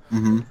Splinter,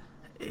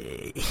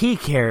 he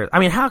cares.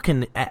 How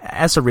can,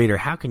 as a reader,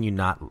 how can you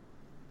not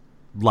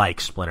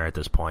like Splinter at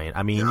this point?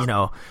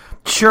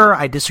 Sure,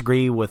 I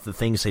disagree with the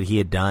things that he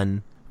had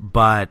done,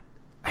 but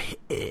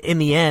in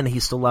the end, he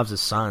still loves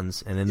his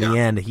sons, and in the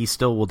end, he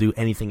still will do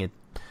anything it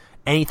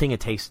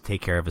takes to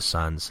take care of his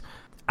sons.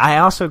 I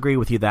also agree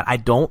with you that I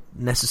don't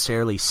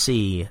necessarily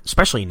see,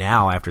 especially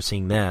now after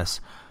seeing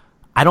this,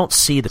 I don't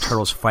see the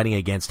Turtles fighting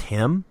against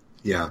him.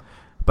 Yeah.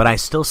 But I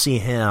still see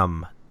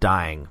him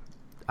dying.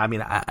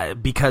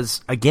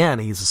 Because, again,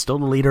 he's still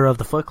the leader of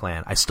the Foot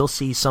Clan. I still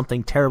see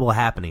something terrible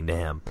happening to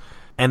him.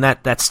 And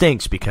that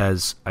stinks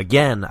because,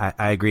 again,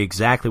 I agree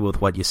exactly with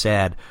what you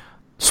said.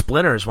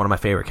 Splinter is one of my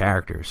favorite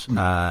characters.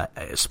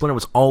 Splinter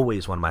was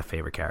always one of my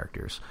favorite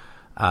characters.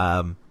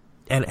 And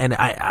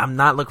I'm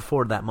not looking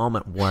forward to that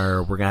moment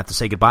where we're gonna have to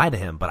say goodbye to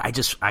him. But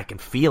I can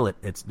feel it.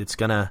 It's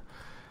gonna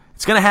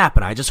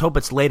happen. I just hope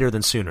it's later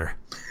than sooner.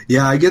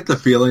 Yeah, I get the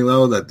feeling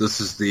though that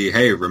this is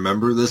hey,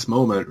 remember this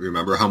moment.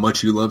 Remember how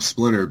much you love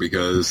Splinter,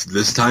 because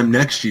this time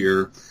next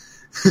year,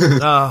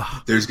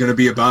 there's gonna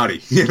be a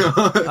body.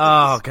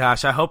 Oh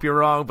gosh, I hope you're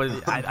wrong, but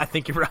I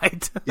think you're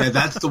right. Yeah,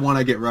 that's the one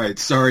I get right.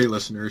 Sorry,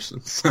 listeners.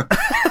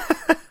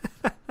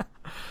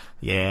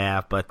 Yeah,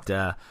 but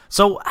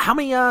so how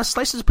many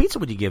slices of pizza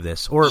would you give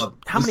this? Or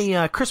how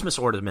many Christmas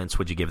ornaments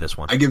would you give this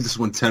one? I give this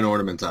one 10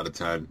 ornaments out of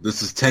 10.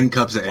 This is 10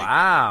 cups of egg.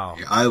 Wow.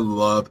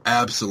 I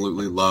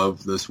absolutely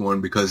love this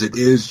one because it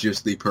is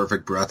just the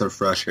perfect breath of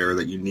fresh air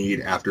that you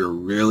need after a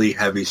really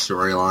heavy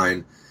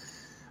storyline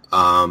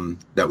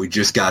that we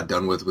just got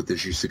done with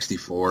issue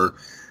 64.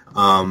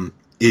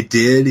 It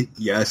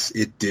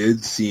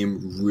did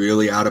seem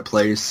really out of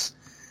place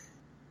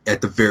at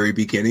the very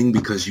beginning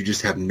because you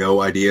just have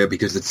no idea,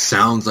 because it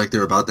sounds like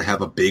they're about to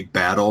have a big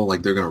battle,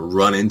 like they're going to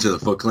run into the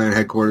Foot Clan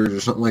headquarters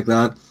or something like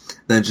that.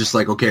 Then it's just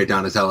like, okay,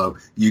 Donatello,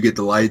 you get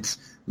the lights,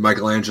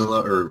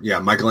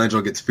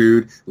 Michelangelo gets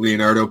food,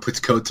 Leonardo puts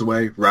coats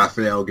away,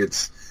 Raphael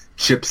gets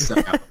chips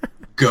out,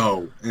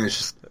 go. And it's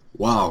just,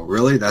 wow,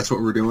 really? That's what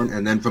we're doing?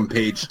 And then from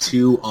page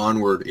 2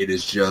 onward, it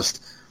is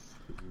just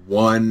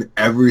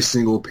every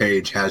single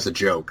page has a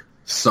joke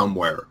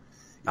somewhere.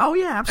 Oh,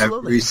 yeah,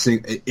 absolutely.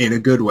 In a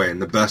good way, in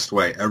the best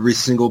way. Every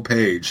single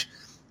page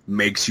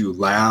makes you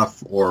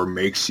laugh or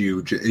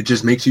it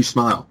just makes you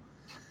smile.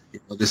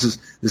 This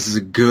is a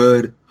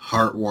good,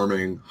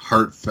 heartwarming,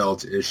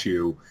 heartfelt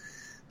issue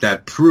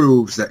that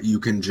proves that you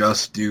can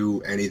just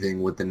do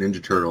anything with the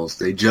Ninja Turtles.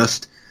 They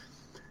just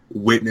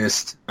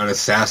witnessed an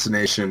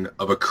assassination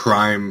of a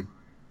crime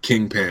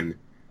kingpin,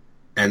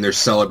 and they're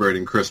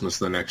celebrating Christmas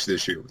the next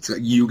issue. It's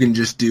like you can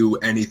just do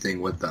anything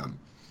with them.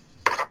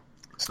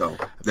 So,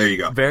 there you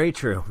go. Very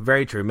true.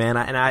 Very true, man.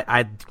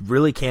 I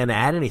really can't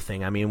add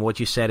anything. I mean, what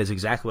you said is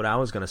exactly what I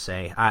was going to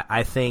say.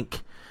 I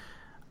think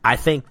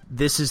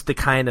this is the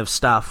kind of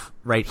stuff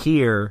right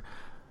here.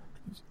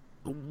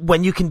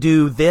 when you can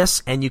do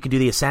this and you can do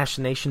the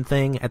assassination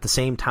thing at the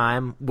same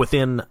time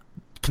within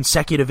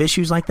consecutive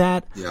issues like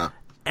that,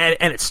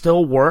 and it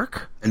still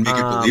work and make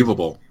it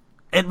believable,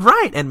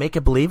 and make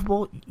it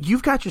believable,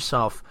 you've got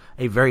yourself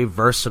a very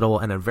versatile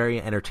and a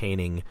very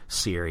entertaining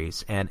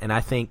series. And I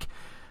think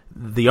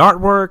the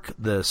artwork,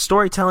 the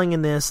storytelling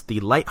in this, the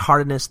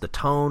lightheartedness, the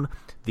tone,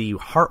 the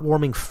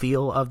heartwarming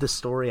feel of the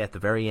story at the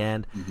very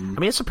end. I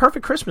mean, it's a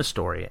perfect Christmas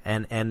story,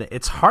 and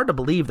it's hard to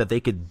believe that they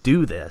could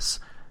do this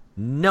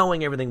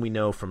knowing everything we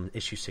know from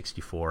issue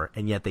 64,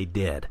 and yet they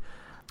did.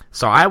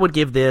 So I would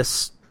give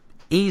this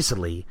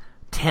easily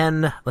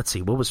 10, let's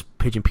see, what was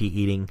Pigeon Pete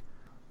eating?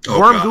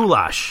 Worm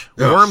goulash.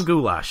 Yes. Worm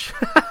goulash.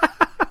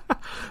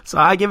 So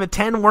I give it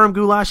 10 worm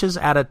goulashes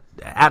out of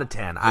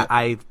 10.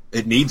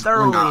 It needs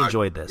thoroughly more nog.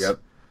 Enjoyed this. Yep.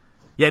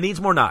 Yeah, it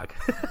needs more nog.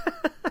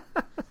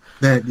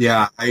 Man,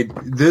 yeah,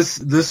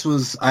 this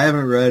was, I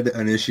haven't read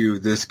an issue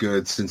this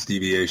good since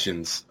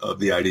Deviations of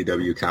the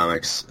IDW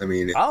comics. I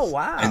mean, oh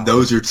wow, and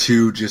those are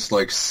two just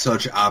like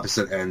such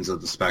opposite ends of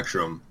the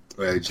spectrum.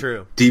 Like,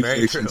 true.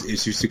 Deviations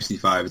issue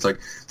 65. It's like,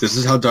 this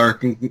is how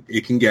dark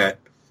it can get,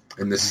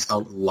 and this is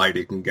how light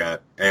it can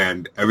get,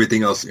 and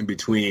everything else in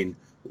between,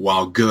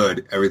 while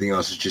good, everything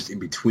else is just in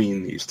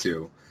between these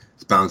two.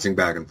 It's bouncing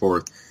back and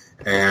forth.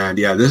 And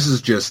yeah, this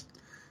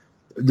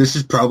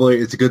is probably,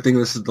 it's a good thing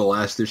this is the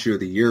last issue of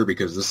the year,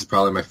 because this is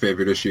probably my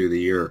favorite issue of the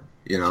year,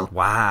 you know?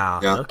 Wow,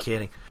 no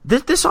kidding.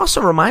 This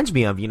also reminds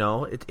me of,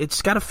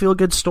 it's got a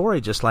feel-good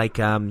story, just like,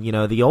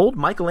 the old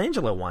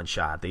Michelangelo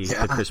one-shot, the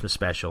Christmas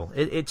special.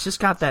 It's just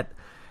got that,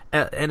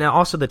 and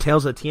also the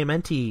Tales of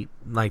TMNT,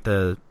 like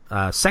the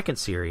second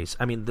series.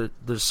 I mean,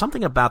 there's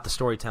something about the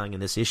storytelling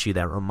in this issue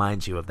that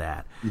reminds you of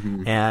that.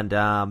 And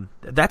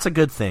that's a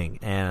good thing.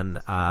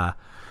 And,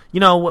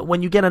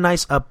 when you get a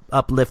nice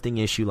uplifting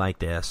issue like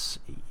this,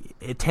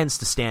 it tends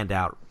to stand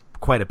out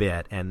quite a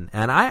bit. And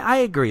I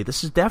agree.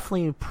 This is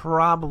definitely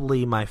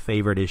probably my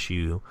favorite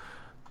issue,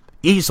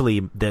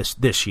 easily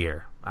this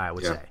year, I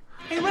would say.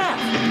 Hey,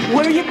 Raph,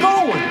 where are you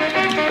going?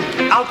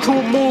 Out to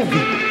a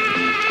movie.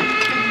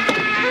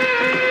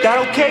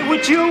 That okay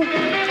with you?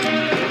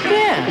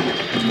 Yeah.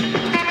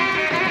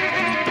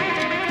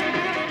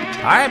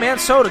 All right, man.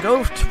 So to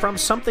go from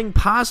something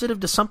positive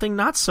to something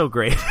not so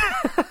great.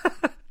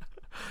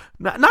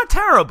 Not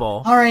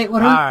terrible. All right,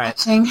 what are we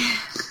watching?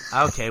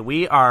 Okay,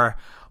 we are...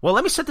 Well,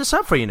 let me set this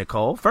up for you,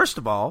 Nicole. First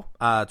of all,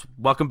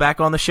 welcome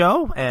back on the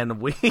show, and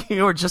we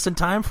were just in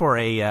time for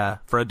a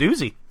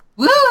doozy.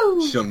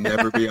 Woo! She'll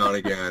never be on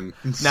again.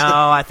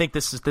 No, I think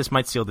this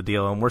might seal the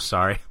deal, and we're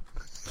sorry.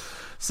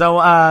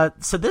 So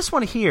this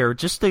one here,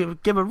 just to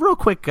give a real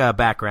quick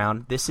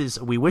background, this is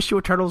We Wish You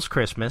a Turtles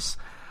Christmas,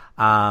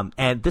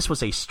 and this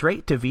was a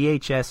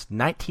straight-to-VHS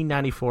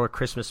 1994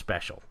 Christmas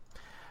special.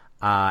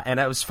 And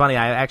it was funny,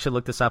 I actually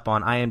looked this up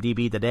on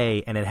IMDb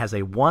today, and it has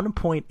a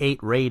 1.8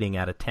 rating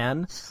out of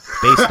 10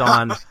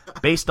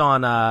 based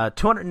on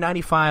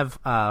 295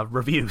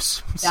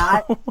 reviews.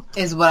 That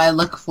is what I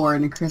look for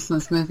in a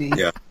Christmas movie.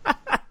 Yeah.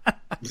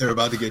 They're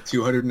about to get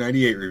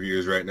 298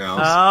 reviews right now.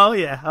 Oh,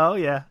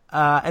 yeah.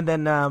 And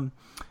then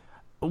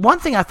one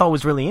thing I thought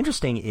was really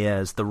interesting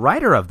is the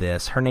writer of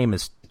this, her name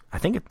is,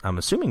 I'm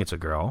assuming it's a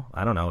girl.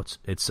 I don't know.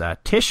 It's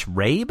Tish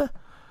Rabe.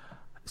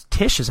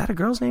 Tish, is that a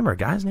girl's name or a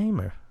guy's name?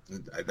 Or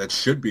that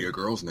should be a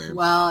girl's name.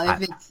 Well,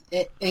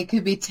 if it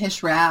could be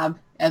Tish Rab,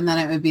 and then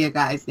it would be a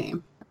guy's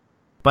name.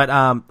 But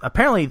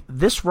apparently,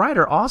 this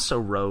writer also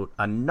wrote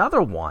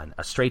another one,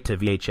 a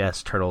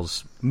straight-to-VHS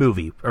Turtles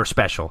movie or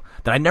special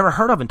that I never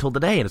heard of until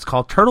today, and it's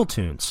called Turtle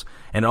Tunes,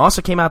 and it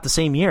also came out the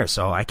same year,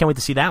 so I can't wait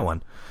to see that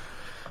one.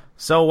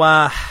 So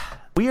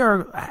we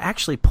are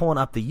actually pulling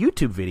up the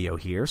YouTube video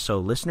here, so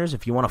listeners,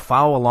 if you want to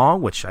follow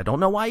along, which I don't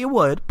know why you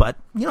would, but,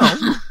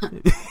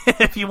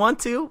 if you want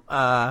to,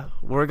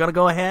 we're going to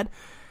go ahead.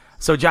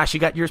 So, Josh, you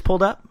got yours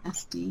pulled up?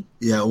 SD.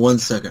 Yeah, 1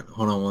 second.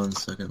 Hold on 1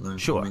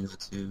 second. Sure. Let me go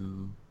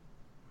to...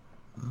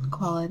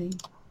 Quality.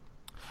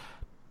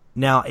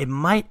 Now, it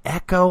might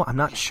echo. I'm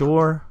not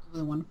sure.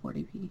 The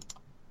 140p. Okay,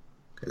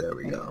 there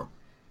we go.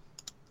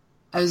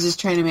 I was just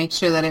trying to make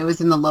sure that it was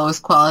in the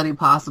lowest quality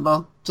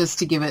possible, just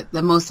to give it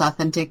the most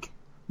authentic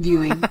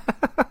viewing.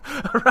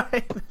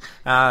 Right.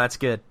 That's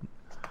good.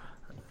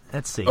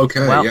 Let's see.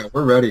 Okay, yeah,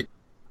 we're ready.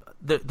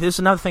 There's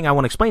another thing I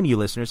want to explain to you,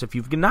 listeners. If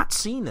you've not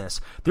seen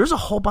this, there's a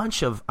whole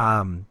bunch of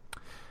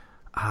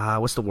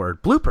what's the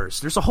word?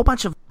 Bloopers. There's a whole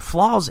bunch of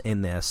flaws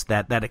in this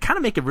that kind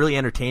of make it really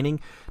entertaining,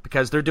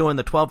 because they're doing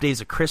the 12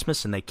 days of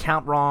Christmas and they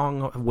count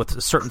wrong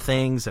with certain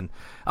things, and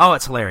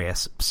it's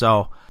hilarious.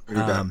 So,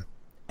 and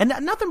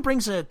nothing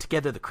brings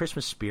together the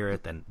Christmas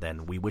spirit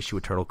than We Wish You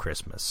a Turtle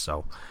Christmas.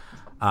 So,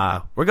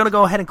 we're gonna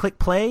go ahead and click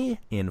play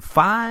in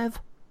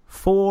 5,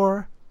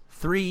 4,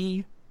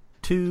 3,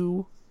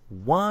 2,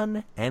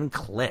 1, and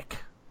click.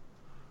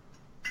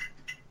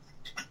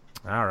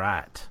 All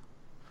right.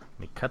 Let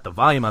me cut the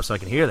volume up so I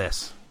can hear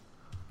this.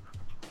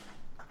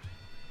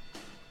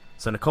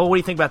 So, Nicole, what do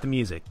you think about the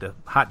music, the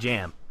hot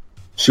jam?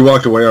 She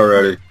walked away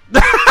already.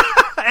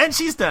 And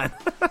she's done.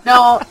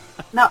 No,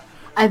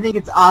 I think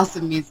it's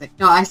awesome music.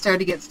 No, I started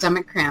to get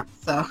stomach cramps,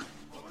 so.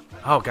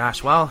 Oh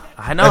gosh, well,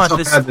 I know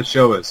That's how bad the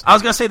show is. I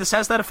was gonna say this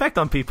has that effect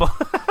on people.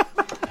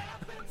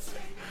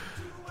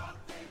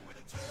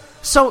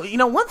 So,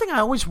 one thing I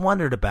always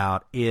wondered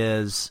about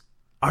is,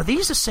 are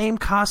these the same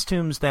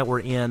costumes that were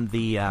in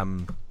the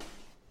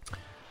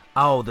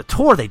the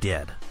tour they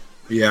did?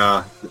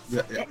 Yeah.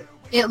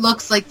 It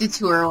looks like the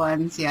tour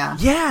ones, yeah.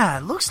 Yeah,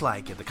 it looks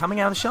like it. The Coming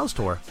Out of the Shells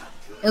tour.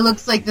 It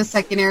looks like the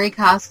secondary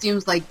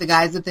costumes, like the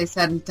guys that they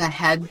sent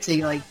ahead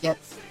to like get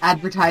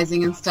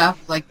advertising and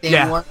stuff, like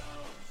they wore.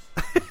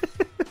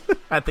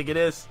 I think it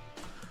is.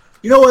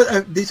 You know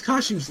what? These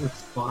costumes look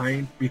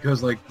fine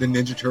because, like, the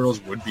Ninja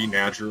Turtles would be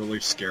naturally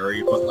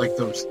scary, but, like,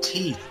 those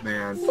teeth,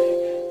 man.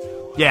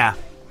 Yeah.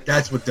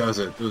 That's what does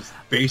it. Those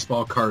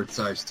baseball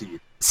card-sized teeth.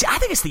 See, I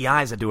think it's the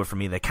eyes that do it for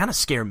me. They kind of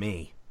scare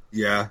me.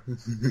 Yeah.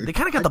 They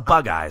kind of got the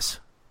bug eyes.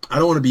 I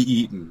don't want to be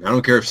eaten. I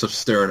don't care if stuff's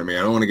staring at me.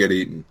 I don't want to get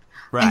eaten.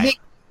 Right. I think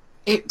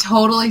it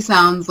totally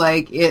sounds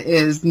like it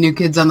is New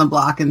Kids on the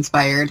Block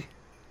inspired.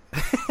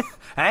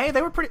 Hey,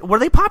 they were Were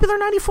they popular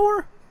in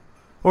 '94?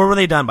 Or were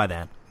they done by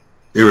then?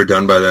 They were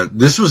done by then.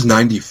 This was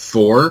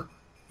 94?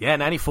 Yeah,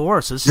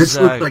 94. So this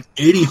looked like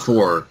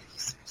 84.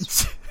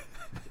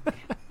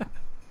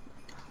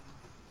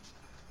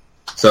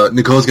 So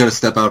Nicole's going to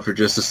step out for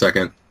just a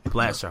second.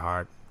 Bless her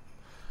heart.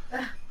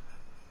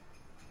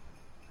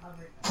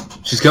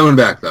 She's coming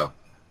back, though.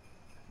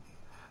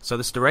 So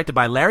this is directed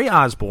by Larry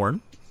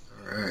Osborne.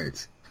 All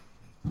right.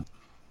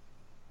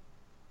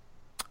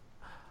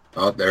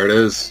 Oh, there it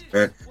is.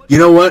 You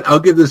know what? I'll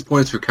give this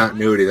points for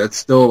continuity. That's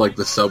still like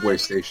the subway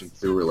station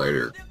sewer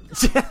later.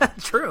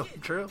 True.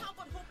 You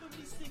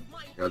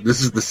know,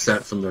 this is the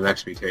set from The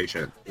Next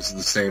Mutation. This is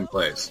the same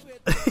place.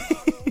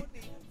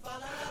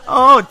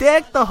 Oh,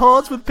 deck the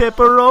halls with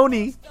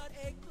pepperoni.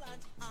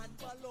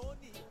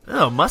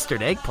 Oh,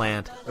 mustard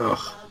eggplant. Ugh.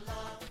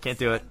 Can't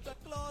do it.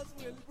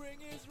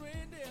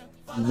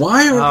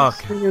 Why are they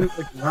singing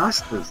like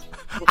Rastas?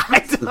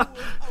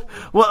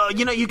 Well,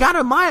 you gotta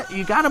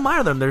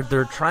admire them.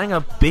 They're trying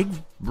a big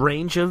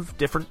range of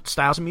different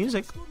styles of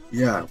music.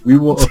 Yeah, we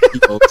will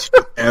appeal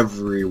to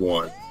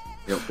everyone.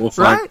 We'll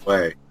find a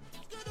way.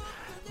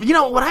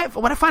 What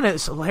I find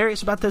is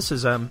hilarious about this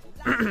is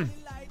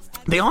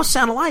they all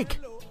sound alike.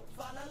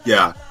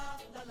 Yeah.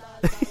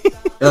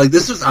 Like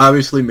this was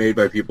obviously made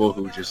by people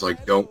who just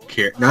like don't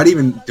care, not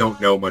even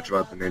don't know much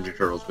about the Ninja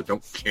Turtles, but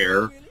don't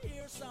care.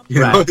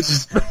 It's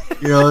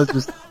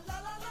just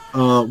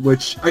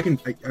which I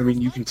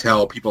mean, you can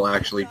tell people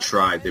actually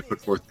tried. They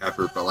put forth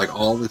effort, but like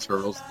all the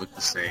turtles look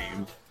the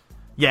same.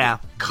 Yeah.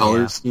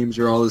 Color schemes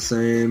are all the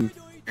same,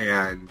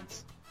 and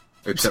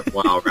except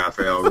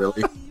Raphael,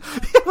 really.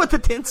 With the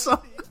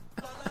tinsel.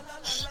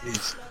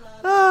 Jeez.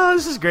 Oh,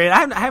 this is great.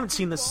 I haven't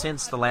seen this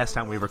since the last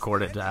time we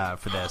recorded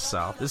for this,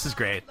 so this is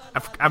great.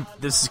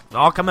 This is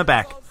all coming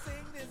back.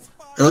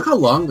 And look how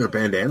long their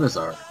bandanas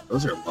are.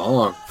 Those are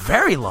long.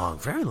 Very long,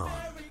 very long.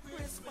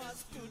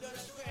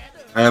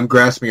 I am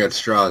grasping at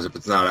straws if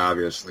it's not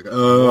obvious. Like,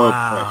 oh,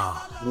 wow.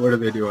 What are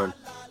they doing?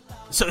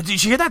 So,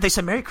 did you hear that? They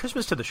said Merry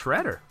Christmas to the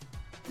Shredder.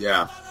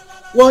 Yeah.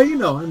 Well,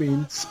 I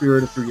mean,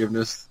 spirit of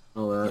forgiveness,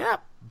 all that. Yeah.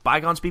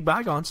 Bygones be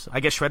bygones. I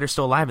guess Shredder's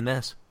still alive in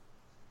this.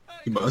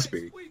 He must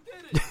be.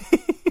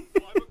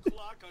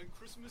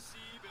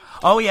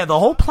 Oh, yeah, the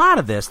whole plot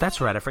of this,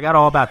 that's right, I forgot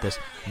all about this.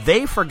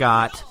 They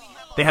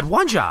had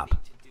one job.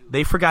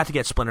 They forgot to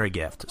get Splinter a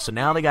gift. So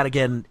now they got to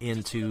get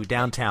into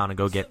downtown and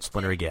go get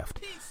Splinter a gift.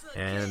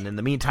 And in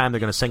the meantime,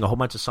 they're going to sing a whole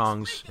bunch of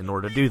songs in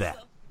order to do that.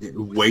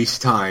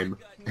 Waste time.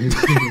 Hey,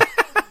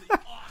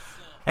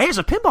 there's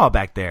a pinball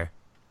back there.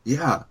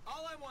 Yeah.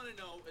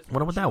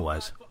 Wonder what that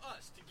was.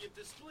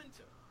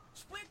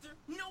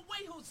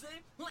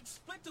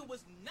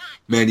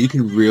 Man, you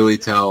can really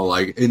tell,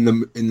 like, in the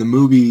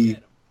movie,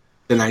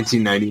 the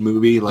 1990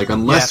 movie, like,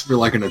 unless you're,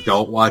 like, an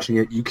adult watching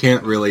it, you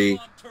can't really,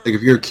 like,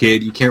 if you're a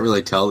kid, you can't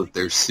really tell that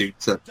there's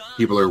suits that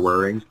people are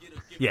wearing.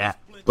 Yeah.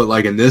 But,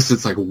 like, in this,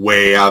 it's, like,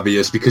 way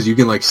obvious because you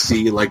can, like,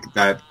 see, like,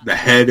 that the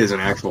head is an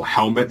actual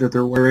helmet that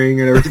they're wearing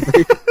and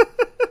everything.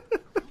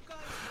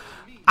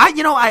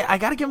 I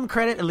got to give them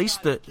credit. At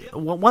least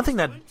one thing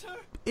that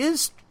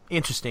is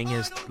interesting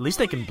is at least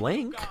they can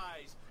blink.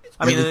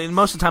 I mean,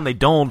 most of the time they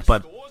don't,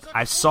 but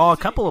I saw a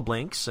couple of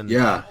blinks. And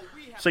yeah.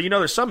 So,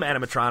 there's some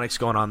animatronics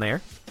going on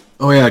there.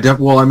 Oh, yeah.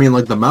 Well, I mean,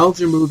 like, the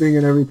mouths are moving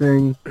and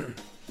everything.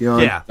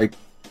 Yeah. Like,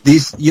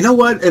 these, you know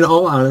what? In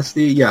all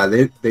honesty, yeah,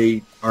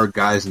 they are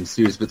guys in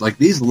suits, but, like,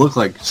 these look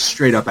like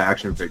straight-up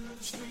action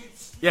figures.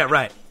 Yeah,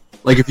 right.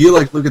 Like, if you,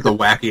 like, look at the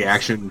wacky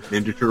action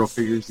Ninja Turtle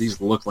figures,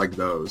 these look like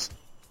those.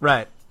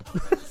 Right.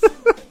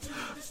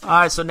 All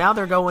right, so now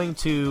they're going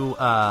to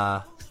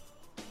the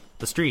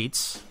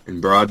streets. In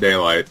broad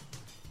daylight.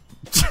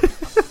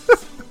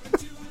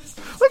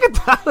 Look at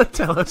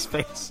Donatello's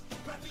face.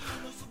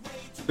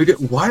 Look at,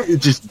 why is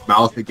just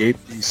mouth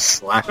agape these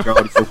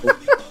slack-jawed people?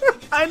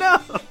 I know.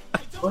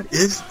 What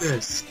is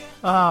this?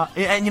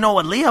 And you know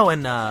what, Leo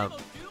and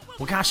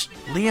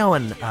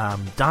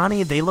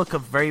Donnie, they look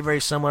very, very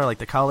similar, like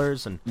the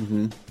colors,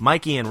 and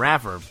Mikey and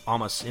Raph are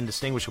almost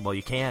indistinguishable.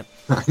 You can't.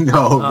 I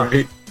know,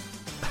 right?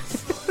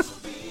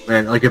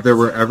 Man, like if there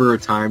were ever a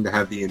time to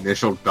have the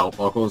initial belt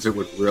buckles, it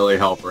would really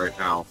help right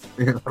now.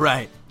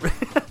 Right. All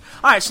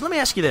right, so let me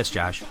ask you this,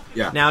 Josh.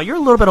 Yeah. Now, you're a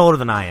little bit older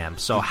than I am,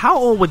 so how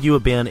old would you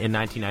have been in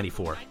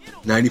 1994?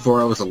 94,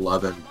 I was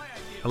 11.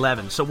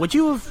 11. So would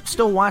you have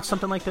still watched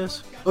something like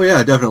this? Oh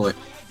yeah, definitely.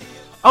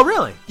 Oh,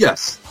 really?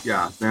 Yes.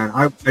 Yeah, man.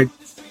 I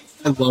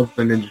love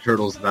the Ninja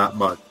Turtles that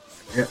much.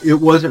 It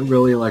wasn't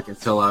really like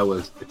until I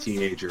was a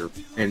teenager,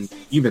 and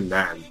even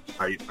then,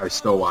 I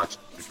still watched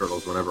Ninja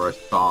Turtles whenever I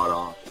saw it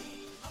on.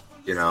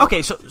 You know.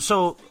 Okay,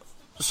 so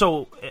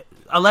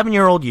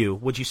 11-year-old you,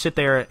 would you sit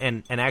there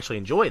and actually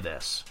enjoy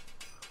this?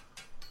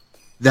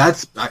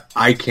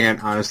 I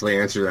can't honestly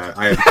answer that.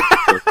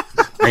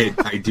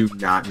 I do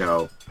not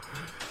know.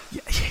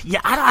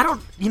 Yeah, I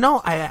don't. You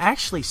know, I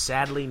actually,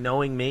 sadly,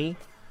 knowing me,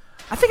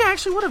 I think I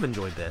actually would have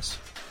enjoyed this.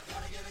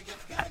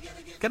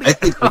 I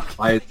think if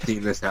I had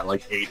seen this at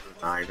like 8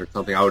 or 9 or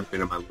something, I would have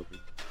been in my living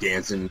room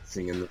dancing,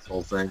 singing this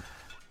whole thing.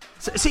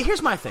 See,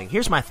 here's my thing.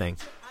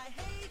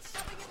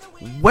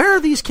 Where are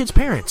these kids'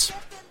 parents?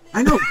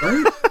 I know,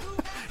 right?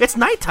 It's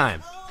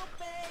nighttime.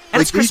 And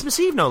Like it's Christmas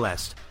Eve, no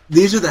less.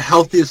 These are the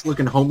healthiest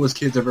looking homeless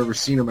kids I've ever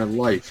seen in my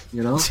life,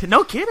 you know?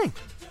 No kidding.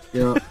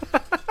 Yeah.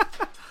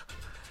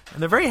 And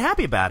they're very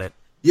happy about it.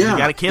 Yeah. You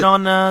got a kid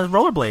on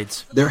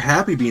rollerblades. They're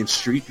happy being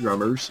street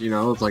drummers, you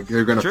know? It's like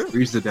they're going to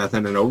freeze to death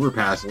in an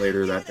overpass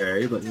later that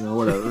day, but, you know,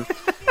 whatever.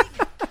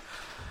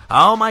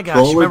 Oh, my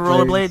gosh. You remember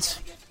rollerblades?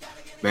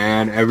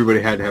 Man,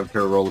 everybody had to have a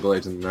pair of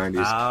rollerblades in the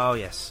 90s. Oh,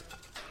 yes.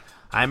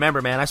 I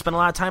remember, man. I spent a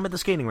lot of time at the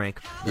skating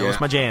rink. That was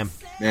my jam.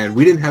 Man,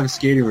 we didn't have a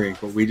skating rink,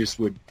 but we just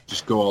would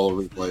just go all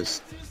over the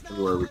place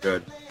everywhere we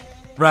could.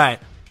 Right.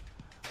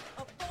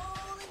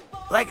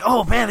 Like,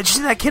 oh, man, did you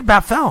see that kid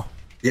about fell?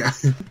 Yeah.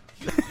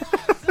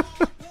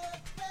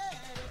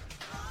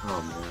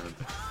 Oh, man.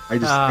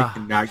 I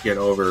cannot get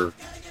over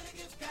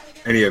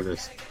any of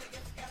this.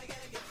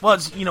 Well,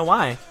 you know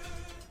why?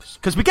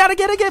 Because we gotta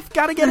get a gift.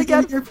 Gotta get a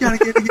gift.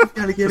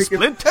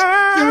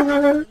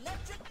 Splinter!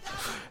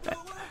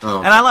 Oh.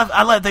 And I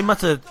love.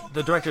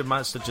 The director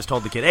must have just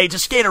told the kid, "Hey,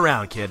 just skate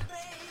around, kid."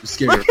 Just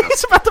skate around.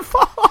 He's about to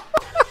fall.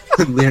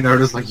 And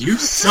Leonardo's like, "You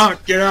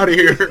suck! Get out of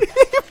here!" He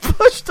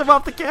pushed him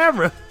off the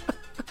camera.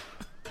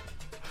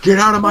 Get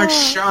out of my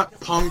shot,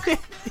 punk!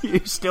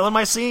 You're stealing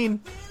my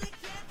scene.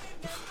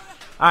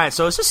 All right,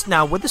 so is this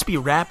now? Would this be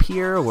rap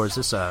here, or is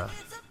this a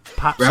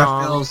pop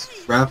song?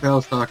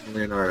 Raphael's talking to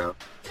Leonardo.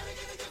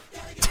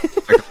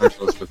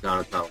 Michelangelo's with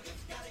Donatello.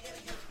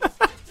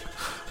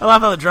 I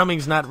love how the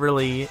drumming's not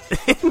really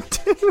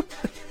into.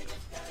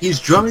 He's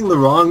drumming the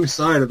wrong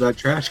side of that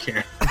trash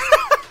can.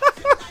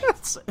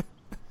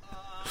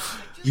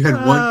 You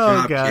had one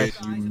job, kid.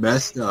 You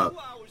messed up.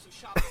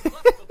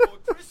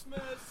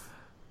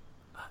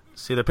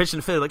 See, they're pitching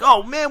the fiddle like,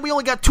 oh, man, we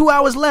only got 2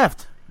 hours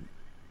left.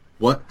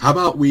 What? How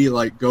about we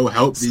go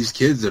help these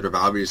kids that have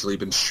obviously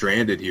been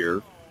stranded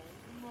here?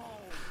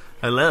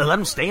 Let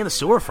them stay in the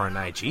sewer for a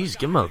night. Jeez,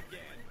 give them a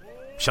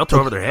shelter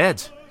over their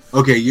heads.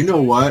 Okay, you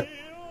know what?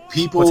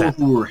 People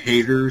who were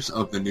haters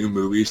of the new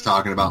movies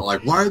talking about,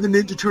 like, why are the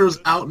Ninja Turtles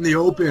out in the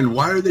open?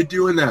 Why are they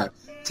doing that?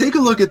 Take a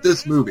look at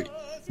this movie.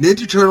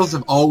 Ninja Turtles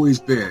have always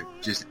been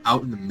just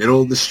out in the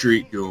middle of the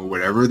street doing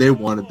whatever they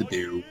wanted to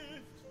do.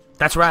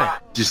 That's right.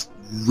 Just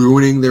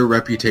ruining their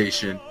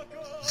reputation.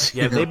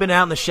 Yeah, they've been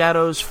out in the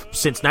shadows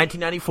since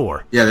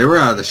 1994. Yeah, they were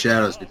out of the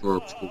shadows before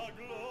it was cool.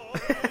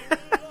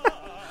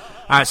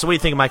 All right, so what do you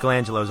think of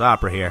Michelangelo's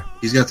opera here?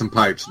 He's got some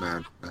pipes,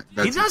 man.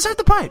 He does have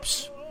the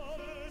pipes.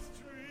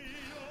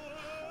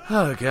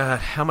 Oh, God.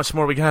 How much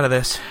more we got of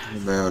this? Oh,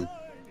 man.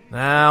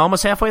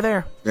 Almost halfway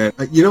there. Man,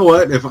 you know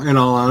what? If, in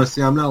all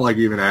honesty, I'm not like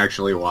even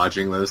actually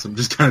watching this. I'm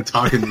just kind of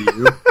talking to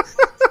you.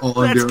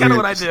 That's kind of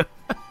what I do.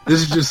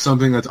 This is just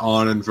something that's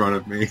on in front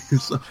of me.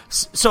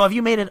 So have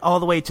you made it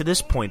all the way to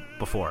this point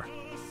before?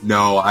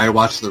 No, I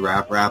watched the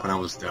rap and I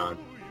was done.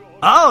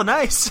 Oh,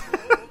 nice.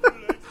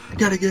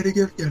 Gotta get a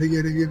gift. And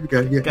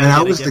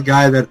I was the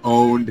guy that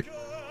owned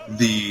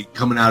the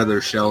Coming Out of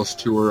Their Shells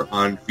tour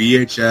on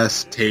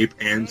VHS, tape,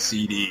 and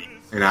CD.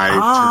 And I turned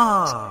it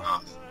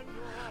off.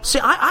 See,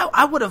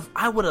 I would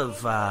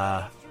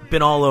have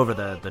been all over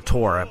the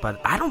tour,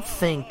 but I don't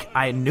think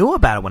I knew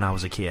about it when I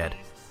was a kid.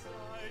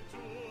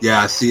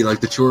 Yeah, see,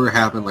 like the tour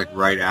happened like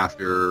right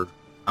after,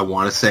 I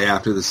want to say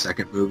after the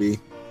second movie.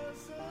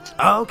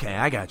 Oh, okay,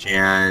 I got you.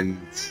 And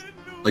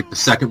like the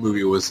second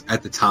movie was,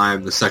 at the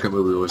time, the second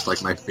movie was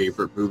like my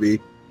favorite movie.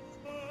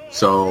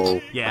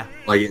 So yeah,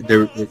 like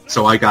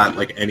so I got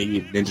like any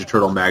Ninja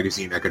Turtle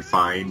magazine I could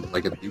find.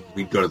 Like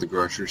we'd go to the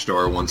grocery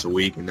store once a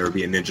week, and there would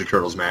be a Ninja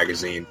Turtles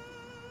magazine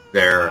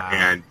there,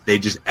 and they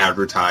just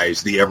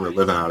advertised the Ever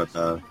Living Out at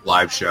the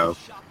live show.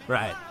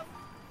 Right.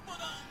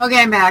 Okay,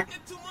 I'm back.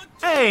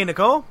 Hey,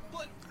 Nicole.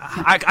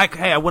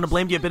 I wouldn't have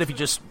blamed you a bit if you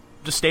just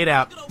stayed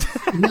out.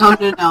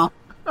 No.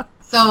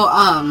 So,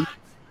 I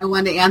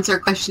wanted to answer a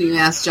question you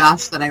asked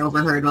Josh that I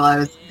overheard while I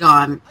was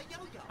gone.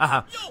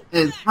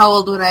 Is how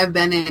old would I have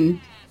been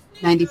in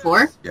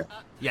 94?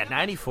 Yeah,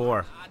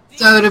 94.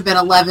 So I would have been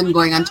 11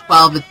 going on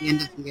 12 at the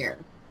end of the year.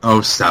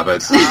 Oh, stop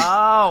it.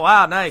 Oh,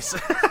 wow, nice.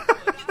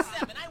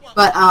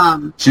 But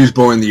she was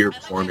born the year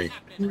before me.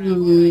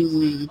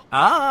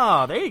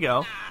 Oh, there you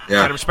go.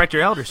 Yeah. Gotta respect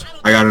your elders.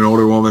 I got an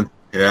older woman.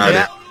 Yeah. I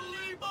did.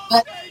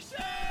 But,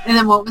 and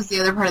then what was the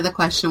other part of the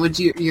question? Would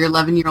your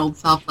 11-year-old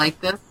self like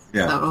this?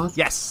 Yeah. So,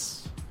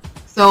 Yes.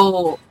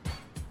 So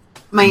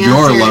my answer.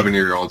 Your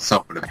 11-year-old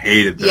self would have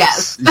hated this.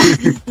 Yes.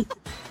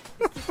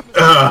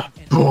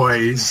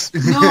 Boys.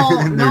 No,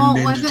 And their it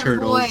Ninja wasn't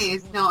Turtles.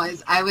 boys. No,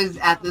 I was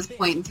at this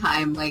point in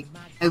time, like,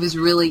 I was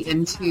really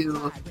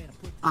into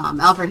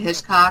Alfred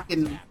Hitchcock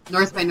and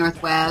North by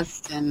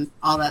Northwest and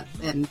all that,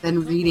 and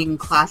then reading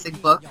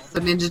classic books. So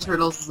Ninja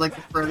Turtles is like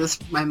the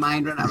furthest from my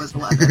mind when I was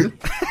 11.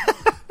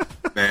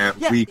 Man,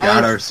 we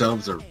got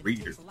ourselves a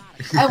reader.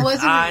 I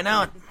wasn't. I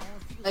know.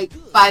 Like,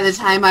 by the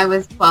time I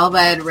was 12,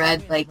 I had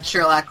read, like,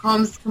 Sherlock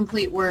Holmes'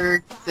 complete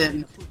works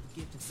and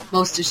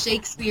most of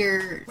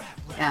Shakespeare.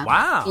 Yeah.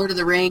 Wow. Lord of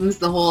the Rings,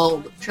 the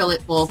whole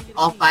trilogy, well,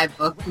 all 5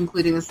 books,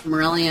 including the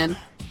Silmarillion.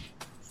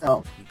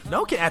 So.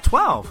 No, at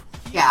 12.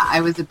 Yeah, I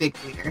was a big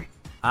reader.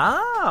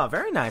 Ah,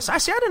 very nice. I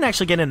didn't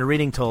actually get into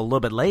reading till a little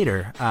bit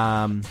later.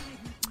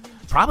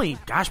 Probably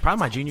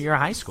my junior year of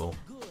high school.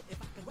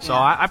 So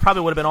I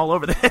probably would have been all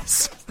over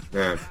this.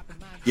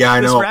 Yeah,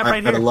 I know.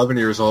 Right At 11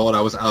 years old,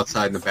 I was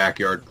outside in the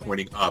backyard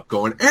pointing up,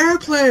 going,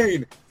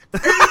 airplane!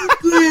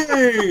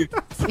 Airplane!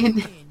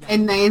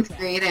 In 9th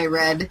grade, I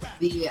read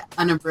the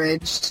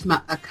unabridged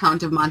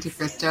account of Monte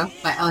Cristo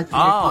by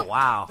Alexander Oh, Pope.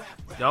 wow.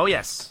 Oh,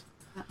 yes.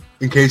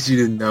 In case you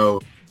didn't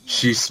know,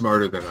 she's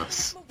smarter than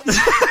us.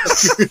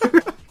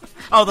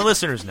 Oh, the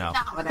listeners know.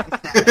 Not what I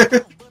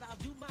said.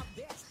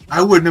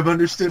 I wouldn't have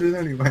understood it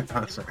anyway.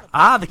 No, sorry.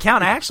 The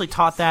count. I actually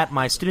taught that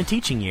my student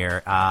teaching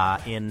year. I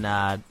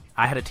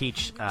had to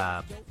teach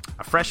a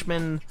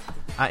freshman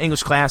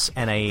English class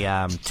and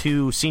a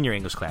 2 senior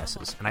English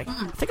classes. And I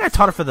think I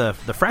taught it for the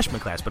freshman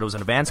class, but it was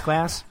an advanced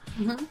class.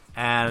 Mm-hmm.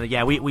 And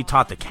yeah, we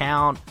taught the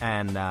count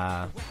and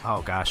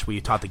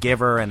we taught the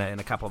giver and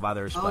a couple of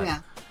others. Oh, but yeah.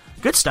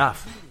 Good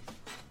stuff.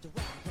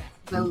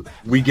 So,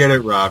 We get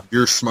it, Rob.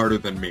 You're smarter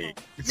than me.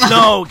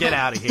 No, get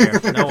out of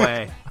here. No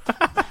way.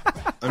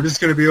 I'm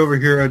just going to be over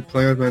here and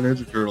play with my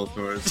Ninja Turtle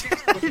toys.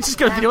 You're just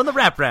going to be doing the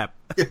rap. The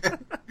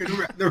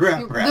rap. The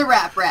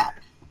rap.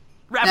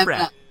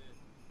 Rap.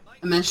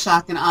 I'm in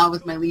shock and awe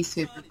with my least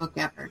favorite book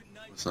ever.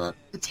 What's that?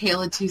 The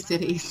Tale of Two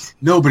Cities.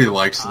 Nobody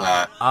likes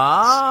that.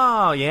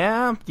 Oh,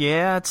 yeah.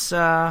 Yeah, it's,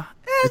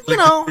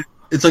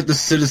 It's like the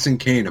Citizen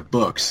Kane of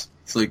books.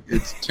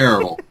 It's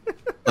terrible.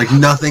 Like,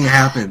 nothing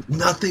happened.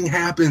 Nothing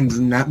happens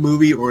in that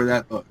movie or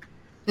that book.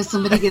 Does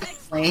somebody get a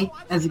sleigh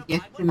as a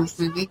gift in this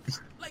movie?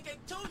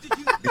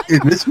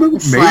 In this movie,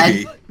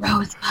 maybe.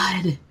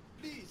 Rosebud.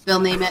 They'll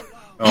name it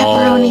Oh,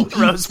 Pepperoni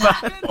Pizza.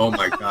 Rosebud. Oh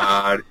my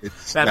God!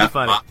 That'd be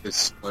funny. Is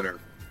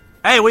Splinter.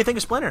 Hey, what do you think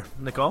of Splinter,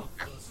 Nicole?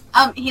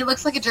 He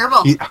looks like a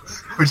gerbil. I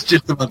was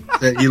just about to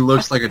say, he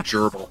looks like a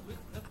gerbil.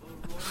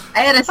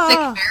 I had a sick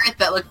ferret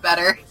that looked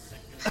better.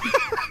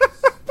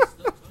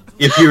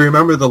 If you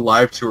remember the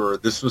live tour,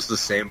 this was the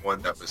same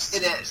one that was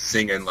It is.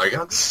 singing like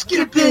I'm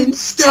skipping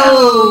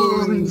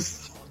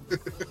stones.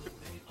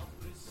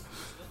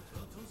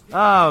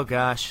 Oh,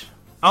 gosh.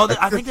 Oh,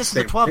 I think this is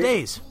the 12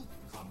 days.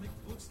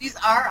 These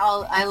are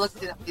all, I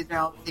looked it up, these are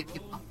all the same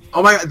people.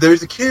 Oh my God!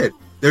 There's a kid.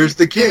 There's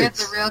the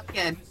kids. It's a real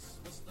kid.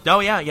 Oh,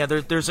 yeah.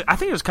 There's. I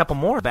think there's a couple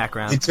more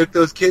background. They took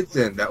those kids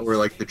in that were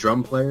like the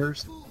drum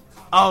players.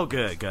 Oh,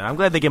 good. I'm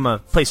glad they give them a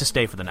place to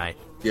stay for the night.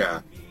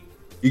 Yeah.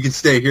 You can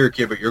stay here,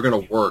 kid, but you're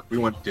going to work. We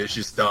want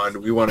dishes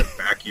done. We want it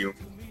vacuumed.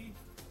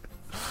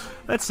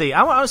 Let's see.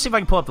 I want to see if I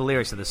can pull up the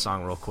lyrics of this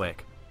song real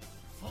quick.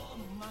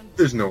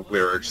 There's no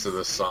lyrics to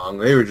this song.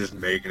 They were just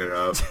making it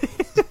up.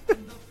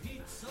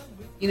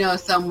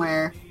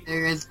 Somewhere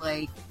there is,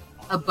 like,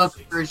 a book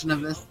version of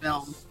this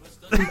film.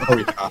 Oh,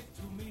 yeah.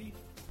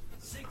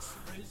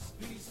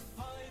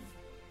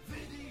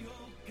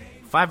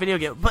 5 video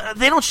games. But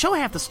they don't show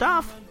half the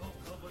stuff.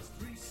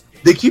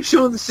 They keep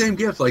showing the same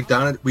gift. Like,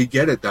 we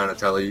get it,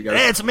 Donatello. You guys.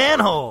 Hey, it's a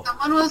manhole.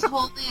 Someone was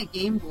holding a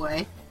Game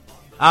Boy.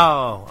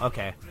 Oh,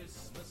 okay.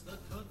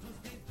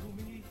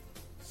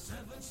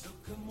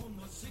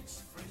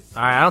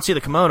 Alright, I don't see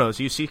the kimonos.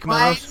 You see kimonos?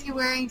 Why is he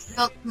wearing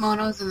silk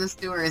kimonos in the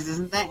sewers?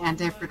 Isn't that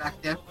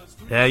anti-productive?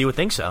 Yeah, you would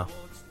think so.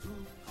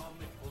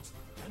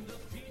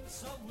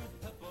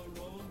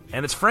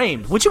 And it's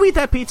framed. Would you eat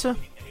that pizza?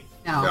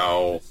 No.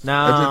 No. That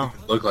doesn't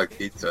even look like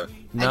pizza.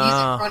 No. I'd use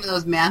it for one of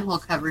those manhole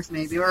covers,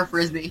 maybe, or a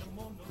Frisbee.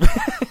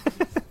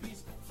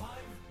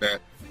 Man.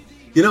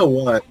 You know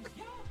what?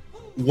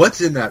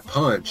 What's in that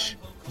punch?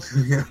 It's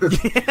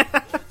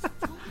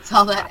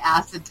all that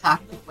acid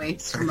toxic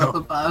waste from up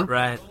above.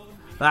 Right.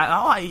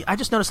 I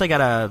just noticed they got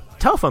a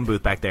telephone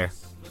booth back there.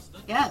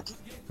 Yes.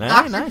 Very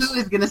Dr. nice. Who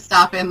is going to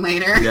stop in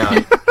later. Yeah.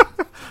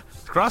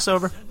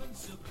 Crossover.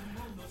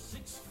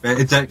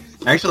 Man,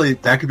 actually,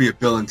 that could be a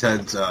Bill and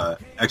Ted's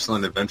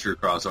Excellent Adventure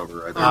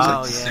crossover right there. It's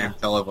like the same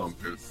telephone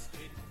booth.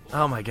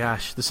 Oh my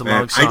gosh, this is a Man,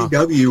 long song.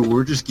 IDW,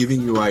 we're just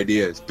giving you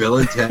ideas. Bill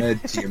and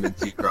Ted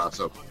TMNT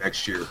crossover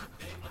next year.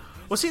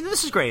 Well, see,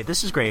 this is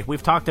great.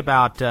 We've talked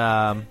about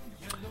Tale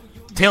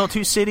of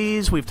Two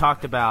Cities. We've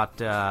talked about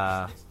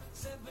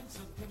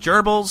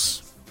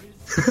Gerbils.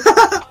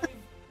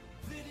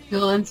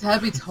 Bill and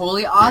Ted be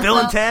totally awesome. Bill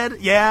and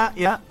Ted, yeah.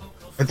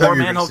 I thought Four you were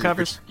manhole gonna say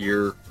covers.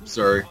 Gear.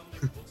 Sorry.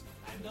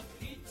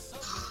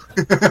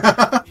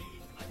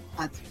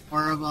 That's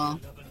horrible.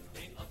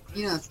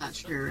 You know that's not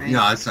true, right? No,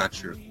 that's not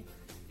true.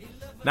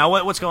 Now,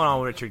 what's going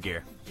on with Richard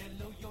Gere?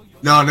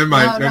 No, never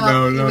mind.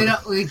 No.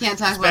 We can't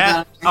talk about Bad?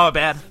 that. Oh,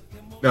 bad.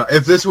 No,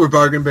 if this were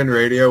Bargain Bin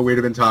Radio, we'd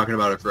have been talking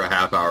about it for a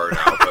half hour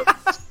now.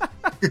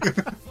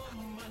 But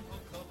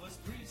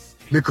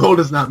Nicole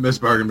does not miss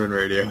Bargain Bin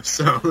Radio,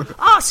 so.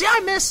 Oh, see, I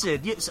missed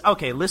it.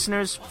 Okay,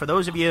 listeners, for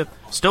those of you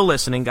still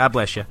listening, God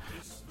bless you.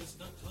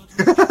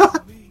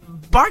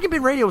 Bargain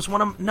Bin Radio was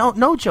one of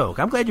no joke.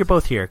 I'm glad you're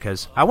both here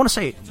because I want to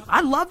say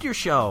I loved your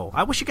show.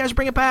 I wish you guys would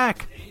bring it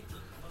back.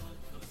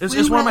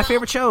 It's one of my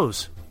favorite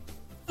shows.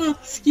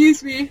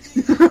 Excuse me.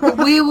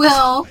 We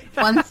will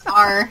once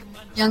our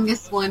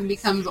youngest one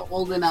becomes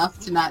old enough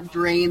to not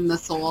drain the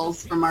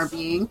souls from our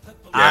being.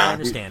 I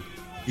understand.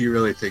 He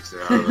really takes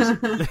it out of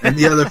us, and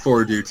the other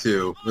four do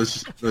too.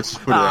 Let's just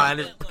put it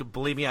out.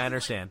 Believe me, I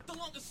understand.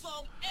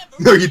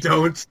 No, you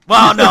don't.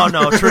 Well,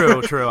 no,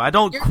 true. I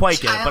don't quite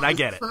get it, but I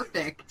get it.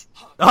 Perfect.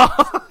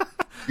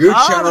 Your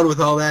child with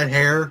all that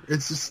hair,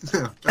 it's just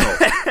no.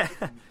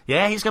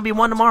 Yeah, he's gonna be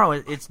one tomorrow.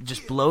 It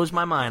just blows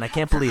my mind. I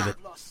can't believe it.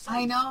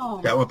 I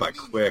know. That went by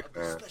quick,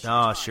 man.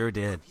 Oh, sure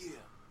did.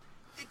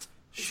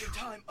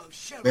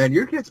 Man,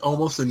 your kid's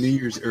almost a New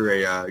Year's or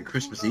a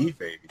Christmas Eve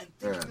baby.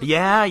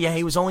 Yeah,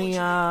 he was only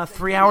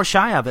 3 hours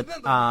shy of it.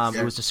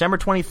 It was December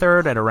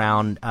 23rd at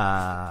around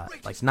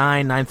like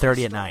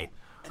 9:30 at night.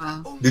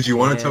 Wow. Did you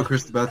want to tell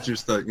Chris Beth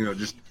just hold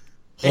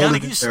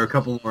it there a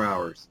couple more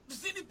hours?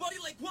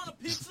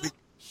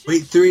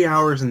 Wait 3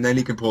 hours and then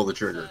he can pull the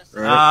trigger.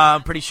 Right?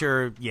 I'm pretty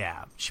sure.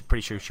 Yeah,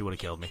 pretty sure she would have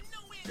killed me.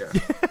 Yeah.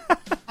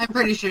 I'm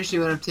pretty sure she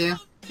would have too.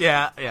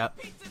 Yeah.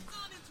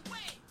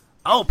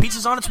 Oh,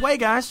 pizza's on its way,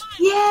 guys.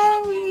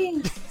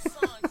 Yay!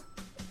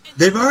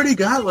 They've already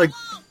got like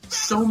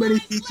so many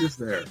pizzas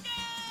there.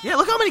 Yeah,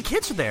 look how many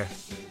kids are there.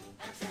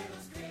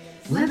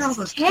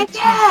 Let's kick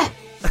it!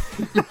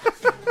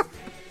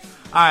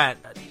 All right,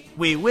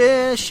 we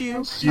wish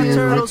you a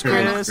Turtles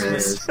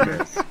Christmas.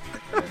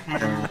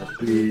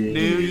 Happy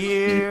New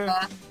Year.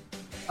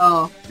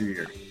 Oh. New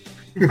Year.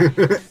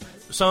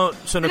 So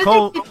Where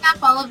Nicole, did they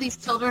kidnap all of these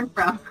children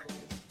from?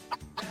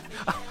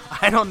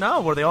 I don't know.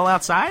 Were they all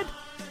outside?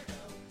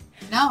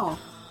 No.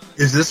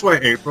 Is this why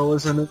April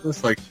isn't in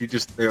this? Like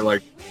they're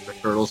like the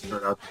turtles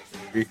turn out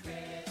to be.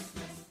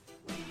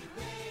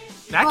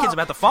 That kid's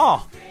about to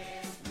fall.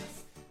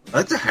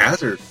 That's a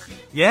hazard.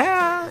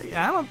 Yeah,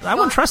 I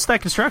wouldn't trust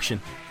that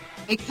construction.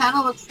 It kind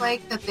of looks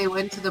like that they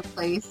went to the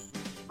place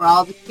where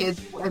all the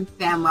kids and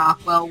Sam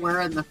Rockwell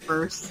were in the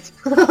first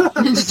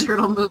Ninja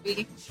Turtle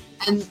movie.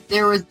 And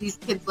there was these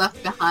kids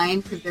left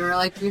behind because they were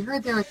like, we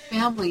heard there was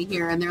family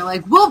here. And they're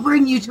like, we'll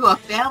bring you to a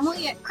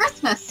family at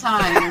Christmas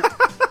time.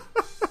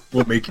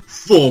 We'll make you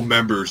full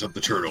members of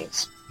the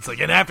Turtles. It's like,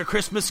 and after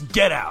Christmas,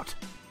 get out.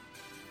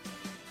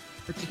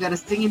 But you gotta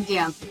sing and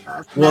dance with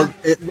us. Well,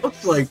 it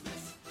looks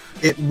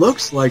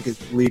like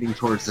it's leading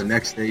towards the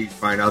next day you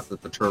find out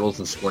that the Turtles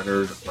and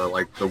Splinter are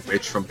like the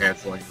witch from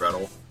Hansel and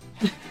Gretel.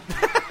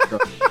 So,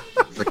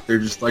 it's like they're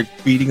just like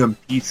feeding them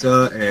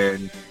pizza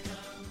and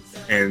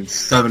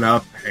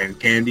 7-Up and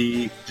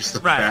candy just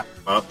to fatten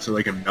them up so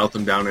they can melt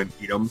them down and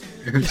eat them.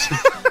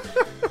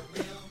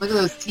 Look at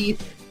those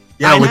teeth.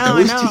 Yeah, with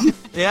those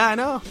teeth. Yeah, I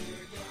know.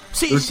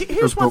 See,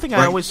 here's one thing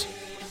I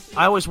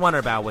always wonder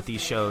about with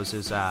these shows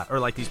is, or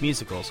like these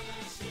musicals.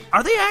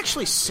 Are they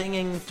actually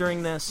singing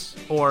during this,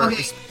 or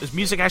is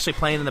music actually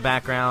playing in the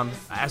background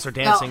as they're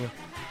dancing? No.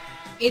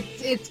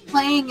 It's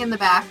playing in the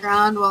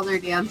background while they're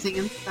dancing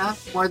and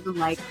stuff, more than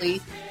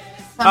likely.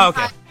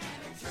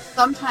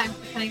 Sometimes,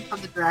 depending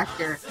on the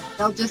director,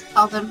 they'll just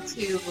tell them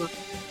to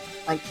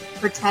like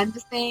pretend to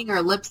sing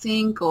or lip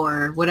sync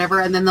or whatever,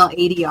 and then they'll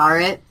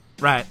ADR it.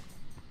 Right.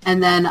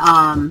 And then,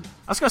 I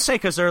was gonna say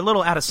because they're a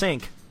little out of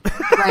sync.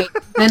 Right.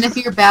 Then if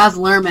you're Baz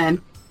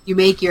Luhrmann, you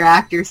make your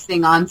actors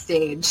sing on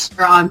stage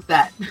or on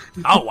set.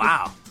 Oh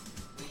wow.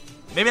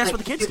 Maybe that's what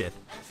the kids did.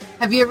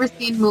 Have you ever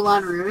seen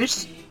Moulin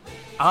Rouge?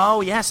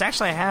 Oh yes,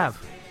 actually I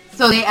have.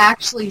 So they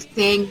actually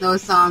sang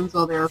those songs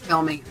while they were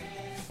filming.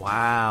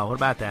 Wow, what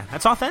about that?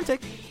 That's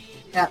authentic.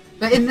 Yeah,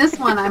 but in this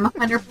one, I'm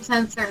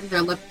 100% certain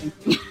they're lip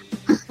syncing.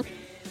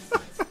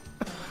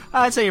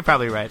 I'd say you're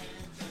probably right.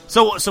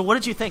 So what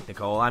did you think,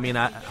 Nicole? I mean,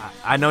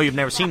 I know you've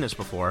never seen this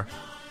before.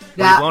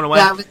 Were you blown away?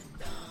 That was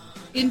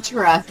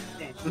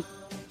interesting.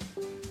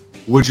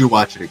 Would you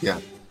watch it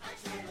again?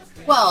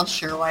 Well,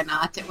 sure, why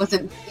not? I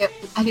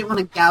didn't want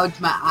to gouge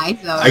my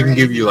eyes out. I can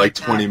give you like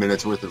 20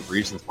 minutes worth of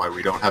reasons why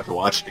we don't have to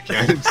watch it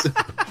again.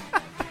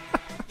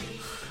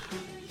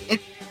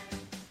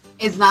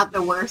 It's not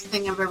the worst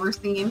thing I've ever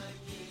seen.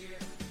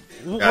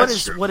 What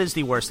is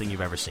the worst thing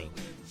you've ever seen?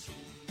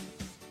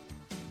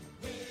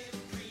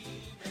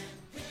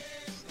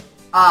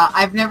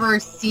 I've never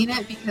seen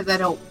it because I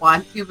don't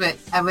want to, but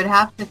I would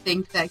have to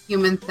think that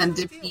Human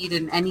Centipede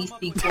and any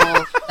sequel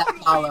that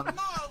follows.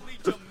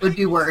 would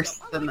be worse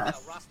than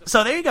this.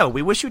 So there you go.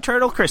 We Wish You a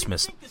Turtle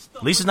Christmas.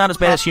 At least it's not as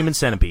bad as Human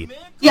Centipede.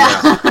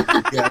 Yeah.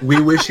 Yeah,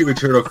 We Wish You a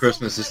Turtle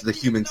Christmas is the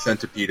Human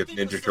Centipede of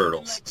Ninja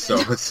Turtles. So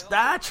it's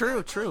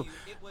True.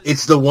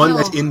 it's the one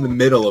that's in the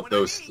middle of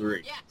those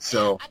three.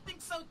 So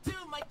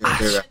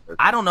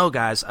I don't know,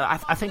 guys.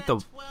 I think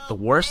the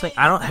worst thing.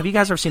 Have you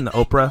guys ever seen the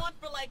Oprah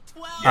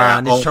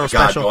Ninja Turtle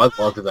special? No, I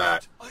loved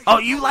that. Oh,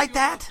 you like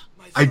that?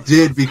 I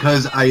did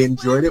because I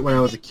enjoyed it when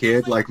I was a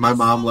kid. Like, my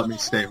mom let me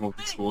stay home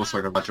from school so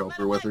I could watch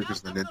Oprah with her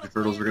because the Ninja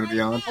Turtles were going to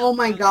be on. Oh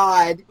my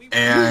god.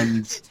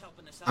 And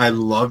I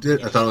loved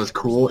it. I thought it was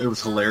cool. It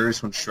was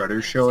hilarious when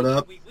Shredder showed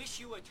up.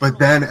 But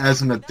then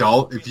as an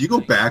adult, if you go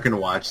back and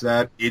watch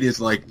that, it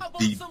is like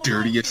the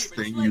dirtiest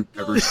thing you've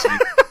ever seen.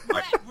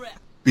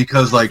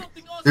 Because, like,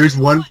 there's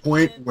one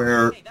point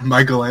where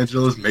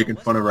Michelangelo is making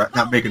fun of,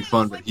 not making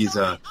fun, but he's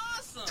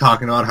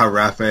talking about how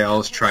Raphael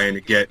is trying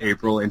to get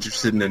April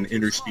interested in an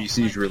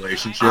interspecies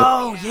relationship.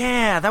 Oh,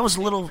 yeah, that was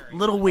a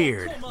little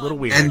weird.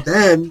 And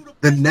then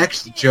the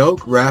next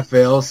joke,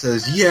 Raphael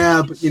says,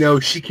 yeah, but,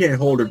 she can't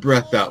hold her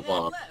breath that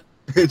long.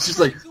 It's just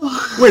like,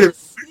 wait a minute,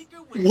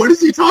 what is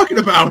he talking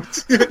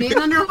about? Being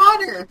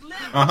underwater.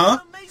 Uh-huh.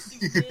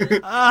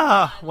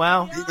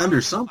 Well. Being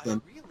under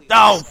something.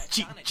 Oh,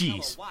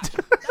 jeez.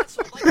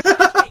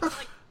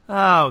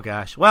 Oh,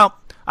 gosh. Well,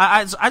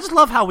 I just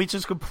love how we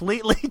just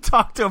completely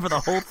talked over the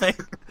whole thing.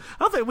 I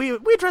don't think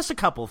we addressed a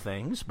couple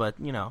things, but,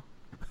 We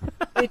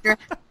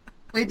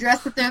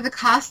addressed that they're the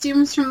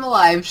costumes from the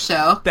live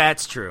show.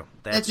 That's true.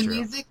 That's the true.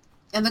 Music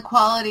and the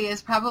quality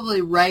is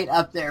probably right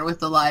up there with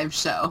the live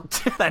show.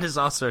 That is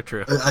also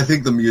true. I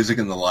think the music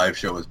in the live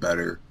show is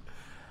better.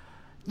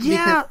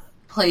 Yeah.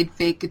 Played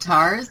fake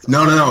guitars.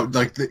 No.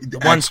 Like the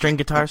one-string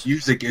guitars.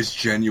 Music is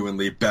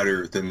genuinely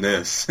better than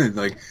this.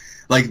 like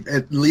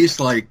at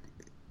least like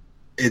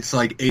it's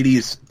like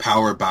 80s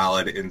power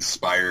ballad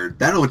inspired.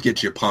 That'll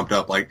get you pumped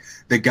up. Like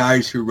the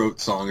guys who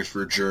wrote songs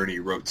for Journey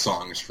wrote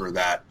songs for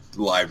that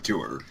live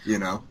tour.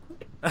 The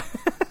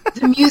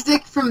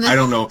music from this. I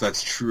don't know if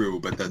that's true,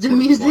 but that's the what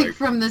music it's like.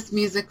 from this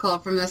musical,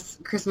 from this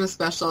Christmas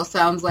special,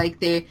 sounds like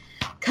they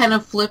kind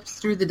of flipped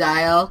through the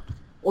dial.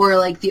 Or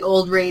like the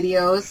old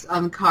radios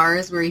on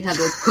cars where you had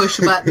those push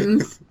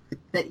buttons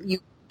that you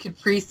could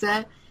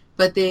preset.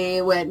 But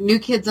they went New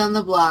Kids on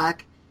the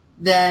Block.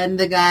 Then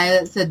the guy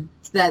that said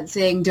that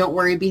saying "Don't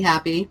worry, be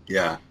happy."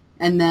 Yeah.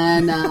 And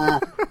then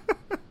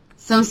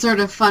some sort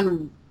of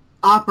fun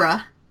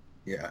opera.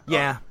 Yeah.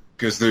 Yeah.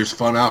 Because there's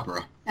fun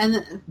opera.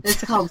 And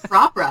it's called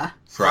Fropera.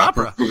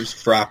 Fropera. There's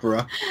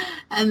Fropera.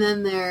 And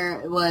then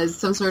there was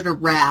some sort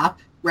of rap.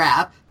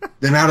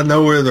 Then out of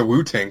nowhere, the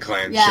Wu-Tang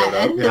Clan showed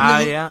up.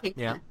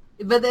 Yeah.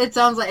 But it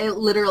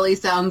literally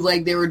sounds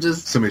like they were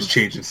just... Somebody's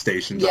changing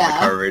stations on the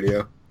car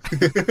radio.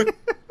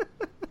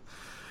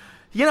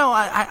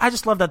 I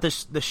just love that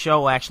the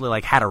show actually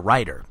like had a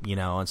writer,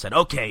 and said,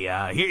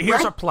 okay,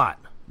 here's our plot.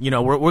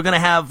 We're gonna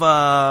have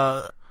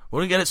we're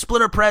gonna get a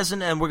Splinter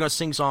present, and we're gonna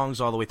sing songs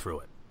all the way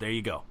through it. There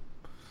you go.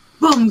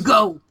 Boom,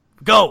 go.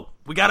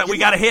 We got it. We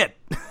got a hit.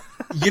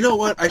 You know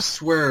what? I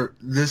swear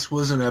this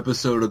was an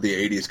episode of the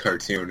 80s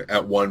cartoon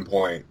at one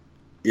point.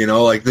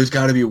 There's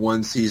got to be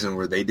one season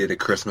where they did a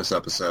Christmas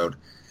episode.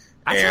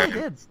 I think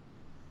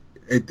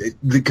they did.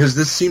 Because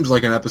this seems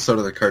like an episode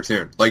of the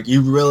cartoon. Like,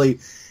 you really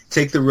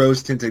take the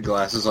rose-tinted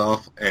glasses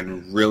off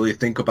and really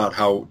think about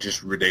how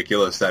just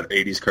ridiculous that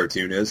 80s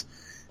cartoon is.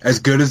 As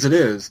good as it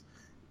is,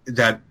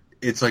 that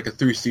it's like a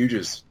Three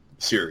Stooges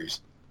series.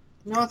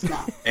 No, it's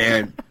not.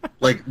 And,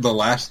 like, the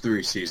last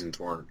 3 seasons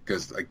weren't,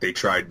 because, like, they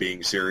tried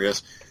being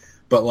serious.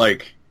 But,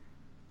 like,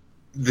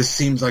 this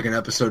seems like an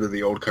episode of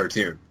the old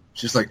cartoon.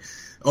 It's just like,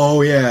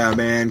 oh, yeah,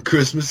 man,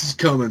 Christmas is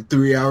coming,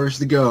 3 hours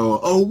to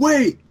go. Oh,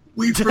 wait,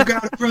 we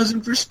forgot a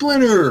present for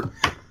Splinter.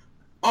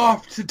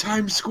 Off to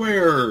Times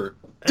Square.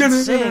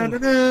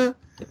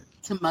 To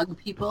mug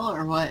people,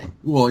 or what?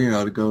 Well,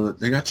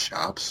 they got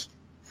shops.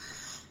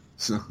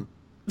 So...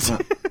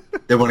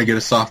 They want to get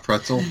a soft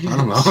pretzel? I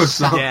don't know.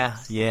 So.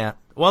 Yeah.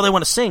 Well, they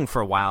want to sing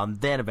for a while,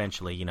 and then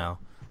eventually,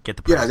 get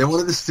the presents. Yeah, they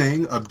wanted to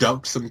sing,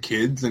 abduct some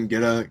kids, and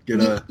get a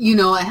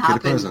what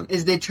happened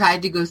is they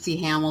tried to go see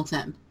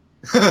Hamilton.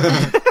 We're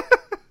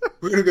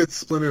going to get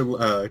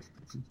Splinter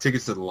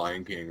tickets to the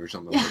Lion King or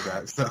something like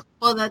that. So.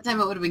 Well, that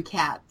time it would have been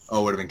Cats.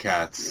 Oh, it would have been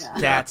Cats. Yeah.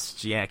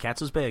 Cats. Yeah,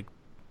 Cats was big.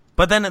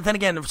 But then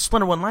again,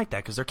 Splinter wouldn't like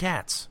that because they're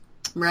cats.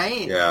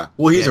 Right. Yeah.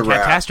 Well, he's a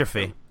rat.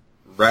 Catastrophe.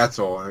 Rats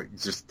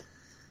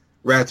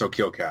will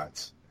kill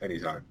cats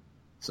anytime.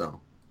 So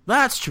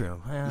that's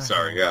true.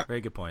 Sorry, yeah. Very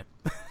good point.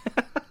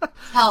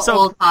 Tell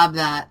old Bob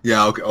that.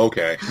 Yeah,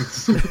 okay.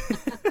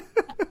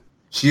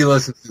 She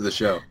listens to the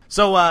show.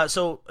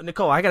 So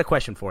Nicole, I got a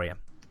question for you.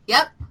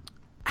 Yep.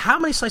 How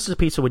many slices of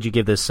pizza would you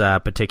give this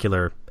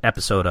particular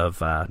episode of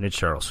Ninja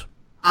Turtles?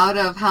 Out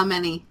of how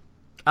many?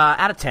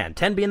 Out of 10.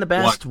 10 being the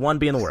best, 1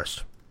 being the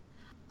worst.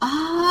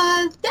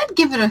 I'd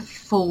give it a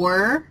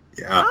 4.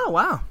 Yeah. Oh,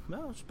 wow.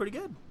 Well, it's pretty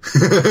good.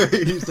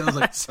 He sounds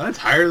like, that's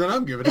higher than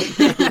I'm giving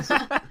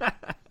it.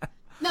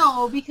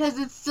 No, because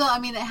it's still, I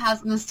mean, it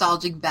has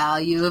nostalgic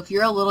value. If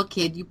you're a little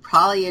kid, you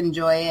probably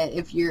enjoy it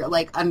if you're,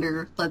 like,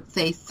 under, let's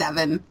say,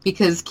 7.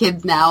 Because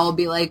kids now will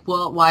be like,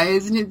 well, why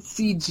isn't it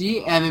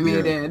CG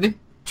animated? Yeah.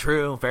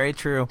 True, very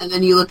true. And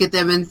then you look at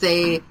them and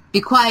say,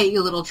 be quiet,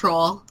 you little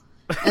troll.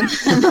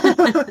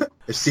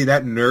 See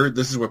that nerd?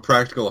 This is what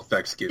practical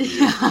effects give you.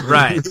 Yeah.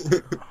 Right.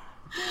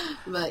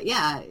 But,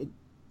 yeah,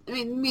 I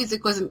mean,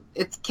 music wasn't,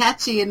 it's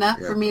catchy enough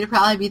for me to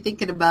probably be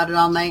thinking about it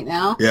all night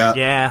now. Yeah.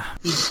 Yeah.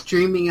 He's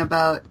dreaming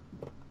about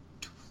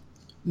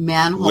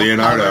manhole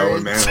Leonardo covers.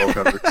 and manhole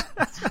covers.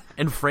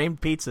 And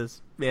framed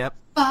pizzas. Yep.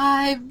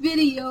 5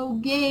 video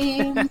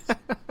games.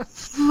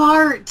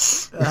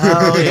 Smart.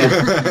 Oh,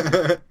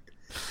 yeah.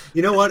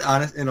 You know what?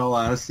 In all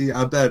honesty,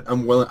 I bet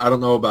I'm willing. I don't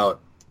know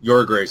about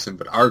your Grayson,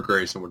 but our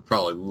Grayson would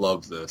probably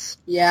love this.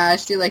 Yeah,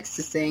 she likes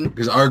to sing.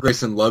 Because our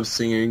Grayson loves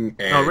singing,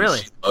 and really?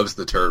 she loves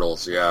the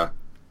Turtles, yeah.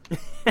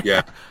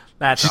 Yeah.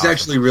 That's She's awesome.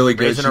 actually really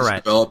good. Raising She's her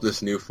right. developed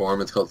this new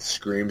form. It's called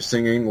scream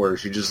singing, where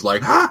she just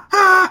like, ha,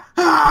 ha,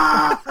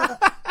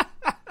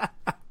 ha.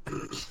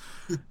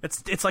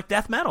 It's like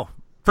death metal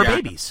for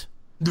babies.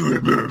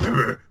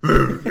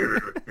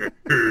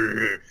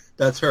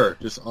 That's her,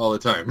 just all the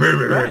time.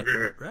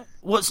 Right.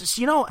 Well,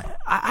 you know,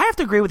 I have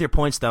to agree with your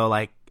points, though.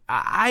 Like,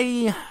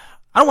 I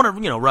don't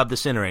want to, rub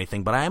this in or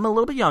anything, but I am a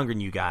little bit younger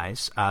than you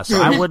guys.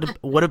 So I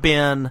would have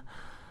been,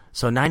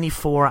 so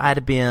 94, I'd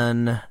have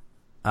been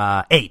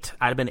 8.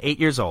 I'd have been 8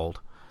 years old.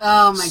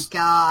 Oh, my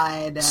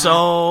God.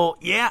 So,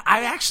 yeah,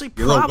 I actually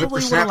You're a little probably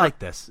would have whippersnapper. liked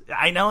this.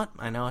 I know it.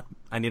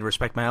 I need to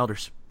respect my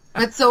elders.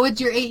 But so would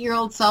your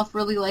 8-year-old self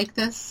really like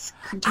this?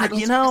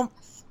 Turtles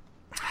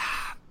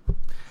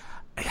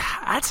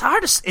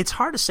It's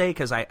hard to say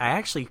because I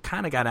actually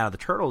kind of got out of the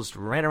Turtles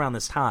right around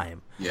this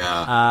time.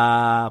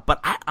 Yeah. But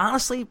I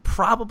honestly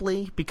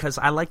probably because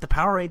I like the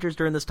Power Rangers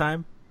during this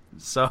time.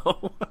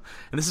 So,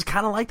 and this is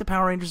kind of like the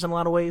Power Rangers in a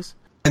lot of ways.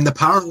 And the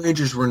Power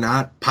Rangers were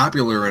not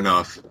popular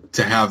enough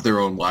to have their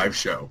own live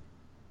show.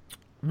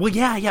 Well,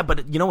 yeah,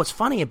 but you know what's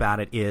funny about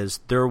it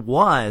is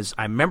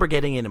I remember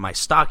getting into my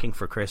stocking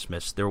for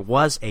Christmas, there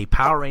was a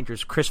Power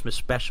Rangers Christmas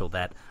special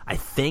that I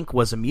think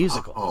was a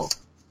musical. Oh.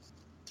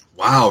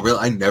 Wow, really?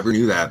 I never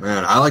knew that,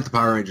 man. I like the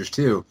Power Rangers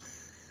too.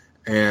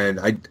 And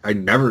I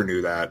never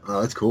knew that.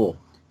 Oh, that's cool.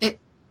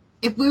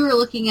 If we were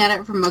looking at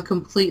it from a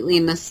completely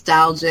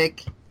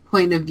nostalgic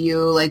point of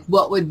view, like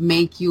what would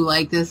make you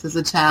like this as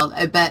a child,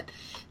 I bet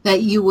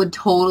that you would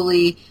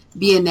totally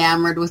be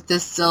enamored with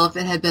this still if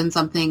it had been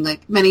something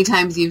like many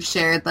times you've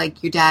shared,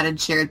 like your dad had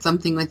shared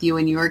something with you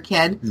when you were a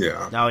kid.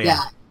 Yeah. Oh,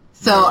 yeah.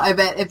 So I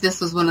bet if this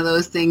was one of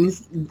those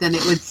things, then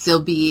it would still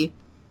be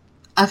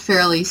a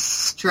fairly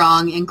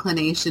strong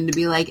inclination to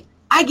be like,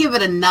 I give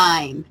it a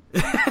 9.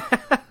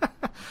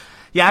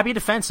 Yeah, I'd be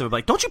defensive.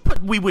 Like, don't you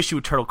put We Wish You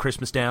a Turtle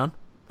Christmas down?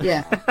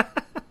 Yeah.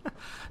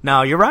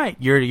 No, you're right.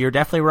 You're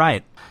definitely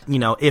right.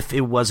 If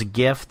it was a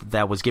gift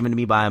that was given to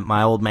me by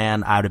my old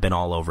man, I would have been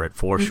all over it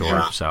for sure.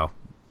 Yeah. So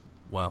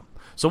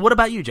what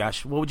about you,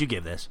 Josh? What would you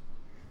give this?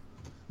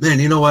 Man,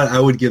 you know what? I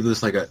would give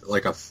this like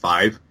a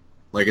 5.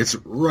 Like it's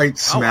right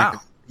smack. Oh,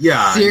 wow.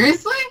 Yeah.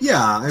 Seriously? Yeah,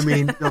 I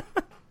mean,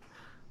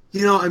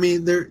 I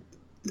mean,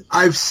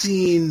 I've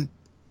seen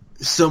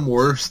some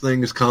worse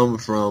things come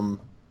from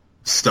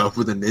stuff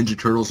with a Ninja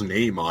Turtles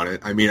name on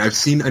it. I mean, I've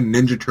seen a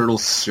Ninja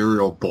Turtles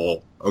cereal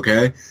bowl,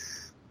 okay?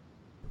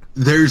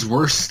 There's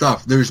worse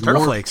stuff. There's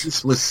Turtle more Flakes.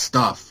 useless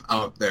stuff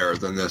out there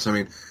than this. I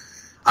mean,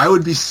 I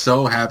would be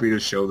so happy to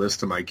show this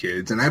to my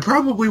kids, and I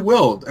probably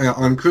will.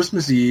 On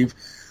Christmas Eve,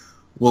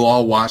 we'll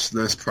all watch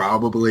this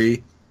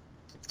probably,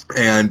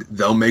 and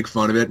they'll make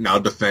fun of it, and I'll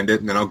defend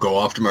it, and then I'll go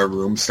off to my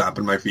room,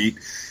 stomping my feet.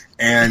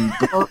 And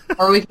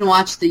or we can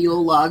watch the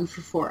Yule log for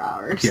 4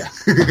 hours. yeah.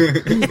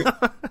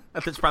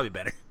 That's probably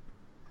better.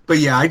 But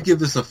yeah, I'd give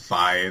this a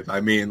 5.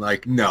 I mean,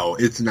 like, no,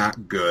 it's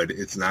not good.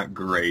 It's not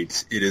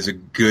great. It is a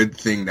good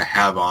thing to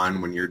have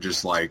on when you're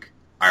just, like,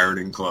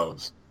 ironing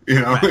clothes.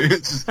 Right.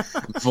 It's just,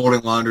 I'm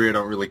folding laundry. I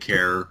don't really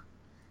care.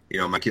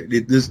 My kid,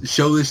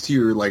 show this to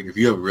your, like, if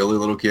you have really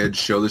little kids,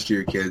 show this to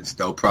your kids.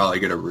 They'll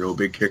probably get a real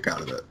big kick out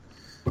of it.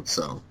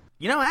 So.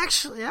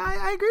 Actually,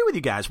 I agree with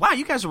you guys. Wow,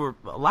 you guys were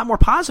a lot more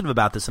positive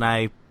about this than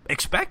I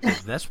expected.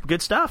 That's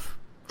good stuff.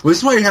 Well, this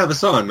is why you have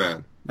us on,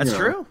 man. That's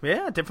true.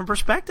 Yeah, different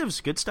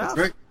perspectives. Good stuff.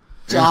 That's right.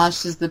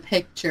 Josh is the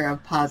picture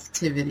of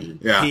positivity.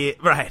 Yeah.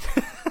 Right.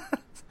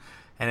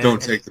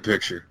 Don't take the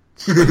picture.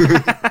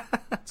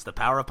 It's the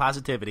power of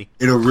positivity.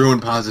 It'll ruin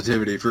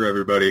positivity for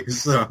everybody.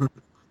 So.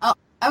 Oh,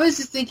 I was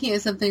just thinking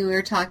of something we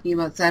were talking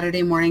about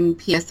Saturday morning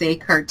PSA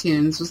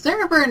cartoons. Was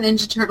there ever a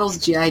Ninja Turtles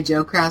G.I.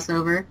 Joe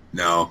crossover?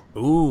 No.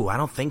 Ooh, I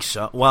don't think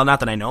so. Well, not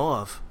that I know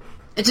of.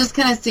 It just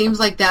kind of seems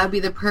like that would be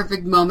the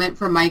perfect moment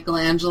for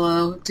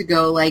Michelangelo to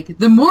go like,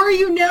 the more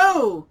you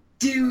know,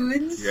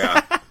 dudes.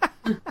 Yeah.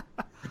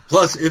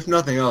 Plus, if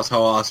nothing else,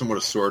 how awesome would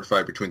a sword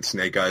fight between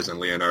Snake Eyes and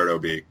Leonardo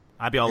be?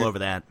 I'd be all over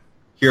that.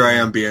 Here I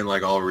am being,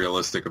 like, all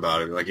realistic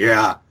about it. Like,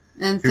 yeah.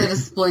 Instead of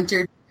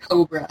Splinter,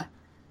 Cobra.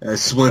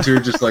 Splinter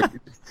just like...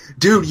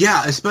 Dude,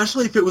 yeah,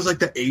 especially if it was, like,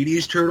 the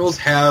 80s Turtles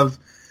have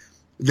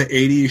the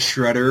 80s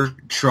Shredder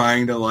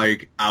trying to,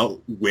 like,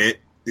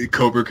 outwit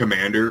Cobra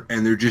Commander,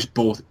 and they're just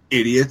both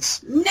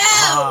idiots.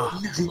 No!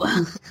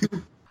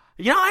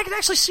 You know, I can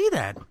actually see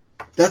that.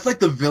 That's like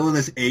the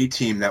villainous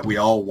A-team that we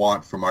all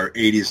want from our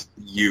 80s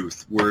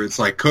youth, where it's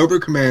like Cobra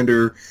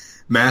Commander,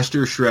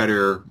 Master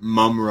Shredder,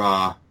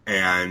 Mum-Ra,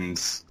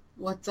 and...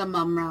 What's a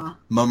Mum-Ra?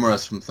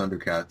 Mum-Ra's from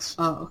Thundercats.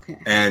 Oh, okay.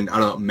 And, I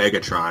don't know,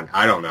 Megatron.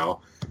 I don't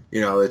know. You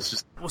know, it's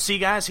just... Well, see,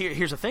 guys,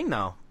 here's the thing,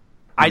 though.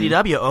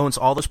 IDW owns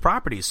all those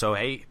properties, so,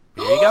 hey,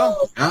 here you go.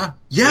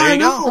 Yeah, I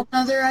know.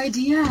 Another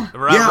idea.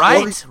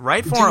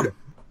 Right for him.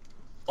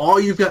 All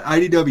you've got,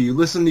 IDW,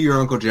 listen to your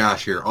Uncle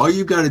Josh here. All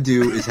you've got to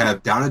do is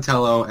have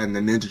Donatello and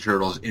the Ninja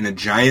Turtles in a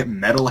giant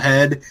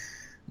metalhead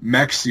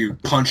mech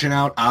suit punching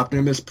out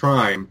Optimus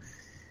Prime,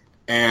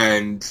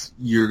 and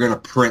you're gonna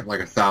print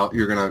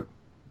you're gonna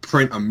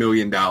print $1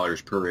 million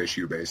per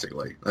issue,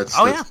 basically. That's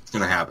what's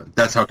gonna happen.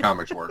 That's how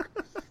comics work.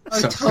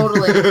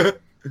 Totally.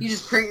 You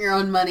just print your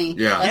own money.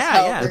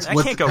 Yeah. I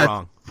can't go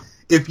wrong.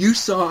 If you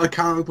saw a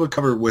comic book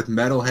cover with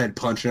Metalhead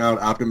punching out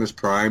Optimus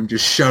Prime,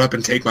 just shut up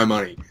and take my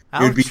money.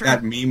 It would be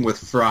that meme with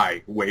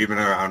Fry waving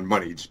around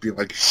money. Just be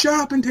like, shut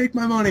up and take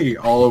my money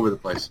all over the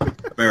place.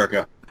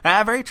 America.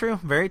 Very true.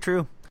 Very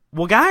true.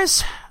 Well,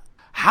 guys,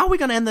 how are we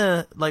going to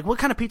end what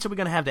kind of pizza are we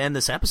going to have to end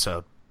this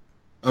episode?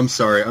 I'm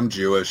sorry, I'm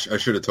Jewish. I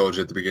should have told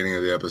you at the beginning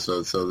of the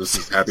episode, so this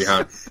is Happy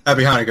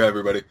Hanukkah,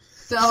 everybody.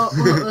 So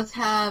let's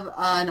have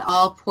an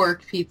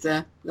all-pork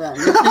pizza then.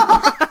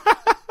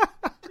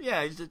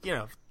 Yeah, you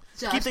know.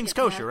 Josh, keep things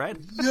kosher, right?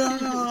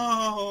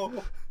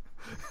 No!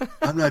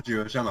 I'm not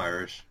Jewish, I'm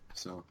Irish,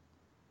 so...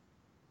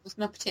 There's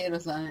no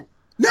potatoes on it.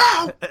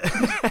 No!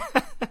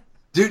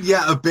 Dude,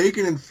 yeah, a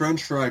bacon and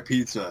french fry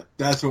pizza.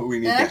 That's what we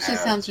need to have. That actually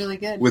sounds really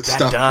good. With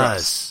stuffed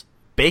crust.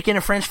 Bacon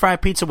and french fry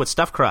pizza with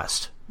stuffed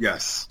crust.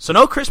 Yes. So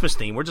no Christmas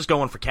theme, we're just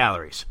going for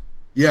calories.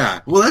 Yeah,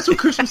 well, that's what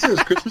Christmas is.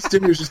 Christmas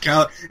dinner is just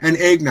and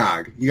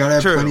eggnog. You gotta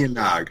have plenty of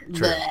nog.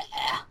 True.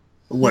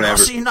 Whatever. Oh,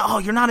 see, no,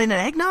 you're not into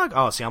eggnog?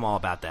 Oh, see, I'm all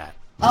about that.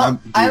 Oh,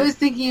 I was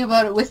thinking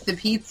about it with the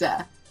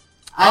pizza.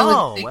 I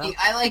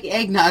like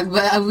eggnog,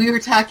 but we were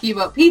talking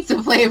about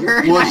pizza flavor,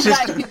 and I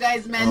thought you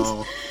guys meant...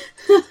 Oh.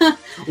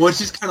 Well, it's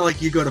just kind of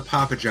like you go to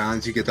Papa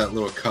John's, you get that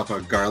little cup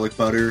of garlic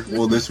butter.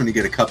 Well, this one you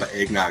get a cup of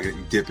eggnog that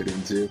you dip it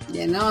into.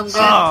 Yeah, no, I'm good.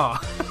 Oh.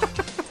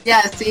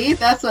 Yeah, see?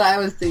 That's what I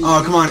was thinking.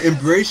 Oh, come on.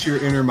 Embrace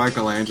your inner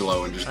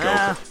Michelangelo and just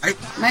go for it.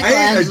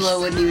 Michelangelo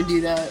wouldn't even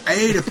do that. I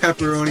ate a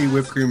pepperoni,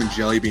 whipped cream, and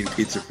jelly bean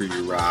pizza for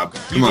you, Rob.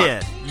 Come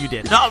on. You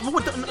did. No,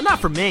 not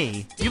for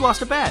me. You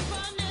lost a bet.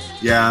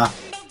 Yeah,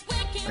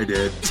 I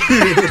did.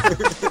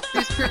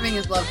 He's proving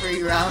his love for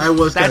you, Rob. I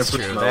was kind That's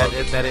of true.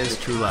 That is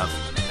true love.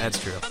 That's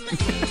true.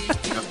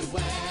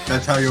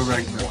 That's how you'll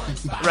rank me.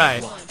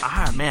 Right.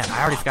 Ah, man,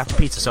 I already forgot the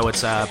pizza. So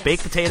it's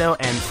baked potato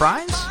and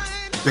fries?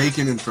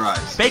 Bacon and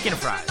fries. Bacon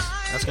and fries.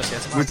 I was going to say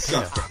that's a with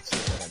stuffed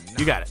crust.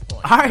 You got it.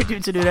 All right,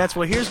 dudes and dudettes.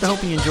 Well, here's to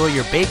hoping you enjoy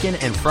your bacon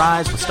and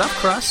fries with stuffed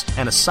crust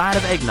and a side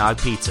of eggnog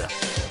pizza.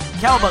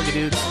 Cowabunga,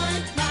 dudes.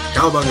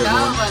 Cowabunga,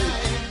 everyone.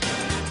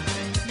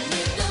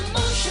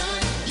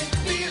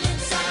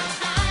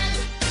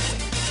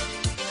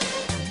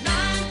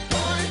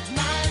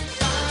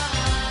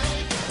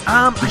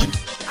 I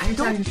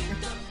don't...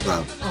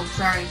 Oh,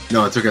 sorry.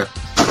 No, it's okay.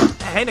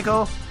 Hey,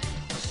 Nicole.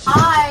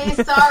 Hi,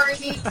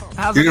 sorry.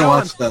 How's You're it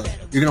gonna going?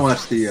 You're gonna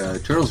watch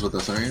the Turtles with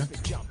us, aren't you?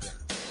 Doing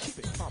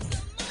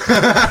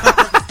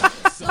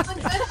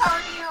good, how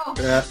are you?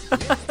 Yeah.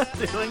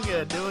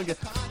 Doing good.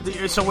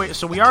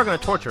 So we are gonna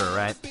torture her,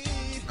 right?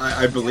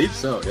 I believe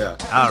so. Yeah.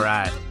 All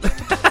right.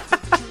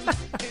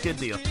 Good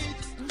deal.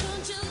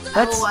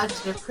 I will watch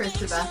it if Chris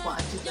and Beth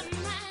watches it.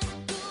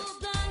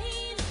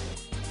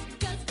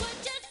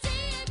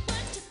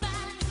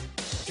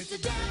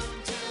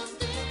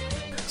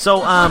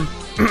 So,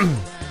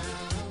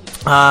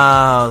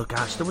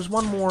 gosh, there was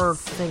one more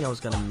thing I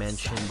was going to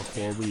mention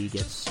before we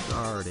get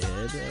started.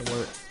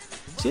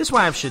 See, this is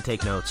why I should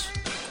take notes.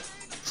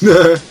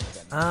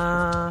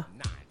 Oh,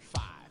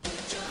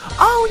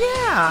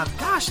 yeah.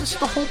 Gosh, this is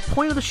the whole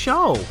point of the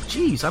show.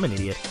 Jeez, I'm an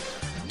idiot.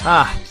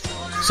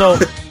 So,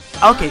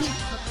 okay.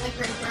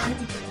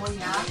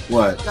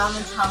 What?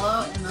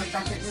 Donatello in the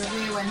second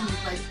movie when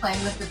he's like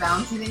playing with the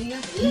bouncy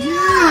thingies.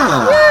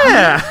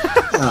 Yeah.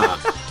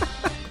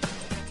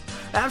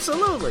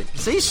 Absolutely.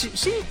 See,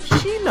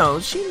 she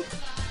knows.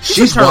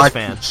 She's a watching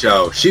fan. the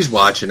show. She's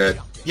watching it.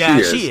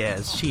 Yeah, she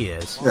is.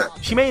 Yeah.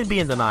 She may be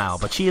in denial,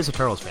 but she is a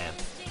Turtles fan.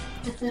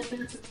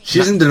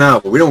 She's in denial,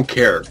 but we don't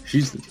care.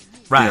 She's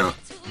right. You know,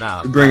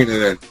 no, we're bringing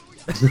it in.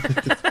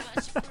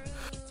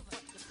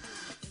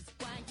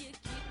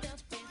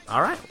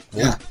 All right.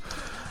 Yeah.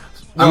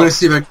 I'm gonna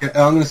see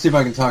if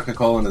I can talk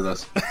Nicole into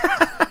this.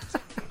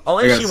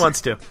 Only if she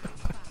wants to.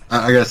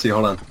 I gotta see.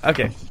 Hold on.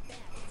 Okay.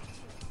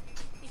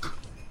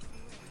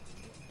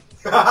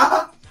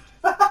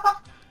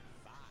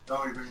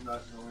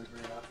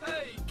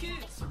 Hey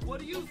kids, what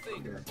do you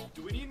think? Okay.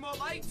 Do we need more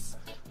lights?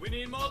 We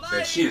need more lights.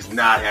 Man, she is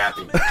not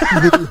happy.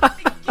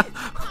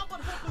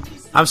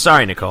 I'm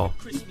sorry, Nicole.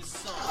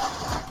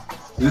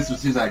 This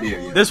was his idea.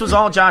 Yeah. This was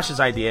all Josh's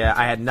idea.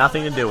 I had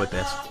nothing to do with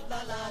this.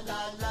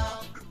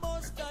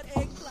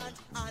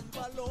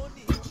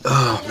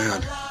 Oh,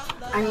 man.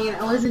 I mean,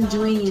 I wasn't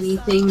doing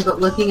anything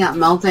but looking at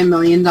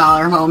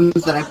multi-million-dollar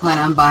homes that I plan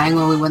on buying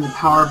when we win the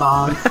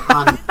Powerball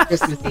on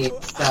Christmas Eve.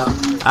 So.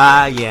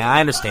 Yeah, I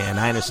understand.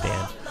 That's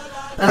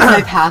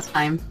my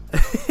pastime.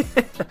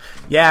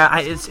 Yeah,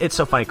 it's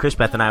so funny. Chris,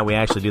 Beth, and I, we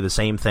actually do the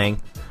same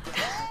thing.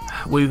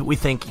 We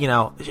think,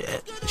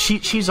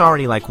 she's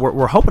already like,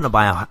 we're hoping to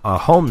buy a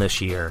home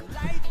this year,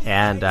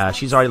 and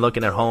she's already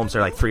looking at homes.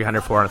 They're like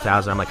 $300,000,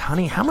 $400,000. I'm like,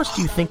 honey, how much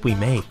do you think we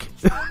make?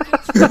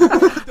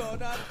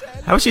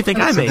 How much do you think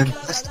I make?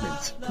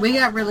 We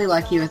got really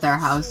lucky with our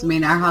house. I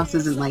mean, our house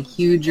isn't like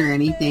huge or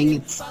anything.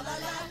 It's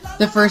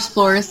the first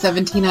floor is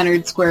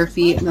 1,700 square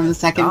feet, and then the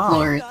second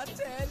floor is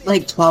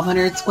like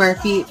 1,200 square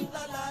feet.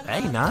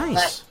 Hey,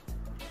 nice.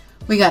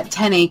 But we got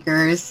 10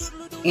 acres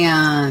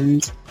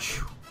and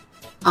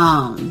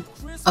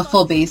a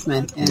full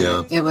basement, and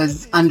it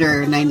was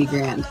under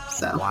 $90,000.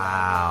 So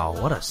wow,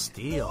 what a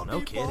steal!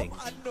 No kidding.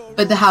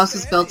 But the house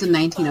was built in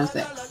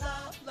 1906.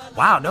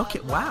 Wow, no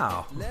kid.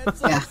 Wow.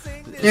 Yeah,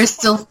 there's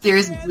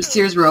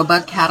Sears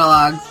Roebuck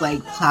catalogs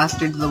like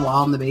plastered to the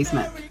wall in the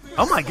basement.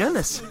 Oh my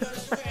goodness.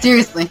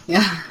 Seriously,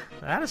 yeah.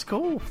 That is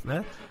cool.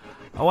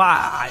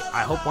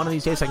 I hope one of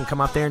these days I can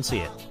come up there and see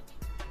it.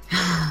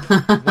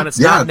 When it's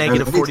not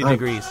negative 40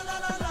 degrees.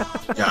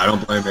 Yeah, I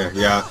don't blame you.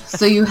 Yeah.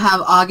 So you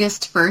have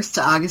August 1st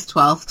to August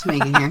 12th to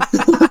make it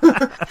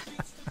here.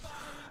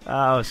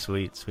 Oh,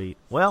 sweet.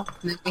 Well,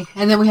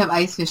 and then we have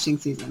ice fishing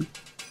season.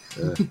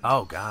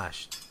 Oh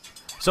gosh.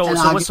 So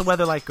what's the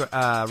weather like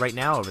right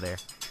now over there?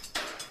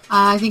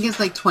 I think it's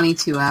like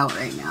 22 out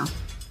right now.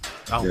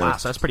 Oh wow,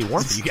 so that's pretty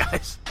warm for you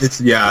guys.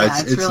 It's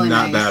really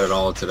not bad at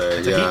all today.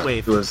 It's a heat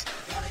wave. It was.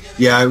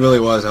 Yeah, it really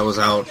was. I was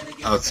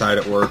outside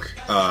at work.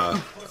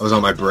 I was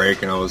on my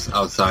break and I was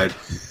outside,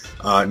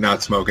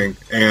 not smoking,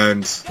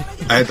 and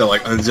I had to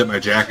like unzip my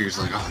jacket. It's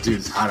like, oh, dude,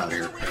 it's hot out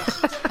here.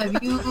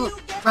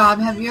 Rob,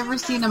 have you ever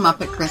seen A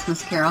Muppet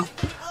Christmas Carol?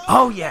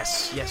 Oh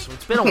yes.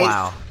 It's been a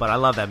while, but I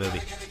love that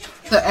movie.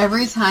 So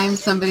every time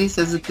somebody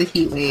says it's a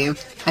heat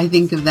wave, I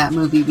think of that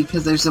movie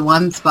because there's a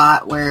one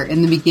spot where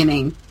in the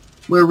beginning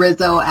where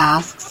Rizzo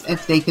asks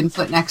if they can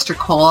put an extra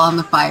coal on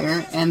the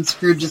fire, and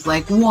Scrooge is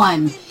like,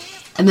 one.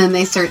 And then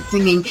they start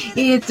singing,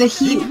 it's a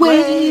heat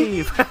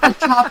wave, a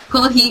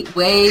tropical heat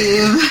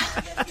wave.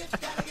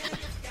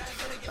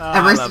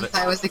 Ever since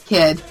I was a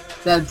kid,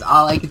 that's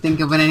all I could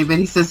think of when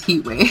anybody says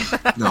heat wave.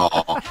 No.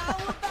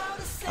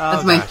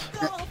 That's my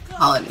favorite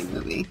holiday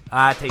movie.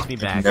 It takes me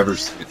back.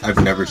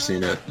 I've never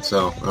seen it,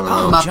 so I don't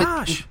know. Muppets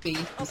Josh. in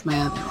Space is my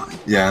other one.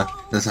 Yeah,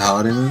 that's a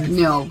holiday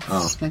movie? No,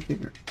 it's my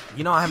favorite.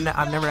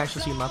 I've never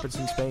actually seen Muppets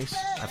in Space.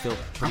 I feel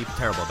pretty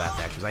terrible about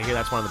that because I hear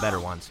that's one of the better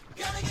ones.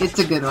 It's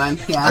a good one,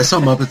 yeah. I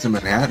saw Muppets in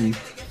Manhattan.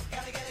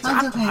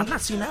 That's okay. I've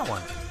not seen that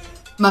one.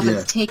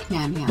 Muppets Take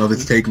Manhattan.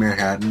 Muppets Take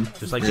Manhattan.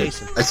 Just like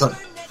Jason. I saw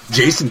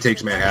Jason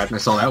Takes Manhattan. I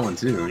saw that one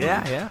too.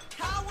 Yeah.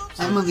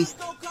 That movie's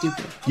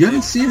stupid. You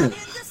haven't seen it?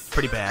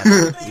 Pretty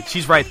bad.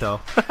 She's right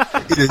though.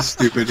 It is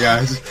stupid,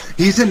 yeah.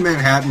 He's in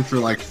Manhattan for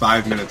like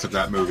 5 minutes of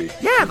that movie.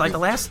 Yeah, like the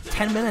last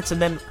 10 minutes,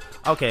 and then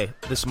okay,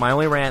 this is my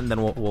only rant, and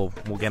then we'll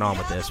get on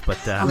with this. But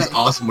it was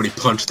awesome when he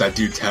punched that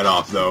dude's head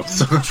off, though.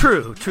 So.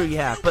 True,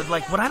 yeah. But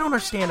like, what I don't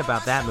understand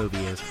about that movie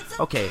is,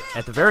 okay,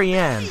 at the very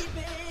end,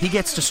 he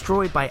gets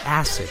destroyed by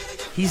acid.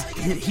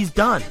 He's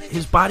done.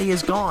 His body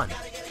is gone.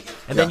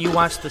 And then you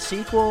watch the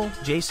sequel,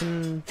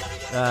 Jason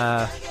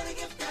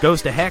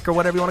Goes to Heck or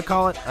whatever you want to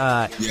call it.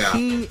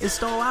 He is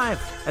still alive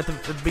at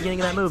the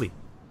beginning of that movie.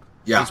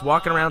 Yeah. He's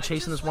walking around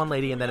chasing this one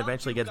lady and then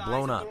eventually gets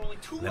blown up.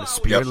 And then his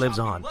spirit lives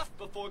on.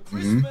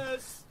 Mm-hmm.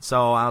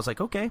 So I was like,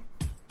 okay.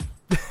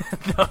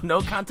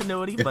 no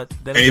continuity, but...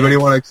 then anybody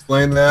want to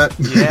explain that?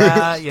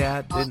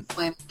 Yeah.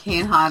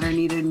 Kane Hodder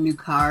needed a new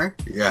car.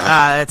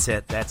 Yeah. That's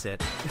it. I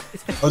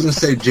was going to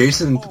say,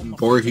 Jason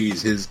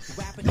Voorhees,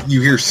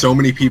 you hear so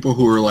many people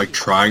who are like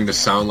trying to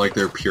sound like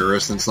they're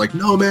purists, and it's like,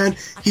 no man,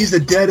 he's a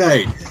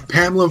Deadite.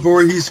 Pamela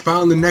Voorhees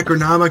found the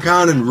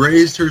Necronomicon and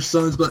raised her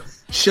sons, but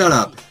shut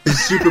up. His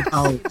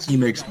superpower is he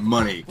makes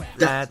money.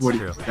 That's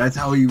true. That's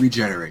how he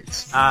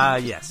regenerates.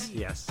 Yes.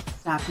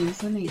 Stop being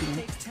so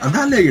negative. I'm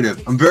not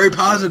negative. I'm very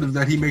positive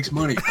that he makes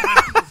money.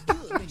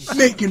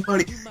 Making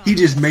money. He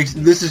just makes...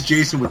 This is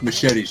Jason with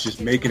machetes,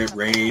 just making it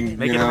rain.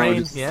 Making it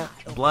rain, yeah.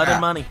 Blood and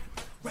money.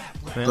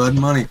 Blood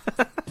money.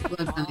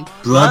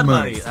 Blood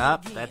money.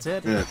 That's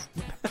it.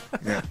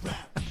 Yeah.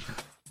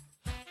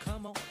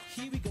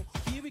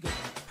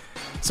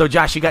 So,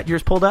 Josh, you got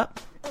yours pulled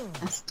up?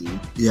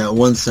 Yeah,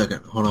 1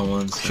 second. Hold on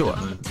 1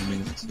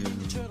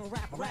 second. Sure.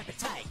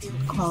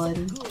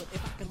 Quality.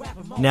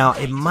 Now,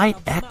 it might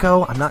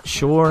echo. I'm not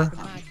sure.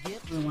 Okay,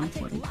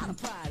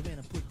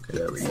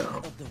 there we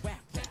go.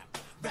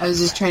 I was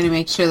just trying to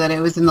make sure that it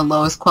was in the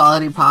lowest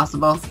quality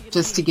possible,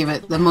 just to give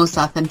it the most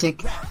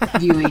authentic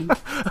viewing.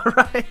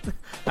 Right.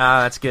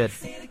 That's good.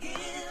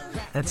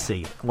 Let's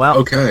see. Well.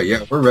 Okay,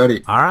 yeah, we're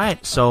ready. All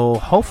right, so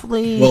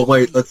hopefully... Well,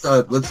 wait, let's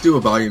do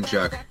a volume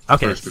check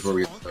first before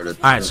we get started.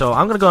 All right, so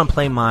I'm going to go and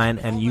play mine,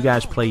 and you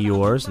guys play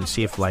yours, and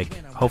see if,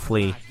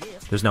 hopefully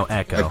there's no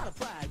echo.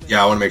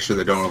 Yeah, I want to make sure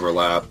they don't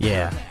overlap.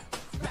 Yeah.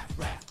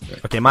 Okay.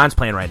 Okay, mine's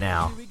playing right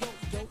now.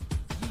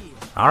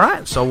 All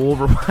right, so we'll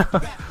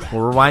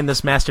we'll rewind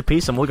this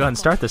masterpiece and we'll go ahead and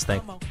start this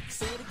thing.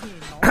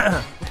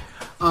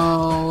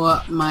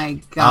 Oh my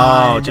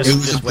god! It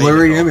was a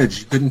blurry image.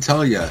 You couldn't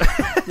tell yet.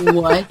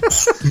 What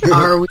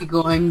are we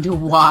going to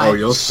watch? Oh,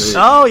 you'll see.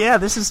 Oh yeah,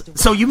 this is.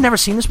 So you've never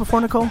seen this before,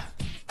 Nicole?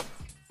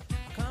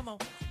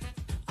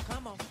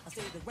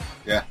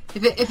 Yeah.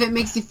 If it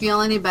makes you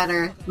feel any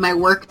better, my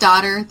work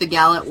daughter, the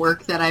gal at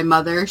work that I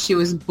mother, she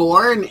was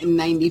born in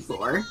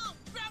 '94.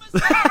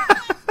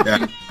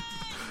 Yeah.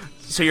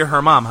 So you're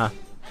her mom, huh?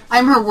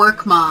 I'm her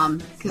work mom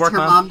because Work her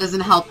mom? mom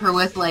doesn't help her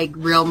with like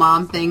real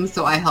mom things,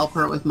 so I help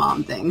her with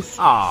mom things.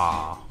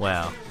 Aw,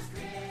 well.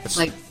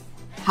 Like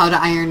how to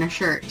iron a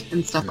shirt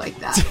and stuff like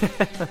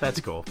that. That's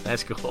cool.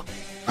 That's cool.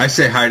 I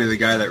say hi to the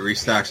guy that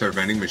restocks our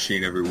vending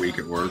machine every week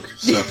at work.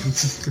 So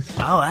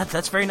Oh,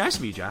 that's very nice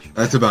of you, Josh.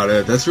 that's about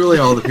it. That's really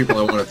all the people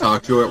I want to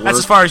talk to at work. That's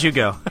as far as you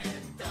go.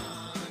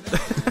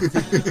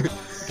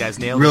 Guys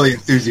nailed it. Really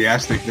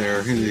enthusiastic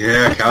there.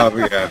 Yeah,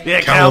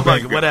 Yeah,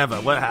 cowabunga, whatever.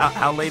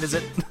 How late is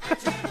it?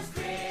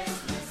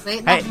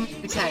 Late Hey. enough to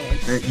make me tired.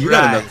 Hey, you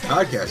got Right.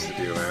 another podcast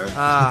to do, man.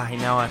 I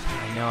know it.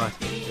 I know it.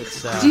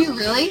 It's Do you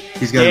really?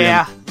 He's got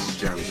yeah.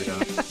 gems, yeah.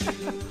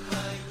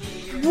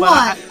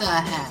 What the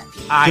heck?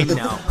 I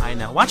know. I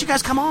know. Why don't you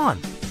guys come on?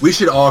 We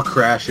should all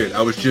crash it.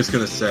 I was just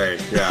gonna say,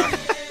 yeah.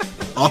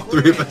 All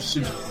three of us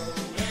should.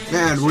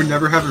 Man, we're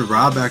never having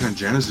Rob back on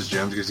Genesis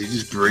Gems because he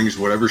just brings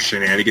whatever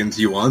shenanigans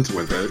he wants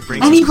with it.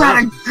 And he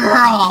brought a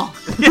girl.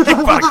 Yeah,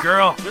 about a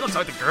girl. We don't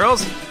talk to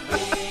girls.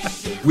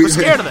 We're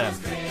scared of them.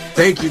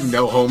 Thank you,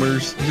 no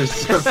homers.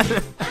 Just Girls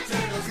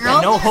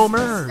No are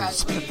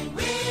homers.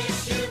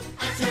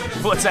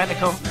 What's that,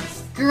 Nicole?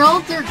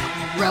 Girls are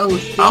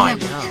gross. They Oh, I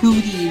have know.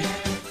 cooties.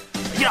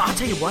 You know, I'll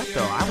tell you what,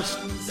 though. I was.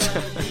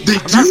 They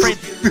I'm not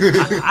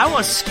afraid. I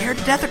was scared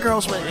to death of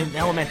girls in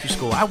elementary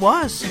school. I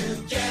was.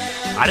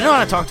 I didn't know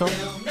how to talk to them.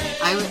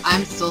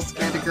 I'm still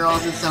scared of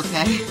girls. It's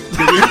okay.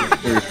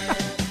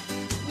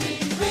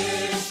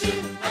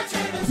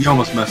 You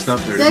almost messed up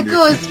there. That didn't you?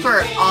 goes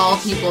for all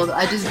people.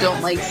 I just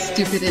don't like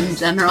stupid in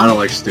general. I don't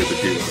like stupid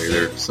people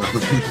either. So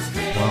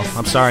Well,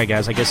 I'm sorry,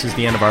 guys. I guess it's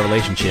the end of our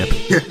relationship.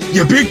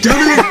 you big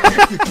dummy.